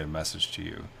 trying to get a message to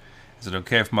you. Is it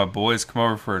okay if my boys come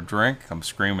over for a drink? I'm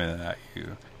screaming at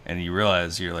you. And you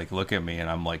realize you're like, look at me, and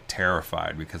I'm like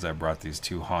terrified because I brought these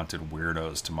two haunted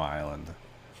weirdos to my island.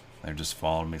 They're just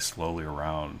following me slowly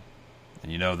around.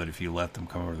 And you know that if you let them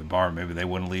come over to the bar, maybe they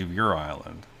wouldn't leave your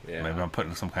island. Yeah. Maybe I'm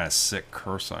putting some kind of sick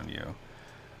curse on you.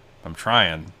 I'm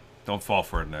trying. Don't fall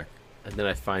for it, Nick. And then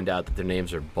I find out that their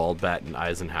names are Baldbat and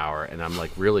Eisenhower, and I'm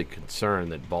like really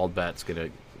concerned that Baldbat's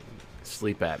going to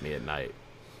sleep at me at night.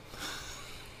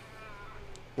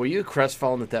 Were you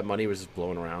crestfallen that money was just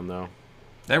blowing around, though?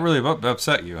 That really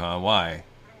upset you, huh? Why?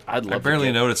 I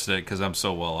barely noticed it because I'm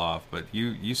so well off, but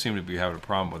you seem to be having a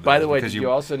problem with it. By the way, did you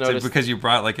also notice... Because you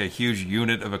brought like a huge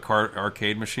unit of a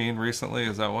arcade machine recently?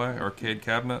 Is that why? Arcade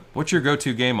cabinet? What's your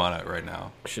go-to game on it right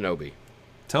now? Shinobi.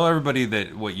 Tell everybody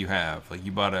that what you have. Like,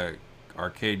 you bought a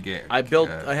arcade game. I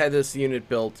had this unit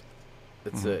built.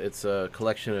 It's a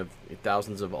collection of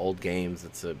thousands of old games.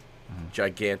 It's a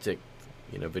gigantic,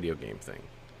 video game thing.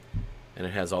 And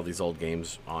it has all these old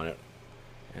games on it.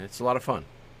 And it's a lot of fun.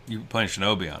 You playing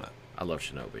Shinobi on it? I love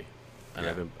Shinobi.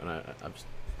 And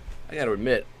I got to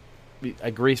admit, I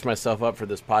greased myself up for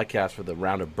this podcast with a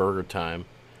round of Burger Time.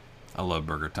 I love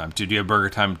Burger Time. Dude, do you have Burger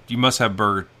Time? You must have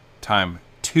Burger Time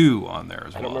 2 on there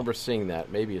as well. I don't remember seeing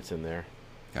that. Maybe it's in there.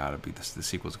 Gotta be. The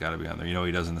sequel's gotta be on there. You know what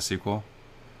he does in the sequel?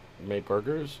 Make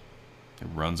burgers? It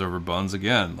runs over buns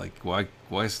again. Like,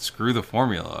 why screw the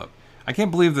formula up? I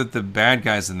can't believe that the bad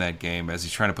guys in that game, as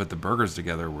he's trying to put the burgers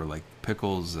together, were like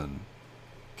pickles and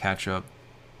ketchup.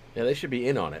 Yeah, they should be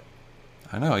in on it.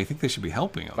 I know. I think they should be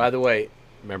helping him. By the way,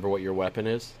 remember what your weapon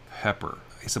is? Pepper.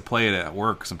 I used to play it at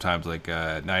work sometimes. Like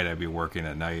at night, I'd be working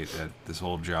at night at this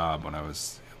old job when I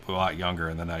was a lot younger,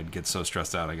 and then I'd get so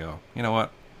stressed out. I go, you know what?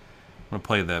 I'm gonna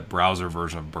play the browser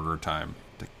version of Burger Time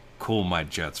to cool my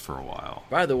jets for a while.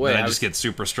 By the way, I just get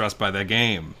super stressed by that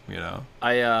game.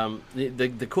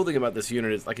 The cool thing about this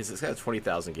unit is, like I said, it's got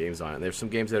 20,000 games on it. There's some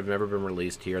games that have never been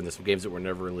released here, and there's some games that were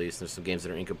never released. And there's some games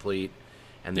that are incomplete,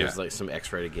 and there's like some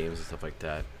X-rated games and stuff like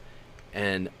that.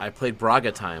 And I played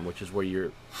Braga Time, which is where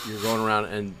you're going around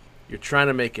and you're trying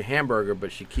to make a hamburger,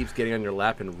 but she keeps getting on your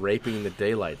lap and raping the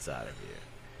daylights out of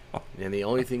you. And the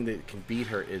only thing that can beat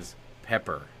her is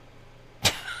pepper.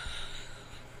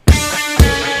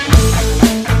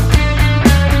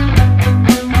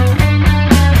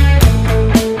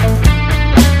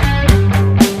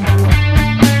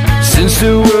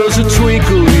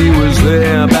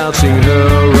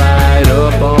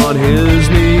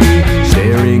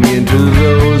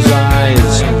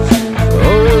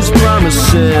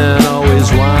 sin,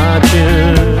 always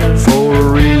watching for a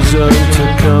reason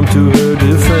to come to her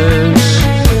defense.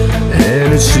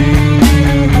 And it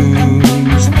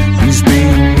seems he's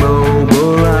being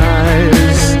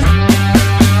mobilized.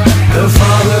 The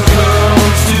Father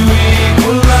comes to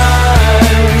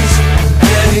equalize,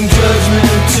 handing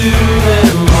judgment to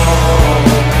them all.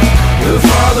 The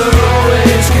Father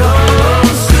always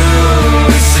comes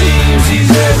through. It seems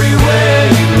he's everywhere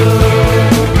you look.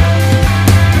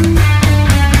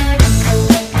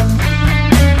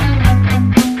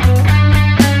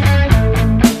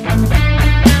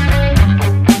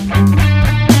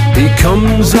 He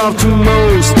comes off to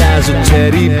most as a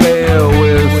teddy bear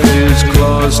with his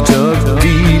claws tucked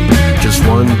deep, just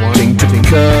wanting to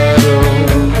cuddle.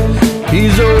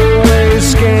 He's always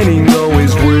scanning,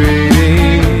 always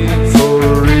waiting for a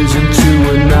reason to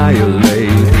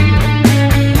annihilate.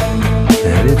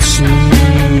 And it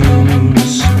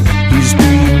seems he's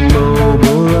being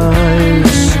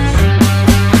mobilized.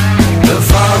 The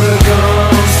Father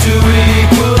comes to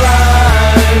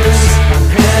equalize,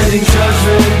 handing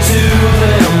judgment to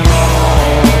them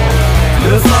all.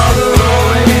 The Father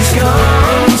always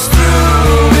comes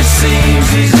through. It seems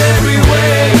he's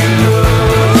everywhere you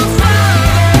look.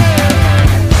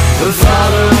 The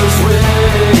Father's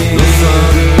winning.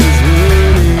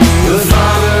 The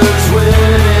Father's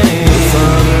winning.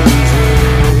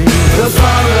 The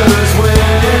Father's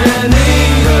winning.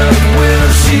 But will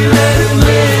she let him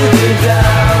live it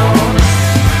down?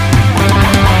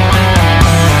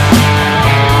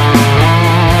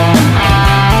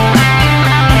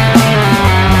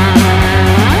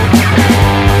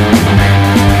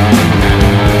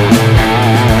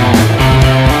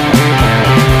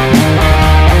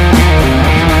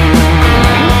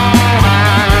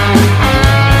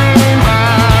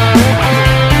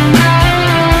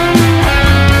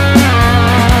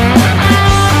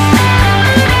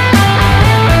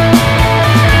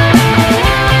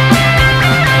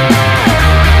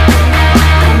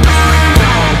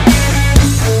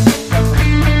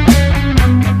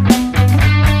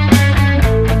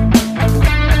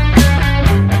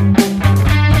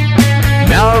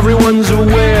 Now everyone's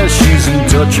aware she's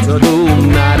untouchable,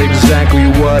 not exactly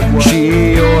what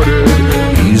she ordered.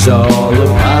 He's all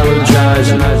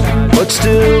apologizing, but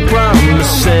still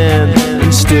promising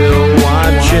and still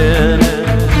watching,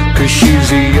 'cause she's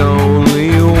the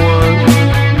only one.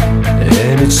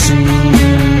 And it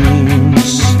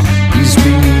seems he's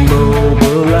being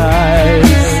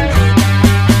mobilized.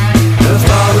 The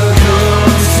Father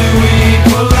comes to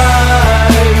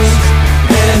equalize,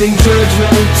 handing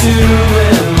judgment to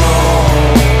them all.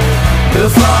 The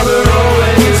Father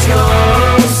always comes.